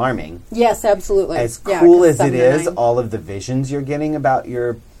confusing and alarming. Yes, absolutely. As Yeah, cool 'cause as it is, 79. all of the visions you're getting about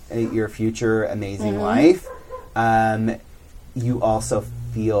your future amazing life, you also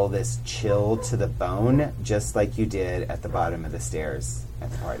feel this chill to the bone, just like you did at the bottom of the stairs at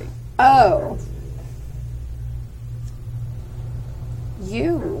the party. Oh.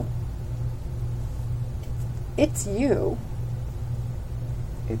 You. It's you.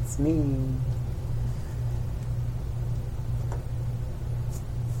 It's me.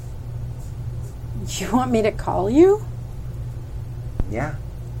 You want me to call you? Yeah.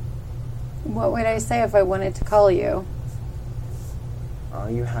 What would I say if I wanted to call you? All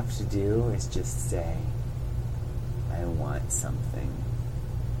you have to do is just say, I want something.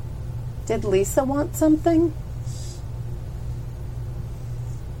 Did Lisa want something?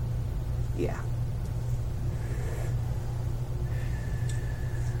 Yeah.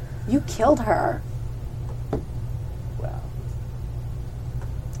 You killed her. Well,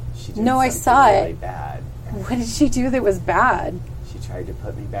 she did No, I something saw it. really bad. What did she do that was bad? She tried to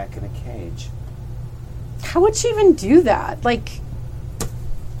put me back in a cage. How would she even do that? Like,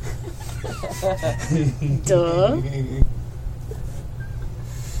 duh.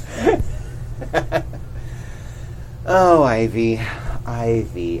 Oh, Ivy.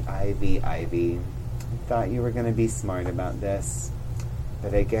 Ivy. I thought you were going to be smart about this,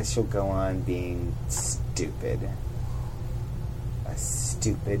 but I guess you'll go on being stupid. A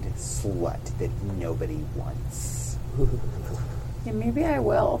stupid slut that nobody wants. Yeah, maybe I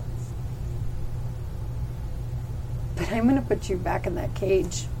will. But I'm going to put you back in that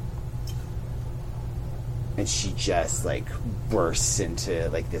cage. And she just, like, bursts into,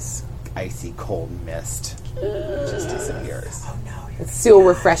 like, this icy cold mist. And just disappears. Oh, no. It's still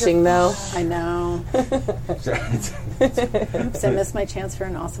refreshing, though. I know. Oops, I missed my chance for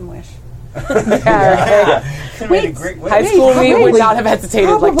an awesome wish. Wait, great way. High school me would not have hesitated.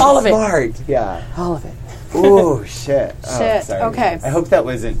 Like, all of it. Smart. Yeah. All of it. Oh, shit. Oh, Shit, sorry. okay. I hope that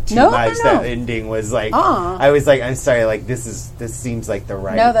wasn't too No, much. no. That ending was like, I was like, I'm sorry, like, this seems like the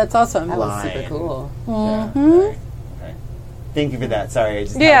right No, that's awesome. That was line. super cool. Okay. Thank you for that. Sorry, I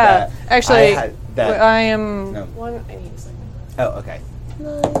just had Yeah, that. actually, I had that. I am No. one. I need a second. Oh, okay.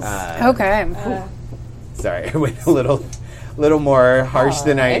 Okay. Sorry, I went a little more harsh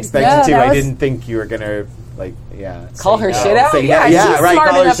than I expected Yeah, to. that I was- didn't think you were gonna like, Call her shit out? Say Yeah, no. Yeah, she's right, smart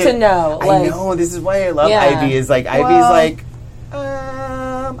call her enough shit. to know. I Like, know. This is why I love Yeah. Ivy. Is like Ivy's Well- like,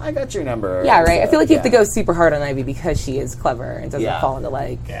 I got your number. yeah, right. I feel like you have to Yeah. go super hard on Ivy because she is clever and doesn't Yeah. fall into,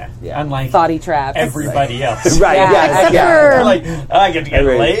 like, Yeah. Yeah. Unlike thoughty traps. everybody else. Right. Yeah, Yeah. except yeah. for- They're like, I get to get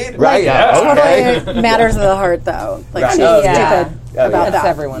Right. laid? Right. Yeah. Okay. Totally matters of the heart, though. Like, Right. she's Oh, stupid yeah. Oh, about yeah. that.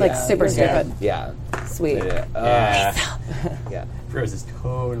 Everyone like, knows. super Yeah. stupid. Yeah. Sweet. Yeah. Yeah. Rose is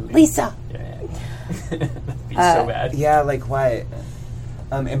totally... Lisa. Yeah. That'd be so bad. Yeah, like what?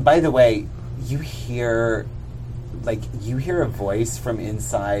 And by the way, you hear a voice from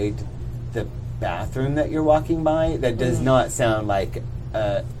inside the bathroom that you're walking by that does not sound like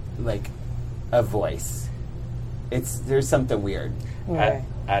a voice. There's something weird. Okay.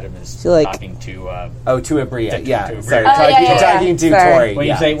 Adam is She, like- talking to... To Abria, yeah. to Abria. Sorry, Oh, yeah. talking to Sorry. Tori. when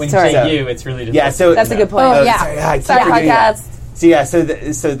yeah. you say, when Sorry. you say you, it's really just... Yeah, so That's a good point. Oh, yeah. Sorry, I keep Sorry, forgetting that. podcast.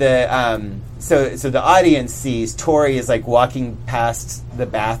 So the audience sees Tori is like walking past the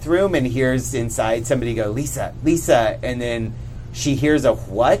bathroom and hears inside somebody go, Lisa, Lisa, and then she hears a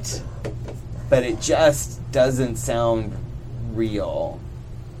what? But it just doesn't sound real.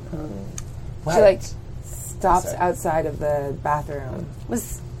 What? She, like, stops Sorry. outside of the bathroom.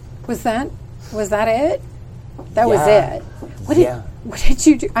 Was that it? That was Yeah. it. What Yeah. did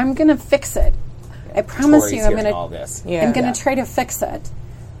you do? I'm gonna fix it. I promise Tori's you, I'm hearing gonna. all this. Yeah. I'm gonna Yeah. try to fix it.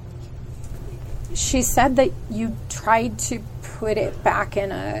 she said that you tried to put it back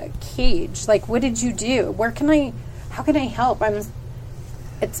in a cage. Like, what did you do? How can I help?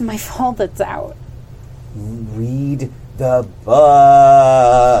 It's my fault it's out. Read the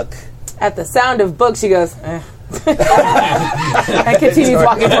book. At the sound of book, she goes, eh. And continues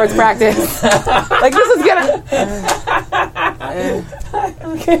walking towards practice. Like, this is gonna...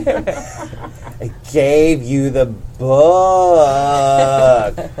 I gave you the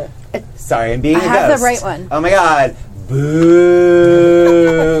book. Sorry, I'm being a ghost. I have the right one. Oh my god.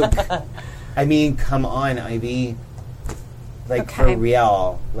 Book. I mean, come on, Ivy. Like, Okay. for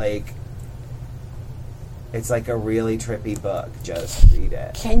real. Like, it's like a really trippy book. Just read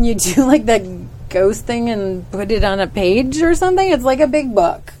it. Can you do like the ghost thing and put it on a page or something? It's like a big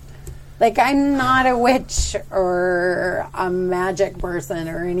book. Like, I'm not a witch or a magic person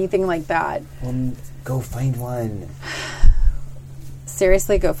or anything like that. Go find one.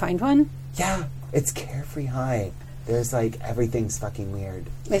 Seriously, go find one? Yeah, it's Carefree High. There's like, everything's fucking weird.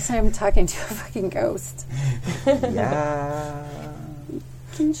 They say I'm talking to a fucking ghost. Yeah.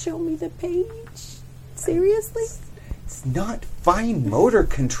 Can you show me the page? Seriously? It's not fine motor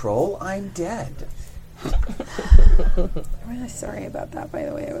control. I'm dead. I'm really sorry about that, by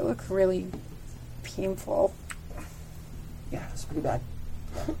the way. It looked really painful. Yeah, it's pretty bad.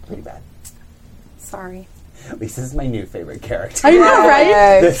 Yeah, pretty bad. Sorry. Lisa's my new favorite character. I know,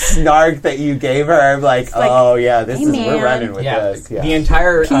 right? The snark that you gave her, I'm like, oh yeah, this hey, is man. we're running with this. Yeah. The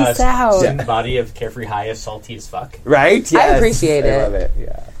entire Peace out. student body of Carefree High is salty as fuck. Right? Yes. I appreciate I it. love it.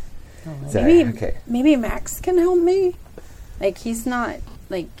 Yeah. Sorry, Maybe maybe Max can help me. Like, he's not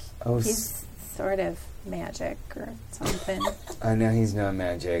like Oh, he's sort of magic or something. Oh no, he's not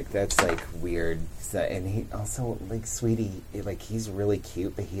magic. That's like weird. So, and he also like Sweetie, like he's really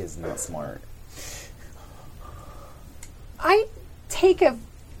cute, but he is not smart. I take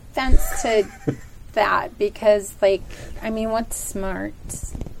offense to that because, like, I mean, what's smart?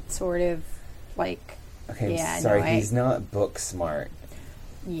 Sort of like, Okay, yeah, I'm sorry, no, he's not book smart.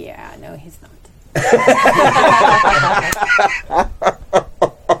 yeah, no, he's not.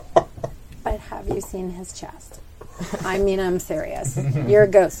 But have you seen his chest? I mean, I'm serious. You're a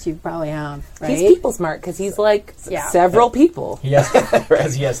ghost. You probably have, right? He's people smart because he's like Yeah. several people. He has,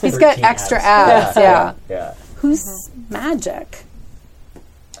 because he has He's got 13 extra abs. abs. Yeah. Yeah. Who's magic?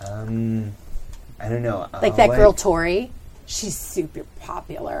 I don't know. Like that girl Tori. She's super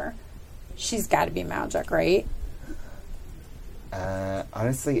popular. She's got to be magic, right?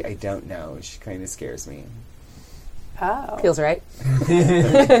 Honestly, I don't know. She kind of scares me. Oh. Feels right.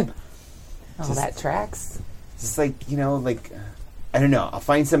 That tracks. Just like, like, I don't know. I'll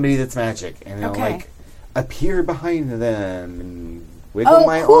find somebody that's magic and I'll Okay. like appear behind them and wiggle Oh,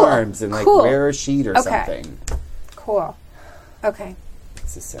 my cool. arms and like Cool. wear a sheet or Okay. something. Cool. Okay.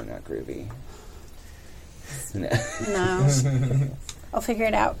 This is so not groovy. No. No. I'll figure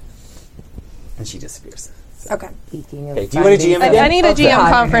it out. And she disappears. Okay. Speaking of Okay, do you want a finding GM I, again? I need a Oh, GM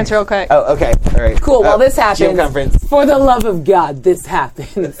God. conference real quick. Oh, okay. All right. Cool. Well, this happens. GM conference. For the love of God, this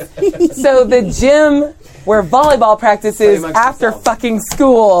happens. So the gym where volleyball practice Play is amongst after yourselves. fucking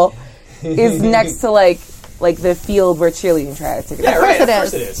school is next to like the field where cheerleading tryouts take place. Of course it Of course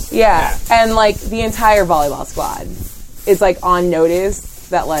is. it is. Yeah, and like the entire volleyball squad is like on notice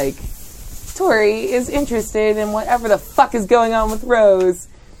that like Tori is interested in whatever the fuck is going on with Rose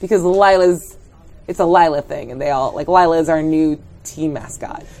because it's a Lila thing, and they all like Lila is our new team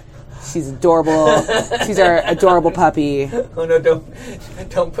mascot. She's adorable. She's our adorable puppy. Oh no!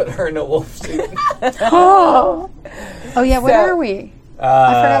 Don't put her in a wolf suit. Oh yeah, what So- are we?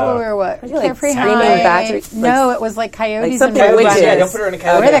 I forgot what we were. What? you, like, Carefree screaming High. battery- No, it was like coyotes something and with roaches. witches. Yeah, don't put her in a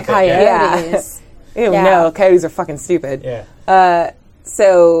coyote. We're the outfit. coyotes. Ew, Yeah. no, coyotes are fucking stupid. Yeah.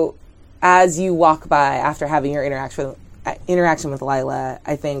 So, as you walk by after having your interaction with Lila,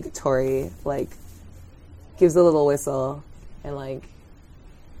 I think Tori like gives a little whistle and like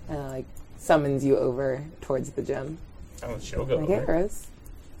summons you over towards the gym. Oh, she'll go. Like, hey, over. Rose.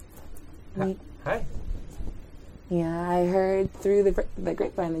 Hi. Yeah, I heard through the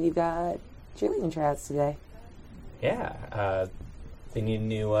grapevine that you've got cheerleading tryouts today. Yeah. They need a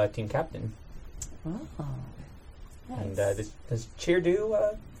new team captain. Oh, nice. And does cheer do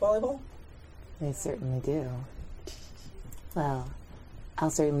volleyball? They certainly do. Well, I'll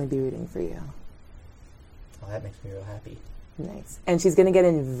certainly be rooting for you. Well, that makes me real happy. Nice. And she's going to get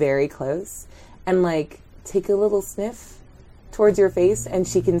in very close and like take a little sniff towards your face, and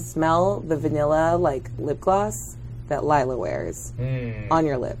she can smell the vanilla like lip gloss that Lila wears on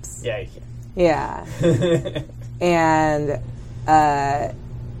your lips. Yeah. Yeah. And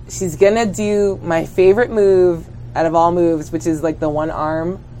she's going to do my favorite move out of all moves, which is like the one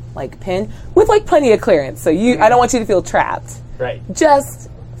arm like pin with like plenty of clearance. So I don't want you to feel trapped. Right. Just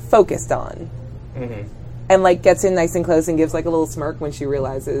focused on. And like gets in nice and close and gives like a little smirk when she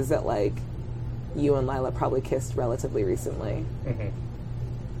realizes that like you and Lila probably kissed relatively recently.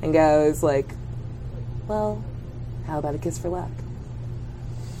 And goes like, well, how about a kiss for luck?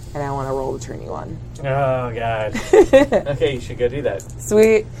 And I want to roll to turn you on. Oh, God. Okay, you should go do that.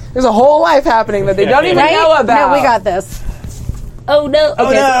 Sweet. There's a whole life happening that they don't even know about. No, we got this. Oh, no.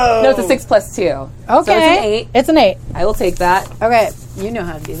 Okay. no. No, it's a 6 plus 2. Okay. So it's an 8. It's an 8. I will take that. Okay. You know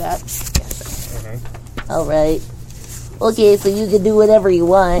how to do that. All right. Okay, so you can do whatever you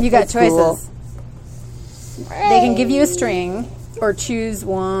want. You got That's choices. cool. They can give you a string or choose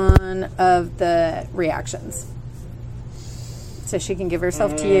one of the reactions. So she can give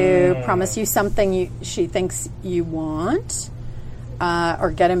herself to you, promise you something she thinks you want,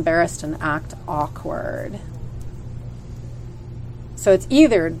 or get embarrassed and act awkward. So it's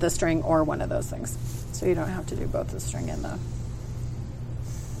either the string or one of those things. So you don't have to do both the string and the...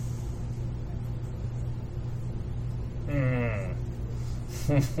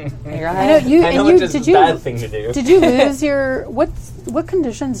 I know you. I know And you it's did a you bad thing to do. Did you lose your what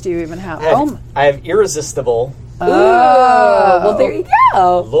conditions do you even have? I have irresistible, Well, there you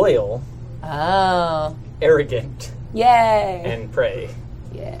go. loyal, Oh. arrogant, Yay. and prey.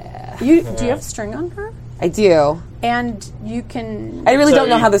 Yeah. do you have string on her? I do. And you can I really So don't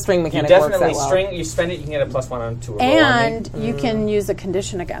know you- how the string You mechanic works definitely that well. string. You spend it, you can get a +1 on to a roll and on me, you can use a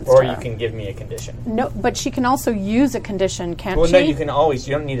condition against or her. you can give me a condition. No, but she can also use a condition, can't Well, she? no, you can always.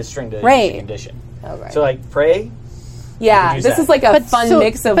 You don't need a string to use Right. a condition. Oh, right. So, like, prey, Yeah, use this that. is like a But fun so-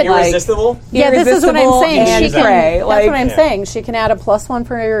 mix of but- like irresistible. Yeah, this is what I'm irresistible saying. and She can. prey. That's Like, what I'm Yeah. saying. She can add a +1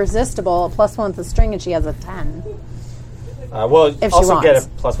 for irresistible, a +1 with the string, and she has a 10. Well, If she also get a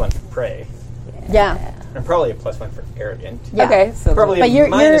wants. +1 for prey, Yeah, and probably a +1 for arrogant. yeah. Okay, so Probably But a you're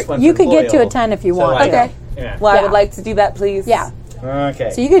 -1 you for could get to a loyal. 10 if you So, want. like, Okay. Yeah. well, I Yeah. would like to do that, please. Yeah. Okay.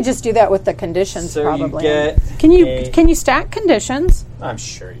 So you could just do that with the conditions, So probably. you get can a- you stack conditions? I'm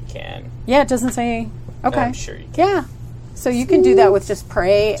sure you can. Yeah, it doesn't say. Okay. I'm sure you can. Yeah. So you can do that with just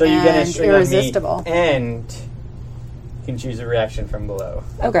prey So you get a and string irresistible. on me, and you can choose a reaction from below.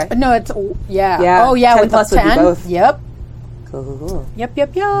 Okay. But no, it's yeah. Yeah, Oh yeah, 10 with plus the would be 10. both. Yep. Cool. Yep. Yep.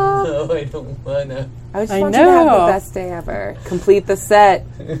 Yep. No, I don't wanna. I just I want you to have know. the best day ever. Complete the set.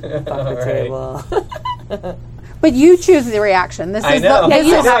 Fuck the Alright. table. But you choose the reaction. This I is know. the Yeah,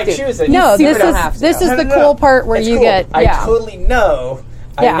 you I have to. choose it. no. super This don't is have to. this is No, the no, cool no. part where It's you cool. get I yeah. totally know.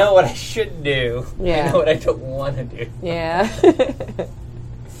 Yeah. I know what I should do. Yeah. I know what I don't want to do. Yeah.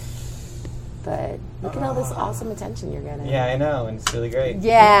 But look at all this awesome attention you're getting. Yeah, I know, and it's really great.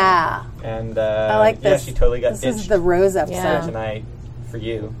 Yeah. And I like yeah, this. she totally got This is ditched the Rose episode. Yeah. tonight for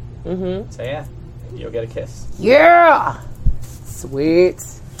you. Mm-hmm. So yeah, you'll get a kiss. Yeah. Sweet.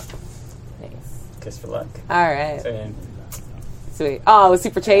 Nice. Kiss for luck. All right. And Sweet. Oh, it was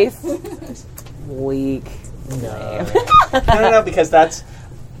Super Chase. Weak. no, because that's.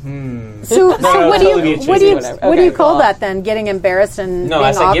 So, No, so what do totally you be what do you choosing what do you Okay, call cool. that then? Getting embarrassed and No, being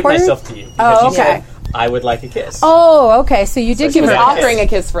I said awkward? give myself to you because Oh, you okay. said I would like a kiss. Oh, okay. So you did So give she her got a Offering kiss. a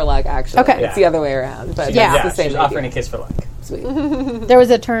kiss for luck, actually. Okay. It's the other way around. But Yeah. it's the same she's idea. offering a kiss for luck. Sweet. There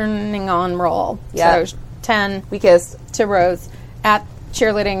was a turning on roll. Yeah. So 10 We kissed. to Rose at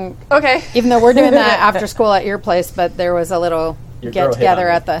cheerleading. Okay. Even though we're doing that after school at your place, but there was a little Your get girl hit together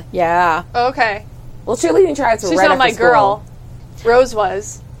on at the Okay. Well, cheerleading tryouts were She's right not after my school. girl. Rose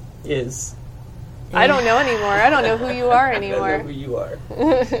was. Is I don't know anymore. I don't know who you are I don't know anymore. who you are.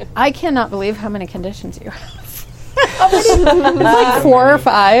 I cannot believe how many conditions you have. It's like 4 or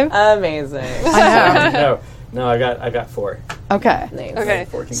 5. Amazing. I know. No, I got 4. Okay. Nice. Okay.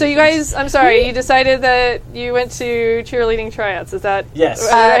 4 So you conditions. guys, I'm sorry, you decided that you went to cheerleading tryouts. Is that Yes.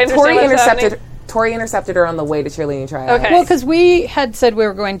 did I understand Tori what's happening? intercepted. Tori intercepted her on the way to cheerleading tryouts. Okay. Well, because we had said we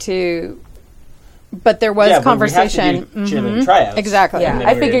were going to, but there was Yeah, but conversation. we have to do cheerleading tryouts. Exactly. Yeah, And then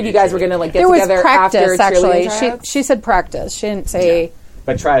I we're figured gonna you do guys were cheerleading. gonna like get There was together practice after actually. cheerleading tryouts. She said practice. She didn't say.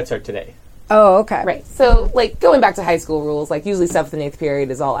 But tryouts are today. Oh, okay. Right. So, like, going back to high school rules, like, usually 7th and 8th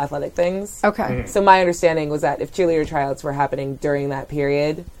period is all athletic things. Okay. So my understanding was that if cheerleader tryouts were happening during that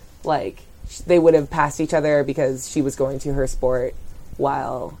period, like, they would have passed each other because she was going to her sport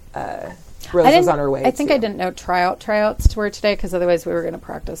while Rose was on her way. I think to- I didn't know tryouts were today because otherwise we were going to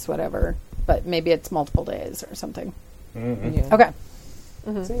practice whatever. But maybe it's multiple days or something. Yeah. Okay.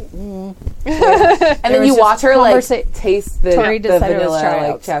 And There then was you just watch her like conversa- taste the, Tori the decided it was vanilla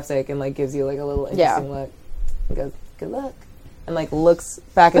like tryouts. chapstick and like gives you like a little Yeah. interesting look and goes, "Good luck," and like looks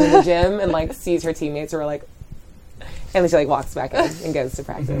back into the gym and like sees her teammates who are like, and then she like walks back in and goes to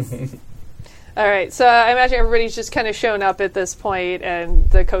practice. All right, so I imagine everybody's just kind of shown up at this point, and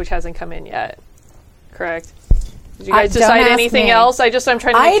the coach hasn't come in yet. Correct? Did you guys Don't decide ask anything me. else? I'm trying to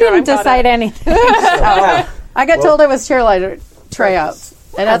make I sure I'm didn't caught decide up. anything. I got told it was cheerleader tryouts,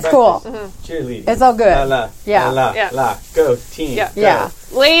 and that's cool. Cheerleading. It's all good. La, Yeah. la, Yeah. la. Go, team. Yeah. Go. Yeah.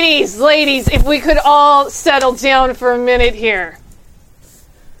 Ladies, if we could all settle down for a minute here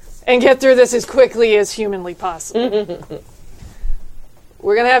and get through this as quickly as humanly possible.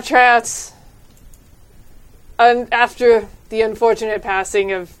 We're going to have tryouts after the unfortunate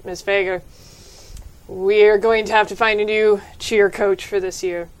passing of Miss Fager. We're going to have to find a new cheer coach for this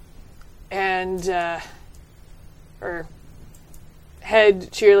year. And, or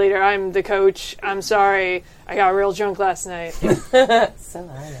head cheerleader. I'm the coach. I'm sorry. I got real drunk last night. So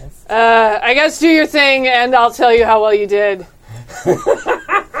honest. I guess do your thing, and I'll tell you how well you did.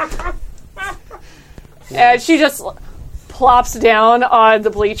 And she just plops down on the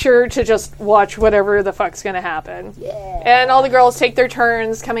bleacher to just watch whatever the fuck's gonna happen. Yeah. And all the girls take their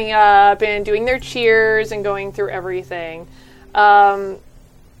turns coming up and doing their cheers and going through everything. And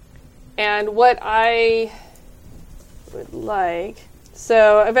what I would like...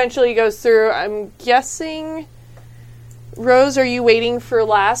 So eventually goes through, I'm guessing... Rose, are you waiting for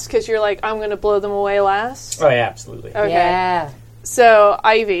last? Because you're like, I'm going to blow them away last? Oh, yeah, absolutely. Okay. Yeah. So,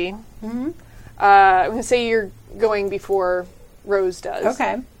 Ivy, I'm going to say you're going before Rose does.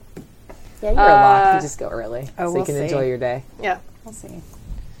 Okay. Yeah, you're a lock. You just go early. Oh, so we'll you can see. enjoy your day. Yeah. We'll see.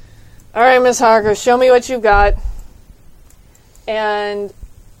 All right, Miss Harker, show me what you've got. And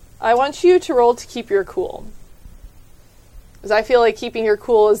I want you to roll to keep your cool. Because I feel like keeping your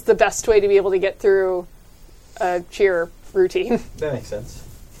cool is the best way to be able to get through a cheer routine. That makes sense.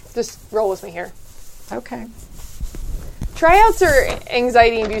 Just roll with me here. Okay. Tryouts are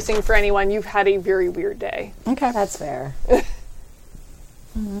anxiety-inducing for anyone. You've had a very weird day. Okay. That's fair.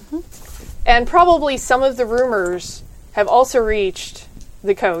 And probably some of the rumors have also reached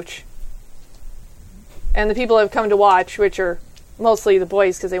the coach. And the people who have come to watch, which are mostly the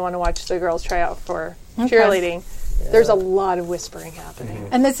boys because they want to watch the girls try out for cheerleading. There's a lot of whispering happening.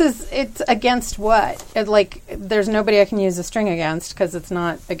 And it's against what? There's nobody I can use a string against because it's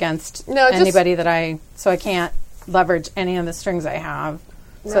not against anybody so I can't leverage any of the strings I have.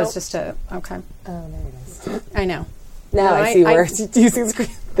 So Nope. it's just okay. Oh, there it is. I know. Now No, I see where do you see the screen?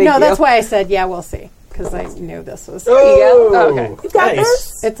 Thank you. That's why I said, yeah, we'll see. Because I knew this was, Oh, okay. You got Nice.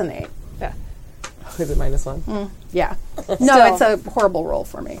 this? it's an 8. Is it -1? Yeah. No, it's a horrible roll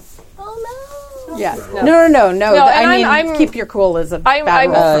for me. Oh no. Yeah. No. and I mean, keep your cool is a bad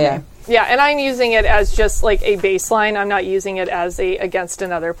roll for yeah. me. Yeah, and I'm using it as just like a baseline. I'm not using it as a against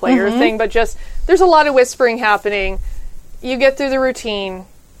another player thing, but just there's a lot of whispering happening. You get through the routine.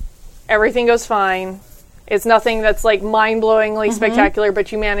 Everything goes fine. It's nothing that's like mind-blowingly spectacular,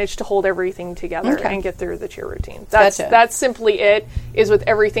 but you manage to hold everything together and get through the cheer routine. That's simply it, is with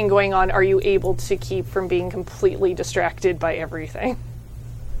everything going on, are you able to keep from being completely distracted by everything?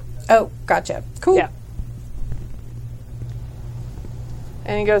 Oh, gotcha. Cool. Yeah.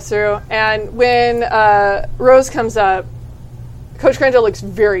 And he goes through, and when Rose comes up, Coach Grandel looks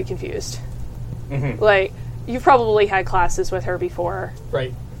very confused. Like, you've probably had classes with her before.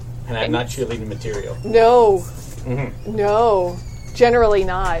 Right. And I'm not cheerleading material. No. No. Generally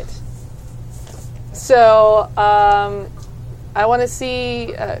not. So, I want to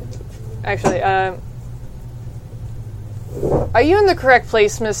see... actually, are you in the correct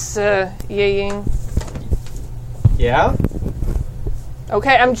place, Miss Ying? Yeah?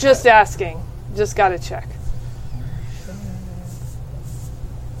 Okay, I'm just asking. Just gotta check.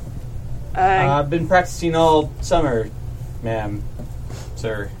 I've been practicing all summer, ma'am.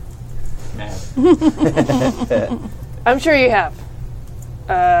 Sir. Ma'am. I'm sure you have.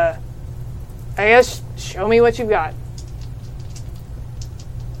 I guess show me what you've got.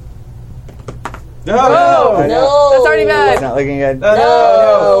 No! No. That's already bad. Not looking good.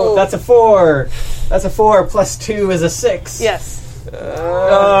 No! That's a 4. That's a 4 plus 2 is a 6. Yes.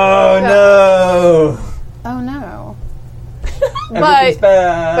 Oh, no! Oh, no. Everything's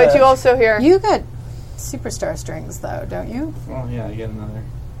bad. But you also hear... You got superstar strings, though, don't you? Oh, yeah, I get another.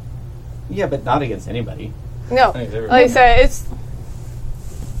 Yeah, but not against anybody. No. Thanks, Like I said, it's...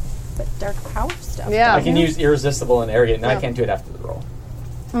 But dark power stuff. Yeah. I can use irresistible and arrogant, and I can't do it after the roll.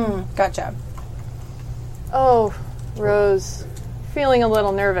 Gotcha. Oh, Rose. Feeling a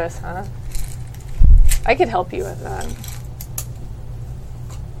little nervous, huh? I could help you with that.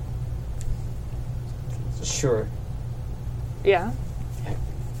 Sure. Yeah.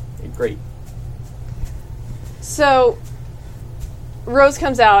 Great. So, Rose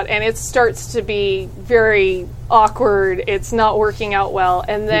comes out, and it starts to be very awkward. It's not working out well.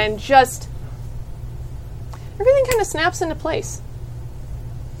 And then just everything kind of snaps into place.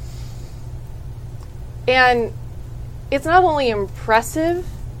 And it's not only impressive,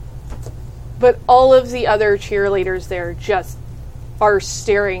 but all of the other cheerleaders there just are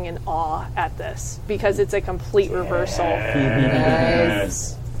staring in awe at this because it's a complete reversal.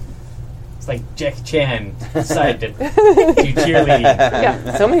 Nice. It's like Jackie Chan decided to do cheerleading.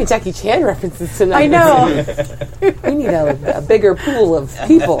 Yeah. So many Jackie Chan references tonight. I know. We need a bigger pool of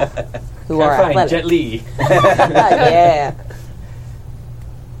people who are Fine, athletic. Jet Li. Yeah.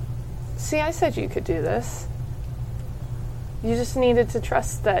 See, I said you could do this. You just needed to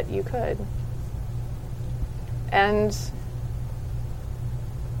trust that you could. And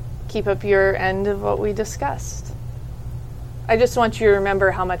keep up your end of what we discussed. I just want you to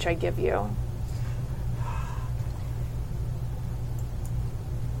remember how much I give you.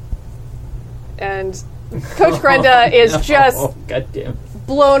 And Coach Grenda is just goddamn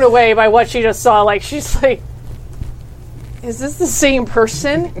blown away by what she just saw. Like, she's like, is this the same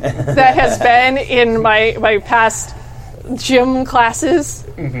person that has been in my past gym classes?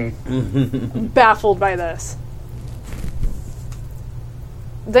 Baffled by this.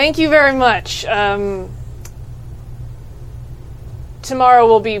 Thank you very much. Tomorrow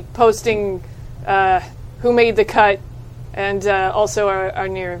we'll be posting who made the cut and also our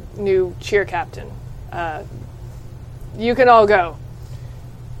new cheer captain. You can all go.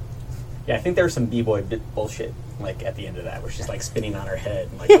 Yeah, I think there was some b-boy bullshit like at the end of that, where she's like spinning on her head,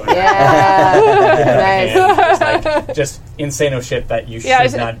 and, like going Nice. just insano shit that you should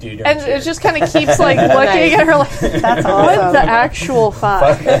not do during and cheer. it just kind of keeps like looking at her like, That's what awesome. the actual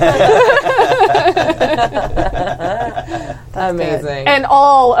fuck? Amazing. And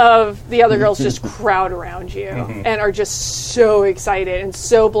all of the other girls just crowd around you and are just so excited and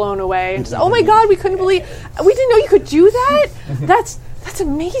so blown away. And just, oh my God, we couldn't believe, we didn't know you could do that. That's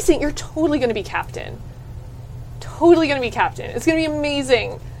amazing. You're totally going to be captain. Totally going to be captain. It's going to be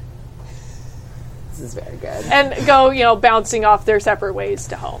amazing. This is very good. And go, bouncing off their separate ways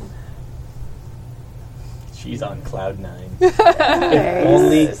to home. She's on cloud 9.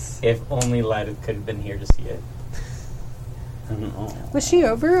 If only Lila could have been here to see it. Was she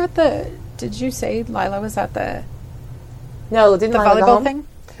over at the? Did you say Lila was at the No, didn't Lila go volleyball home? thing?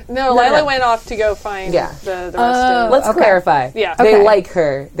 No, Lila went off to go find Yeah. the rest of Let's Okay. clarify. Yeah. They Okay. like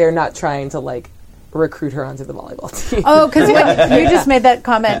her. They're not trying to recruit her onto the volleyball team. Oh, because when you just made that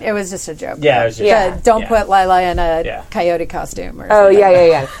comment, it was just a joke. Yeah, it was just Yeah. Don't put Lila in a Yeah. coyote costume or Oh something.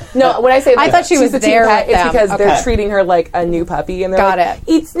 yeah. No, when I say I thought she she's was the team there pet, with it's them. because they're Okay. treating her like a new puppy, and they're Got like, it.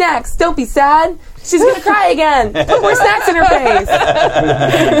 "Eat snacks. Don't be sad. She's gonna cry again. Put more snacks in her face."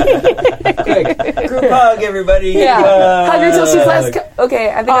 Group hug, everybody. Yeah, hug her till she's less. Okay,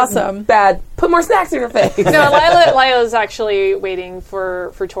 I think Awesome. that's bad. Put more snacks in her face. No, Lila's actually waiting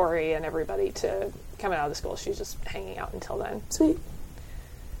for Tori and everybody to come out of the school. She's just hanging out until then. Sweet.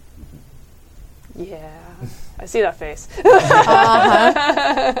 Yeah, I see that face.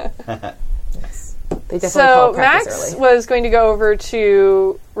 They definitely So call practice Max early. was going to go over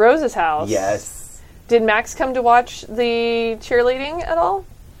to Rose's house. Yes. Did Max come to watch the cheerleading at all?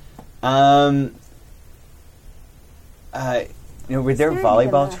 Were there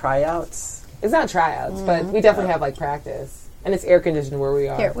volleyball tryouts? It's not tryouts, but we definitely have practice, and it's air conditioned where we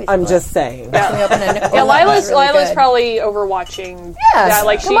are. Here, we- I'm just saying. We open a new- Yeah, oh, that's really Lila's good. probably overwatching. Yes. Yeah,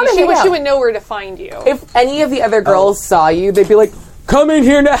 like Come on and she hang out. would know where to find you. If any of the other girls saw you, they'd be like, "Come in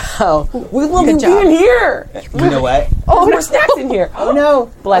here now. We will be Good job. in here. You know what? Oh, more snacks in here." Oh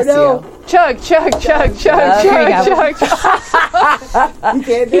no! Bless Oh, no. you. chug, chug, chug, chug, Here you chug, go. chug, chug. You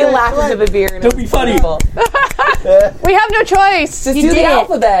can't do He it. laughed into the beer. And Don't be funny. wonderful. We have no choice. Just You do did the it.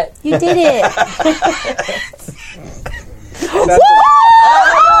 alphabet. You did it.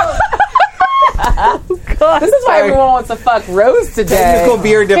 This is why everyone wants to fuck Rose today. Technical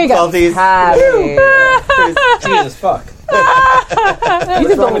beer you go. difficulties. Happy. Jesus fuck. You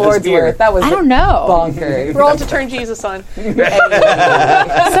did the wrong with this Lord's beer? work. That was I don't know. bonkers. Roll to turn Jesus on. Some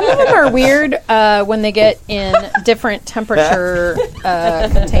of them are weird when they get in different temperature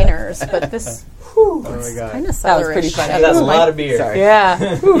containers, but this Oh my god. kind of That was pretty funny. That's a lot of beer. Sorry.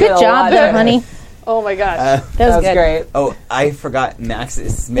 Yeah. Good job, there, honey. Oh my gosh. That was, That was good. great. Oh, I forgot Max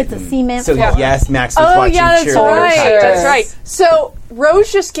is smitten. It's a cement So flower. yes, Max was Oh watching yeah, that's cheerleaders. right. Cheers. That's right. So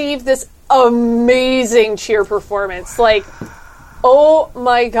Rose just gave this amazing cheer performance. Like, oh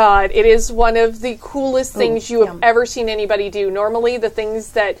my God, it is one of the coolest things you have yum. ever seen anybody do. Normally, the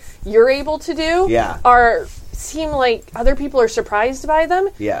things that you're able to do Yeah. seem like other people are surprised by them.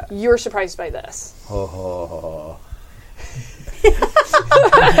 Yeah. You're surprised by this. Oh,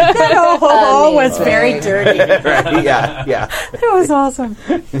 Oh, was very dirty. Right? Yeah. It was awesome.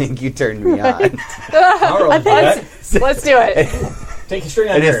 I think you turned me on. Let's do it. Take a string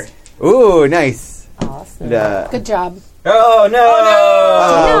on her. Ooh, nice. Awesome. Good job. Oh no!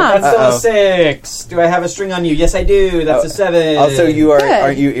 Yeah. That's still a 6. Do I have a string on you? Yes, I do. That's a 7. Also, Good.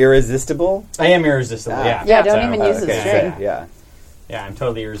 aren't you irresistible? I am irresistible. Yeah. Yeah, don't So, even use the string. Yeah. Yeah, I'm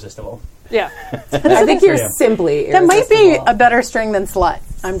totally irresistible. Yeah. I think you're Yeah. simply That might be irresistible. a better string than slut.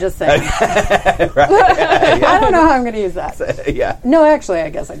 I'm just saying. Right. I don't know how I'm going to use that. Yeah. No, actually, I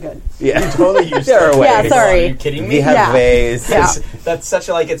guess I could. Yeah. Totally used There are to it. ways. Yeah, sorry. Are you kidding me? We have Yeah. ways. Yeah. That's such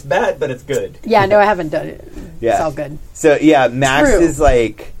a it's bad, but it's good. Yeah, no, I haven't done it. Yeah. It's all good. So yeah, Max True. is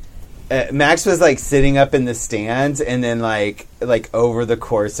like, Max was like sitting up in the stands, and then like over the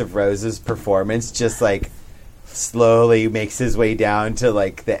course of Rose's performance, just like slowly makes his way down to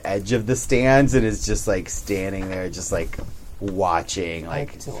like the edge of the stands, and is just like standing there, just like watching,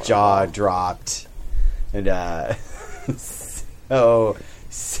 like Adorable. jaw dropped, and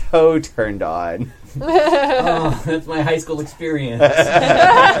so turned on. Oh, that's my high school experience.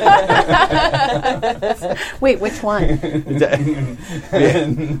 Wait, which one? Watching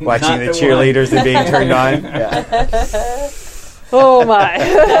Not the the cheerleaders and being turned on. Yeah. Oh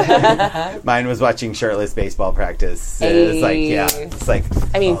my. Mine was watching shirtless baseball practice. It's like, yeah, it's like,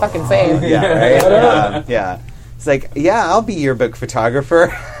 I mean, fucking same. yeah, right? Yeah. It's like, yeah, I'll be your book photographer.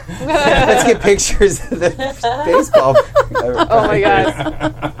 Let's get pictures of the baseball. Oh my god.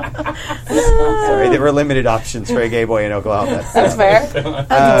 Sorry, there were limited options for a gay boy in Oklahoma. So. That's fair. You do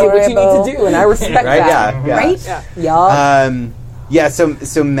what you need to do, and I respect Right? that. Yeah. Right? Y'all. Yeah.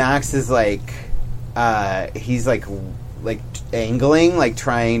 So Max is like, he's like angling, like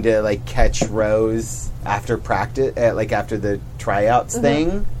trying to like catch Rose after practice, like after the tryouts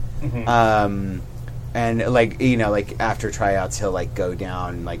thing. And like like after tryouts, he'll like go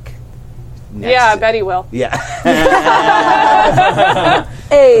down like. Next Yeah, I bet he will. Yeah.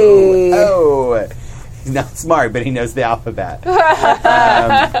 Hey. Oh, he's not smart, but he knows the alphabet.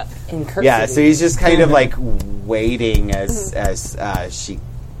 In cursive. Yeah, so he's just kind of like waiting as she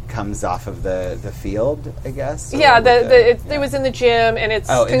comes off of the field, I guess. Yeah, Or it was in the gym, and it's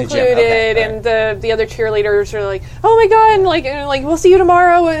Oh, in the gym. concluded, Okay, and the other cheerleaders are like, "Oh my god!" And like we'll see you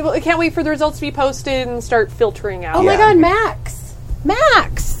tomorrow. And I can't wait for the results to be posted and start filtering out. Oh my Yeah. god,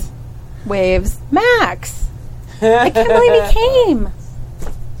 Max! Waves. Max! I can't believe he came.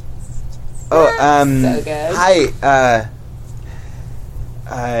 Oh, So good.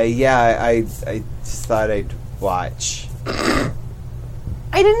 Hi. Yeah, I just thought I'd watch.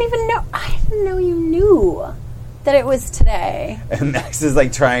 I didn't know you knew that it was today. And Max is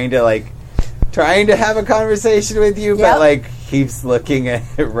like trying to have a conversation with you, Yep. but like keeps looking at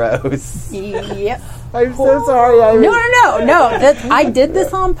Rose. Yep. I'm so sorry. No. I did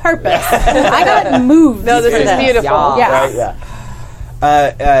this on purpose. I got moved. No, this for is beautiful. Y'all. Yeah.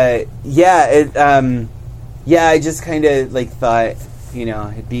 Right, yeah. I just kind of like thought,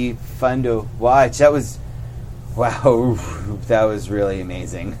 it'd be fun to watch. That was really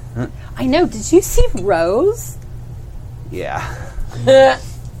amazing. I know. Did you see Rose? Yeah.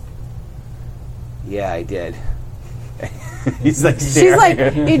 Yeah, I did. He's like She's staring.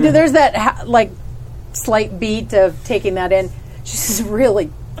 like, there's that slight beat of taking that in. She's really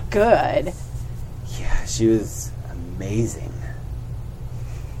good. Yeah, she was amazing.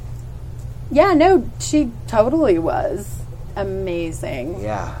 Yeah, no, she totally was amazing.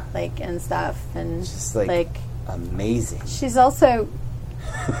 Yeah, And stuff, and just like amazing. she's also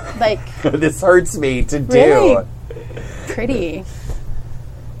This hurts me to do. really pretty.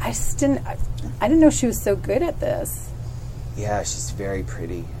 I didn't know she was so good at this. Yeah, she's very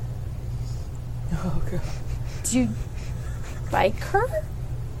pretty. Oh, God. Do you like her?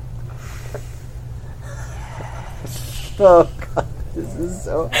 Oh God, this is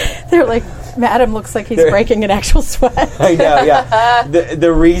so. They're like, Madam looks like he's breaking an actual sweat. I know. Yeah.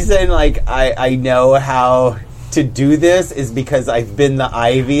 The reason I know how to do this is because I've been the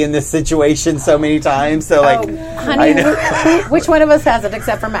Ivy in this situation so many times. So Honey, I know. which one of us has it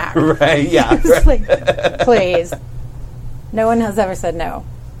except for Matt? Right? Yeah. It's like, please. No one has ever said no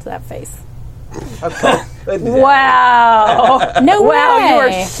to that face. Wow. No Wow, way. you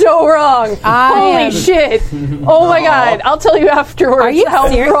are so wrong. Holy am- shit. Oh my god. I'll tell you afterwards Are you how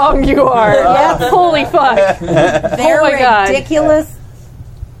serious? wrong you are. Yeah. Holy fuck. They're Oh my God. ridiculous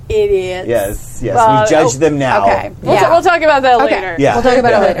idiots. Yes. Yes. Well, we judge them now. Okay. We'll, Yeah. we'll talk about that Okay. later. Yeah. We'll talk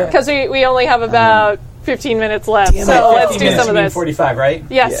about it later. Because we only have about 15 minutes left. Damn So it. let's 15 do minutes, some of you mean this. 45, right?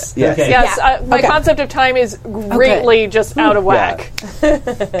 Yes. Yeah. Okay. Yes. Yeah. My Okay. concept of time is greatly just out of whack. Good.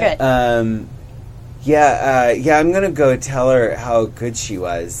 Yeah. I'm gonna go tell her how good she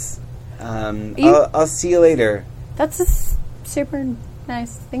was. I'll see you later. That's a super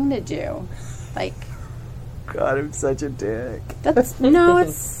nice thing to do. Like, God, I'm such a dick. that's no,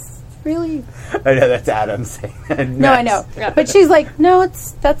 it's really I know that's Adam saying that. no, I know. But she's like, no,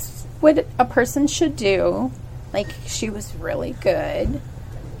 that's what a person should do. Like, she was really good.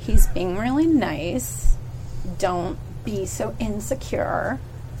 He's being really nice. Don't be so insecure.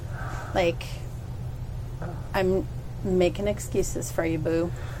 Like, I'm making excuses for you,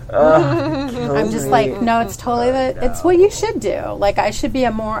 boo. I'm just like, no, it's totally it's what you should do. Like,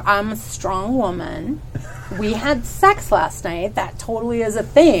 I'm a strong woman. We had sex last night. That totally is a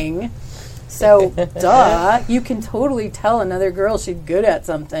thing. So, duh, you can totally tell another girl she's good at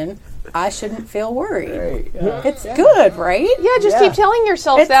something. I shouldn't feel worried. It's good, right? Yeah, just keep telling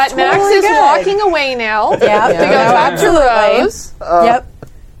yourself It's that. Max totally is good. walking away now. Yeah, To go back to Rose. Yep,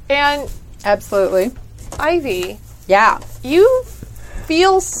 And absolutely. Ivy, Yeah. you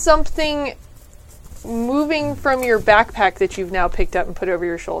feel something moving from your backpack that you've now picked up and put over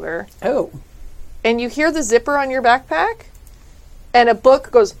your shoulder. Oh. And you hear the zipper on your backpack, and a book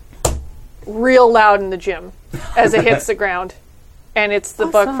goes real loud in the gym as it hits the ground. And it's the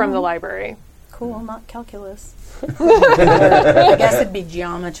book from the library. Cool, not calculus. I guess it'd be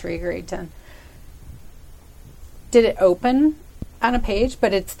geometry, grade 10. Did it open on a page?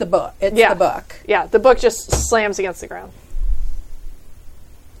 But it's the book. It's the book. Yeah, the book just slams against the ground.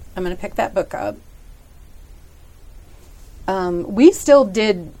 I'm going to pick that book up. We still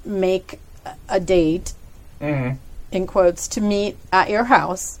did make a date, in quotes, to meet at your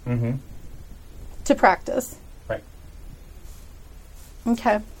house to practice. Right.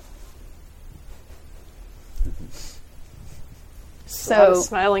 Okay. A lot of So,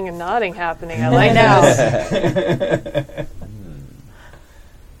 smiling and nodding happening. I like that.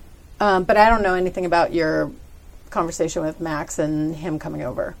 but I don't know anything about your conversation with Max and him coming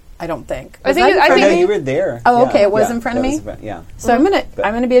over. I don't think. I think No, you were there. Oh, okay, it was in front of that me? was yeah. So I'm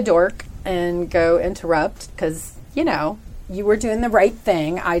gonna be a dork and go interrupt because you were doing the right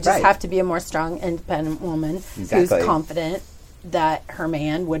thing. I just Right. have to be a more strong, independent woman who's Exactly. confident that her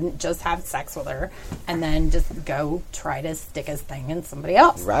man wouldn't just have sex with her and then just go try to stick his thing in somebody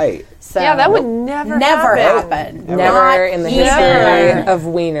else. Right. So Yeah, that would never happen. Never Not in the even. history of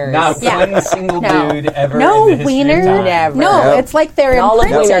wieners. Not Yeah. one single No. dude ever. No, in the history wiener. of time. Never. No, Nope. it's like they're all of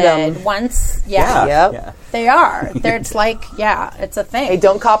imprinted wienerdom. once. Yeah, Yep. Yeah. they are. It's like, yeah, it's a thing. Hey,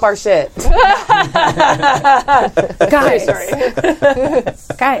 don't cop our shit. guys, Sorry.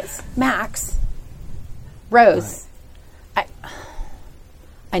 guys, Max, Rose,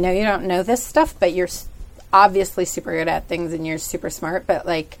 I know you don't know this stuff, but you're obviously super good at things and you're super smart. But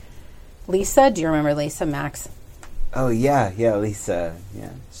like Lisa, do you remember Lisa, Max? Oh yeah, Lisa.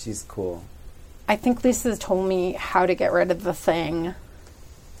 Yeah, she's cool. I think Lisa told me how to get rid of the thing.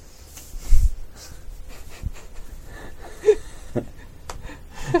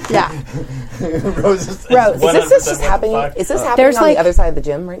 Yeah. Rose is Rose. Is this just happening? Is this happening There's on like- the other side of the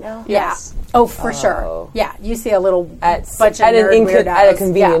gym right now? Yeah. Oh, for sure. Yeah. You see a little bunch of nerd weirdos. At a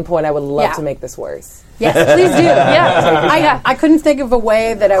convenient Yeah. point, I would love Yeah. to make this worse. Yes, please do. Yeah. I couldn't think of a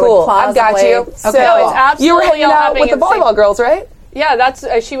way that I Cool. would plausibly... I've got you. Okay. So No, it's absolutely you were hanging all out happening with the at the same- volleyball girls, right? Yeah, that's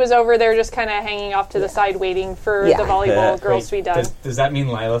she was over there just kind of hanging off to the side waiting for Yeah. the volleyball girls to be done. Does that mean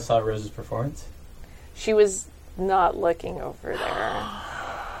Lila saw Rose's performance? She was not looking over there.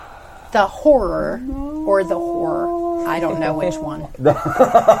 The horror or the horror. I don't know which one.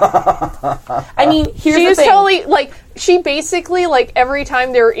 I mean, here's She the was thing. totally like she basically like every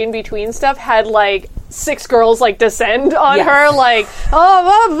time they were in between stuff had like 6 girls like descend on Yes. her like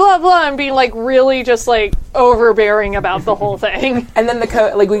oh blah blah blah and being like really just like overbearing about the whole thing. And then the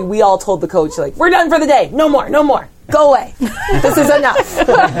coach, like we all told the coach, like, we're done for the day. No more. Go away. This is enough.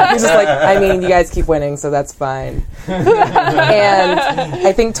 He's just like, I mean, you guys keep winning, so that's fine. And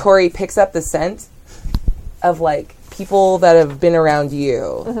I think Tori picks up the scent of like people that have been around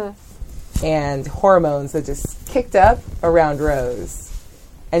you and hormones that just kicked up around Rose.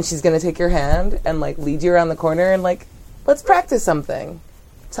 And she's going to take your hand and like lead you around the corner and like, let's practice something.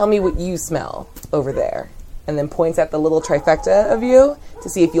 Tell me what you smell over there. And then points at the little trifecta of you to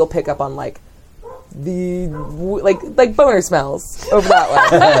see if you'll pick up on like the like boner smells over that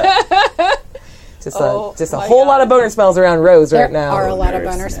way. Just a whole lot of boner smells around Rose There right now. are a lot of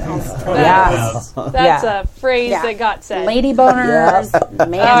boner smells. Yeah. That's Yeah. a phrase Yeah. that got said. Lady boners,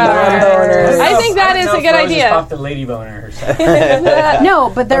 man boners. I think that is know a if good Rose has idea. popped a lady boner herself. No,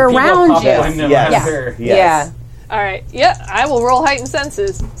 but they're People around pop you. one them Yes. after. Yes. All right. Yeah, I will roll heightened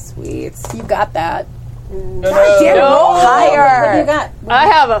senses. Sweet. You got that. Damn, roll higher. What do you got? I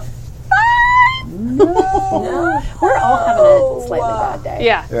have a 5. We're all having a slightly bad day.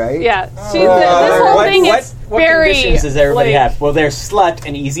 Yeah. Right? Yeah. This whole thing is what very. conditions does everybody like, have? Well, there's slut,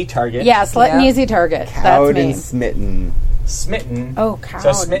 an easy target. Yeah, slut and Yeah. easy target. Cowed That's me. and smitten. Smitten. Oh, cowed So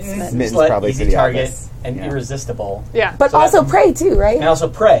and smitten, smitten. Smitten's slut, probably easy pretty target, obvious. and Yeah. irresistible. Yeah. But So also that- prey too, right? And also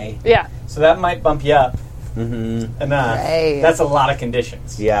prey. Yeah. So that might bump you up. Mm-hmm. And Right. that's a lot of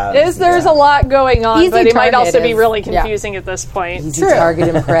conditions. Yeah. There's a lot going on, Easy but it might target also be is- really yeah. confusing at this point. Easy True.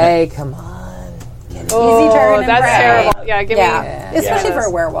 target and prey. Come on. Oh, target and that's prey. terrible. Yeah, give me. Yeah, especially Yeah. for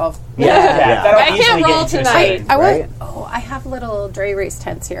a werewolf. Yeah. That'll I can't easily roll get you tonight. smitten. I Right? I have little dray race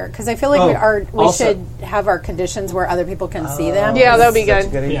tents here because I feel like Oh, we also- should have our conditions where other people can see them. Yeah, that would be Such a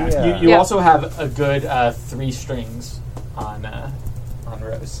good. good Yeah. idea. You Yeah. also have a good 3 strings on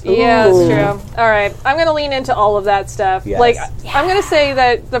Rose. Yeah, that's Ooh. true. All right, I'm gonna lean into all of that stuff. Yes. Like, I'm gonna say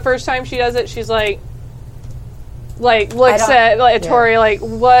that the first time she does it, she's like looks don't- at like, Tori like,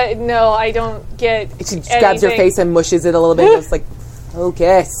 what? No, I don't get. She just grabs your anything. face and mushes it a little bit. And it's like,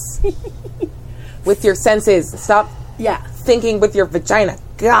 focus with your senses. Stop Yeah. thinking with your vagina.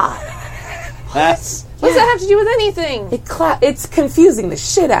 God, That's What does that have to do with anything? it's confusing the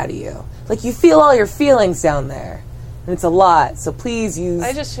shit out of you. Like you feel all your feelings down there, and it's a lot. So please use.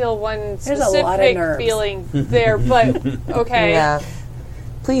 I just feel one There's a specific lot of nerves. feeling there, but okay. Yeah.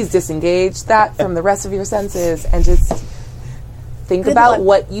 Please disengage that from the rest of your senses and just think Good about luck.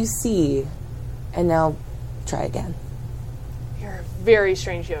 what you see. And now try again. You're a very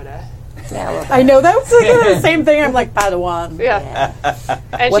strange Yoda. Yeah, a little bit. I know that was the same thing. I'm like Padawan. Yeah.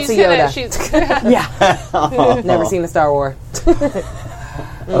 And What's she's a gonna. Yoda? She's Yeah. Never seen a Star Wars.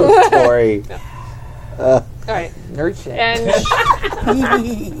 oh, Tori. all right. Nerd shit. And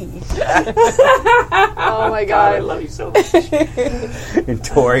oh my I god. love you so much. And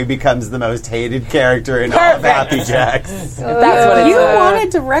Tori becomes the most hated character in all of Happy Jacks. That's what it's You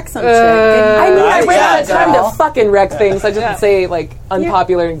wanted to wreck some chick. I mean, I ran out of Yeah, time girl. to fucking wreck things. I just Yeah. say like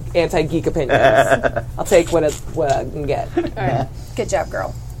unpopular and anti-geek opinions. I'll take what I can get. All right. Good job,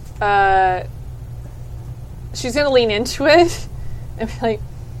 girl. She's gonna lean into it and be like,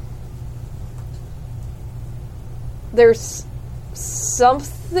 "There's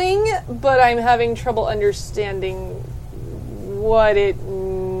something, but I'm having trouble understanding what it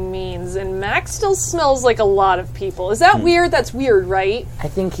means." And Max still smells like a lot of people. Is that weird? That's weird, right? I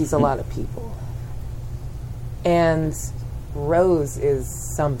think he's a lot of people. And Rose is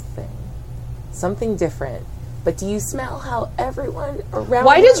something different. But do you smell how everyone around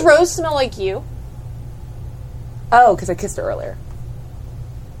Why her- does Rose smell like you? Oh, because I kissed her earlier.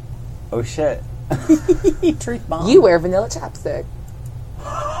 Oh, shit. Truth bomb. You wear vanilla chapstick.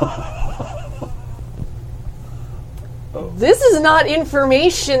 This is not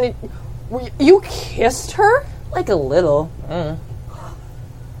information. You kissed her? Like a little.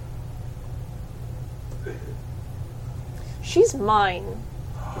 She's mine.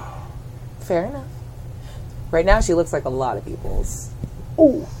 Fair enough. Right now, she looks like a lot of people's.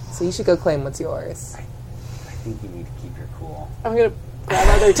 Oh. So you should go claim what's yours. I think you need to keep your cool. I'm gonna grab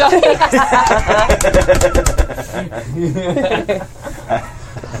other dice.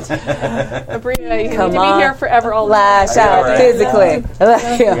 Bria, you Come need to on. be here forever. All the Lash time. out right? physically.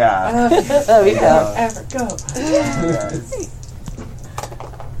 Yeah. There we go. Ever go. Yes.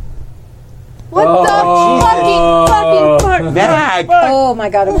 What the fucking fuck? Mag! Oh my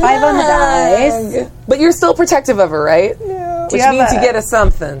god, a 5 on the dice. But you're still protective of her, right? Yeah. Which have means a- you get a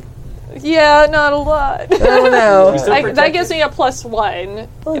something. Yeah, not a lot. Oh no. That gives me a +1,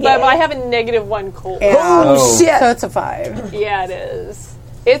 but I have a -1 cold. Yeah. Oh shit. So it's a 5. Yeah, it is.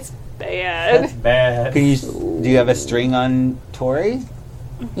 It's bad. Bad. Do you have a string on Tori?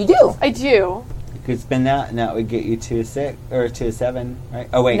 You do. I do. You could spin that, and that would get you to a 6 or to a 7, right?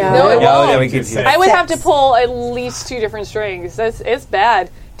 Oh wait, No, it won't. that would get you. I would have to pull at least 2 different strings. It's bad.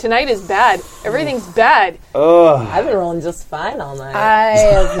 Tonight is bad. Everything's bad. Oh, I've been rolling just fine all night. I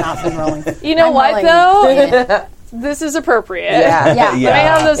have not been rolling. You know I'm what, rolling. though? This is appropriate. Yeah. Yeah. Let me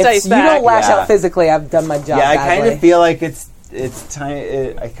have those If dice you back. don't lash Yeah. out physically, I've done my job. yeah. I kind badly. of feel like it's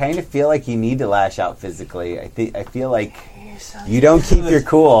time. I kind of feel like you need to lash out physically. I feel like you don't keep your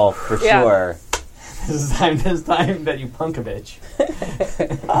cool for Yeah. sure. This time that you punk a bitch.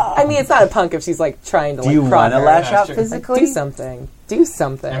 I mean, it's not a punk if she's like trying to Do like you prod want to her. lash That's out true. physically? Do something. Do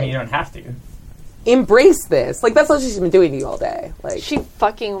something. I mean, you don't have to. Embrace this. Like that's what she's been doing to you all day. Like She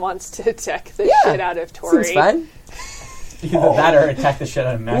fucking wants to attack the Yeah. shit out of Tori. seems fun. Either that or attack the shit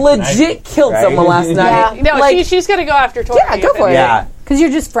out of Max. Legit killed Right? someone last night. Yeah. No, Like- she's gonna go after Tori. Yeah, go for it. Yeah. Because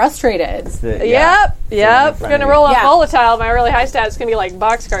you're just frustrated. Yep. Funny. Gonna roll up Yeah. volatile. My really high stats gonna be like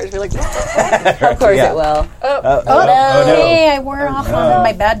boxcars. Be like, Of course Yeah. it will. Oh, no. hey, I wore off on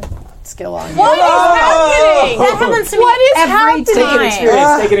my bad skill on you. What is happening? That happens to me What is every happening?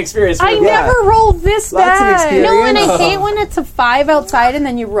 Take an experience. I never rolled this Lots of bad. experience. No, and I hate when it's a 5 outside and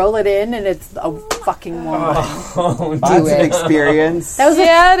then you roll it in and it's a fucking 1. Lots of experience. That was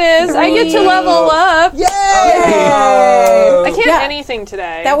Yeah, it is. I get to level up. Yay! I can't Yeah. anything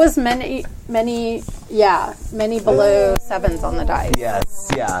today. That was many below 7s on the dice. Yes,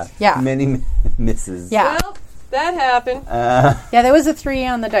 yeah. Yeah. Many misses. Yeah. Well, that happened. Yeah, there was a 3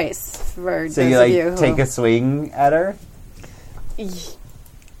 on the dice for So those you of you who... take a swing at her?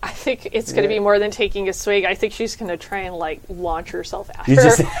 I think it's going to be more than taking a swig. I think she's going to try and launch herself at You her.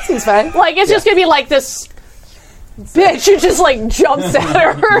 just Seems fine. It's just going to be like this bitch who just jumps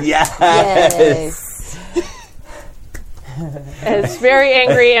at her. yes. And it's very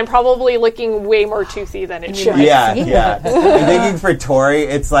angry and probably looking way more toothy than it should. Yeah, yeah. I'm thinking for Tori,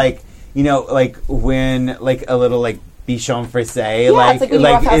 it's when a little bichon frisé, it's like when you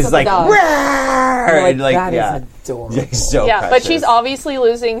walk past is with a dog. "Rawr!" and That yeah. is adorable. Yeah, so Yeah, but precious. she's obviously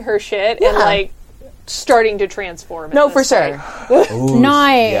losing her shit and starting to transform. No, at for this sure. point. Ooh,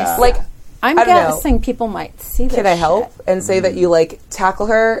 Nice. yeah. I'm I don't know. guessing people might see this Can I help shit. and say that you tackle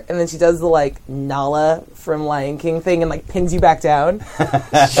her and then she does the Nala from Lion King thing and pins you back down?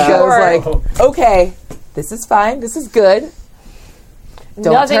 She goes okay, this is fine, this is good.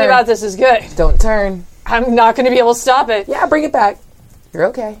 Don't Nothing turn. about this is good. Don't turn. I'm not going to be able to stop it. Yeah, bring it back. You're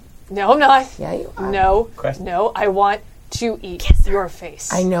okay. No, I'm not. Yeah, you are. No, Question. no, I want to eat your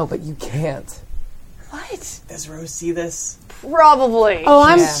face. I know, but you can't. What? Does Rose see this? Probably. Oh,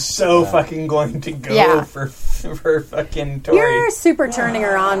 I'm... So fucking going to go Yeah. for fucking Tori. You're super turning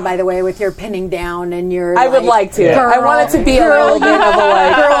her on, by the way, with your pinning down and your... I would like to. Girl, I want it to be a little bit of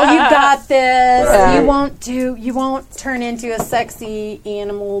a girl, you got this. Yeah. You won't turn into a sexy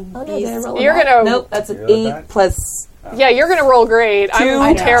animal beast. You're going to... Nope, that's an Roll 8 that? plus Yeah, you're going to roll great. 2.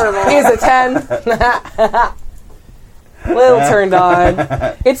 I'm terrible. He's a 10. Little turned on.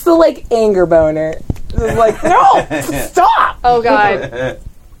 It's the anger boner. It's no, stop. Oh, God.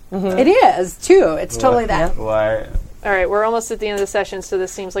 It is, too. It's totally that. What? All right, we're almost at the end of the session, so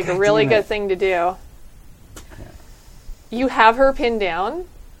this seems like a really good thing to do. You have her pinned down,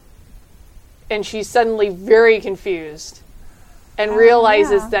 and she's suddenly very confused and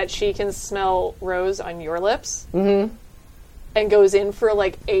realizes that she can smell Rose on your lips and goes in for a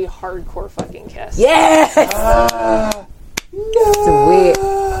hardcore fucking kiss. Yes. Sweet.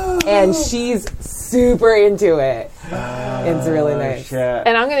 And she's super into it. It's really nice. Shit.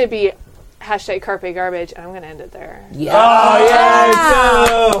 And I'm going to be #CarpeGarbage, and I'm going to end it there. Yeah. Oh, yeah,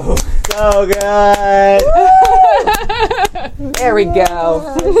 so good. There we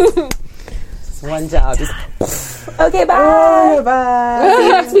go. Just one job. Just, okay, bye.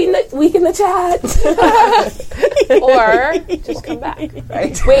 Bye. See you next week in the chat. Or just come back.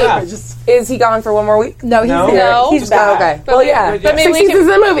 Right? Wait, is he gone for one more week? No, he's No. there. No. He's back. Okay. But Well, yeah. but maybe 6 we seasons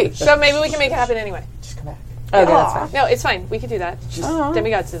can, of the movie. so maybe we can make it happen anyway. Just come back. Okay, that's fine. No, it's fine. We can do that.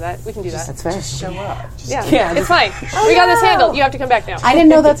 Demigods do that. We can do that. That's fair. Show up. Yeah, Yeah, it's fine. We got this handled. You have to come back now. I didn't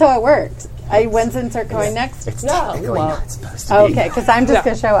know that's how it worked. When's insert going next? It's No, technically well. not supposed to be. Okay, because I'm just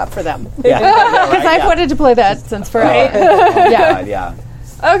going to show up for them. Yeah. Because I've wanted to play that since forever. God, yeah.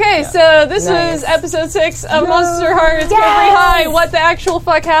 Okay, so this Nice. was episode 6 of Monster Hearts Carefree High. What the actual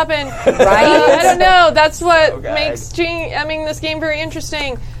fuck happened? Right? I don't know. That's what Oh, God. makes this game very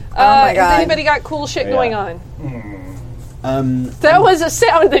interesting. my God. Has anybody got cool shit going on? That was a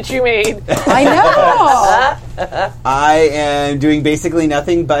sound that you made. I know. I am doing basically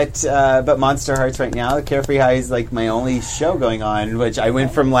nothing but Monster Hearts right now. Carefree High is my only show going on, which I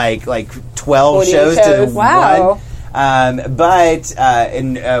went from 12 Audio shows to shows. Wow. one. But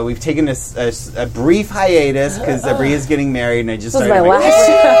we've taken a brief hiatus because Brie is getting married, and I just This is started my my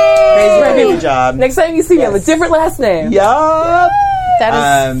last crazy job. Next time you see me, I have a different last name. Yup.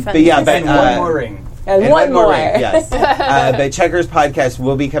 That is But yeah, but And one more ring. And And one more. ring, yes. But Checkers podcast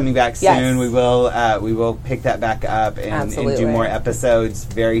will be coming back soon. Yes. We will pick that back up and do Absolutely. more episodes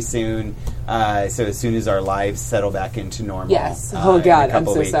very soon. So as soon as our lives settle back into normal. Yes. in Oh, a God. I'm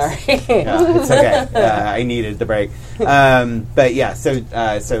couple so weeks. sorry. Yeah, it's okay. I needed the break. But yeah, so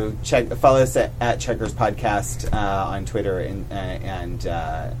follow us at Checkers Podcast on Twitter and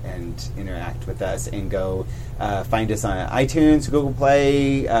interact with us, and go find us on iTunes, Google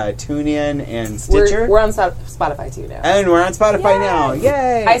Play, TuneIn, and Stitcher. We're on Spotify too now. And we're on Spotify now.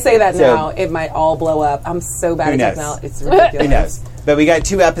 Yay! I say that So- now. It might all blow up. I'm so bad Who at knows? technology. It's ridiculous. Who knows? But we got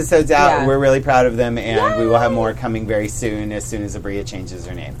 2 episodes out, Yeah. and we're really proud of them, and we will have more coming very soon as Abria changes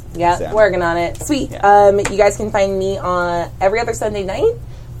her name. Yeah, So. working on it. Sweet. Yeah. You guys can find me on every other Sunday night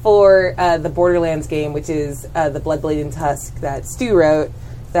for the Borderlands game, which is the Bloodblade and Tusk that Stu wrote.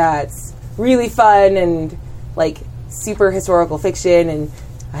 that's really fun and like super historical fiction, and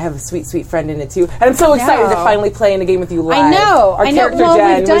I have a sweet, sweet friend in it too. And I'm so excited to finally play in a game with you live. I know. Our character Well,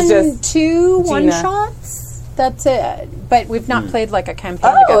 Jen we've done was just 2 Gina. one-shots. That's it. But we've not played like a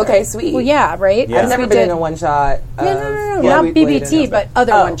campaign Oh, together. okay, sweet. Well, yeah, right? Yeah. I've never been in a one shot. No, Yeah, not we played BBT, it, but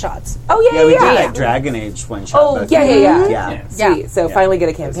other Oh. one-shots. Oh Yeah, we did yeah. that Dragon Age one shot. Oh both yeah, of yeah, them. yeah. Yeah. Yeah. Sweet. So finally get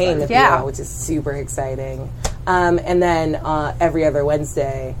a campaign with Yeah. you, which is super exciting. And then every other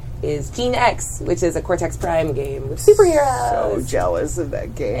Wednesday is Gene X, which is a Cortex Prime game with superheroes. So jealous of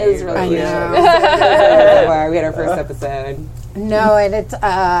that game. It was really I cute. know. We had our first episode. No, and it's.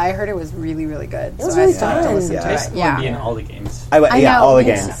 I heard it was really, really good. was so really I still have to fun. listen Yeah. to I it. just want to be in Yeah. all the games. I yeah, know, all the me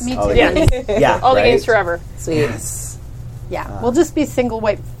games. too. Me All the too. games. Yeah, All the right? games forever. Sweet. Yeah, we'll just be single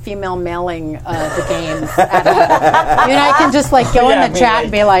white female mailing the games. At you and I can just like go in the chat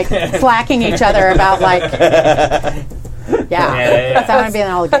and be like slacking each other about like. Yeah. That's how I'm going to be in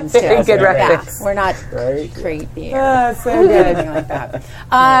all the games too. Very good Yeah, reference. we're not Right. creepy So or good. anything like that.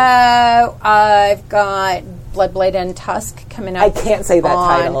 I've got Bloodblade and Tusk coming up. I can't say that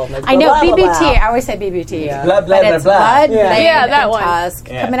on- title. It's I know blah, blah, BBT. blah. I always say BBT. Blah, blah, but blah, it's blah. Bloodblade Yeah, that and one. Tusk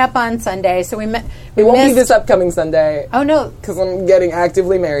Yeah. coming up on Sunday. So we It won't be missed. this upcoming Sunday Oh no! because I'm getting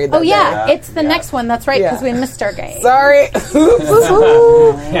actively married. Oh that yeah, day. it's the next one. That's right, because Yeah. we missed our game. Sorry.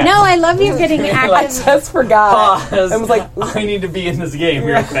 No, I love you getting I active. just forgot. Pause. I was like, I need to be in this game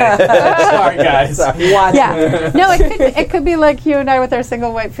real quick. Sorry, guys. watch. Yeah, no, it could be like you and I with our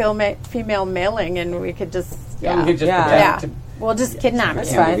single white female mailing, and we could just We could just Yeah. yeah. pretend We'll just kidnap you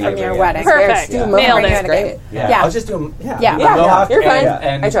fine. from your Yeah. wedding. Perfect. Yeah. Nailed Bring you it. in a Great. game. Yeah. Yeah. I'll just do them. Yeah. Yeah, Mohawk you're fine.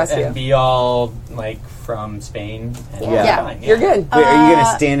 and- I trust you. And be all like from Spain. And Yeah. Yeah. fine, You're good. Wait, are you going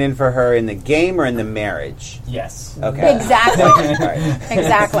to stand in for her in the game or in the marriage? Yes. Okay. Exactly. All right.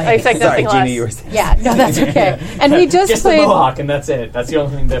 Exactly. I expect Sorry, nothing Gina, less. you were saying. Yeah, no, that's okay. And we just Just the played. mohawk, and that's it. That's the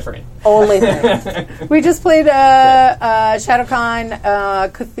only thing different. Only thing. We just played ShadowCon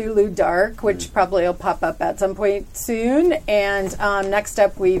Cthulhu Dark, which probably will pop up at some point soon. And next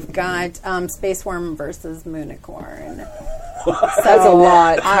up, we've got Space Worm versus Moonicorn. That's a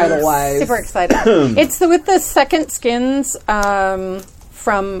lot, title-wise. Super excited. It's with the second skins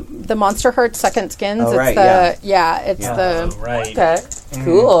from the Monster Heart second skins. Oh, It's right, the yeah. it's Yeah. the Right. Okay.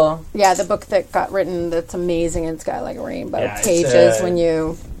 Cool. the book that got written. That's amazing. It's got like a rainbow Yeah, it's, pages when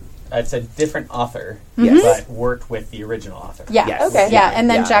you. It's a different author, Yes. but worked with the original author. Yeah. Yes. Okay. Yeah, and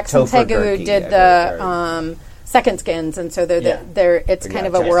then Yeah. Jackson Topher Tegu Gerke, did I the believe, second skins, and so they're Yeah. they're it's Yeah, kind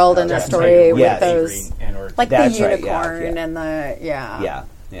of a Jackson- world and a Jackson story Tegu, with yes. those like That's the right, yeah, unicorn yeah. and the Yeah.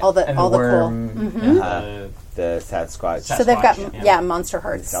 all the And all the the worm, cool. and Uh-huh. The Sasquatch. So they've got Sasquatch, yeah. Monster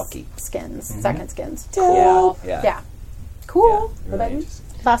Hearts Selkie. skins, second skins. Cool. Yeah. Yeah, cool. Yeah, really interesting.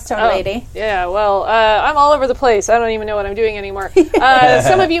 Last Oh, lady. Yeah, well, I'm all over the place. I don't even know what I'm doing anymore.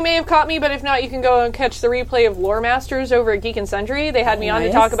 Some of you may have caught me, but if not, you can go and catch the replay of Lore Masters over at Geek and Sundry. They had me on to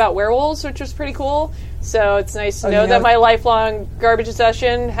Nice. talk about werewolves, which was pretty cool. So it's nice to know you that have- my lifelong garbage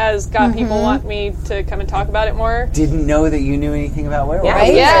session has got people want me to come and talk about it more. Didn't know that you knew anything about werewolves. Yeah.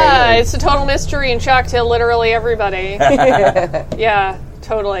 Right? Yeah, it's a total mystery and shock to literally everybody. Yeah,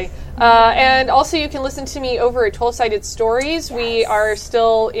 totally. And also, you can listen to me over at 12-Sided Stories. We are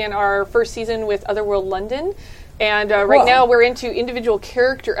still in our first season with Otherworld London. And right now, we're into individual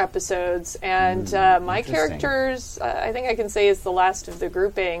character episodes. And my interesting. characters, I think I can say, is the last of the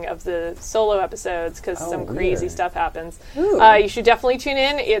grouping of the solo episodes because some crazy weird. stuff happens. You should definitely tune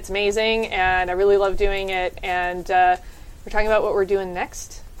in. It's amazing, and I really love doing it. And we're talking about what we're doing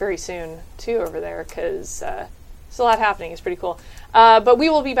next very soon, too, over there, because there's a lot happening. It's pretty cool. But we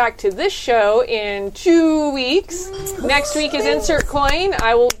will be back to this show in 2 weeks. Next week is Insert Coin.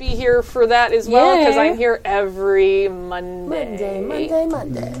 I will be here for that as well because Yay. I'm here every Monday.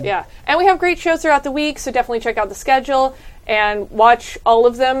 Monday. Yeah. And we have great shows throughout the week, so definitely check out the schedule and watch all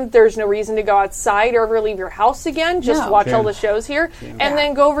of them. There's no reason to go outside or ever leave your house again. Just No. watch Sure. all the shows here. And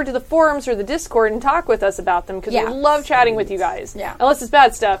then go over to the forums or the Discord and talk with us about them because Yeah. we love chatting with you guys. Yeah. Unless it's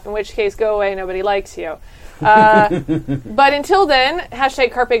bad stuff, in which case, go away. Nobody likes you. But until then,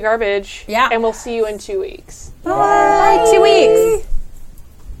 #CarpeGarbage. Yeah. And we'll see you in 2 weeks. Bye. 2 weeks.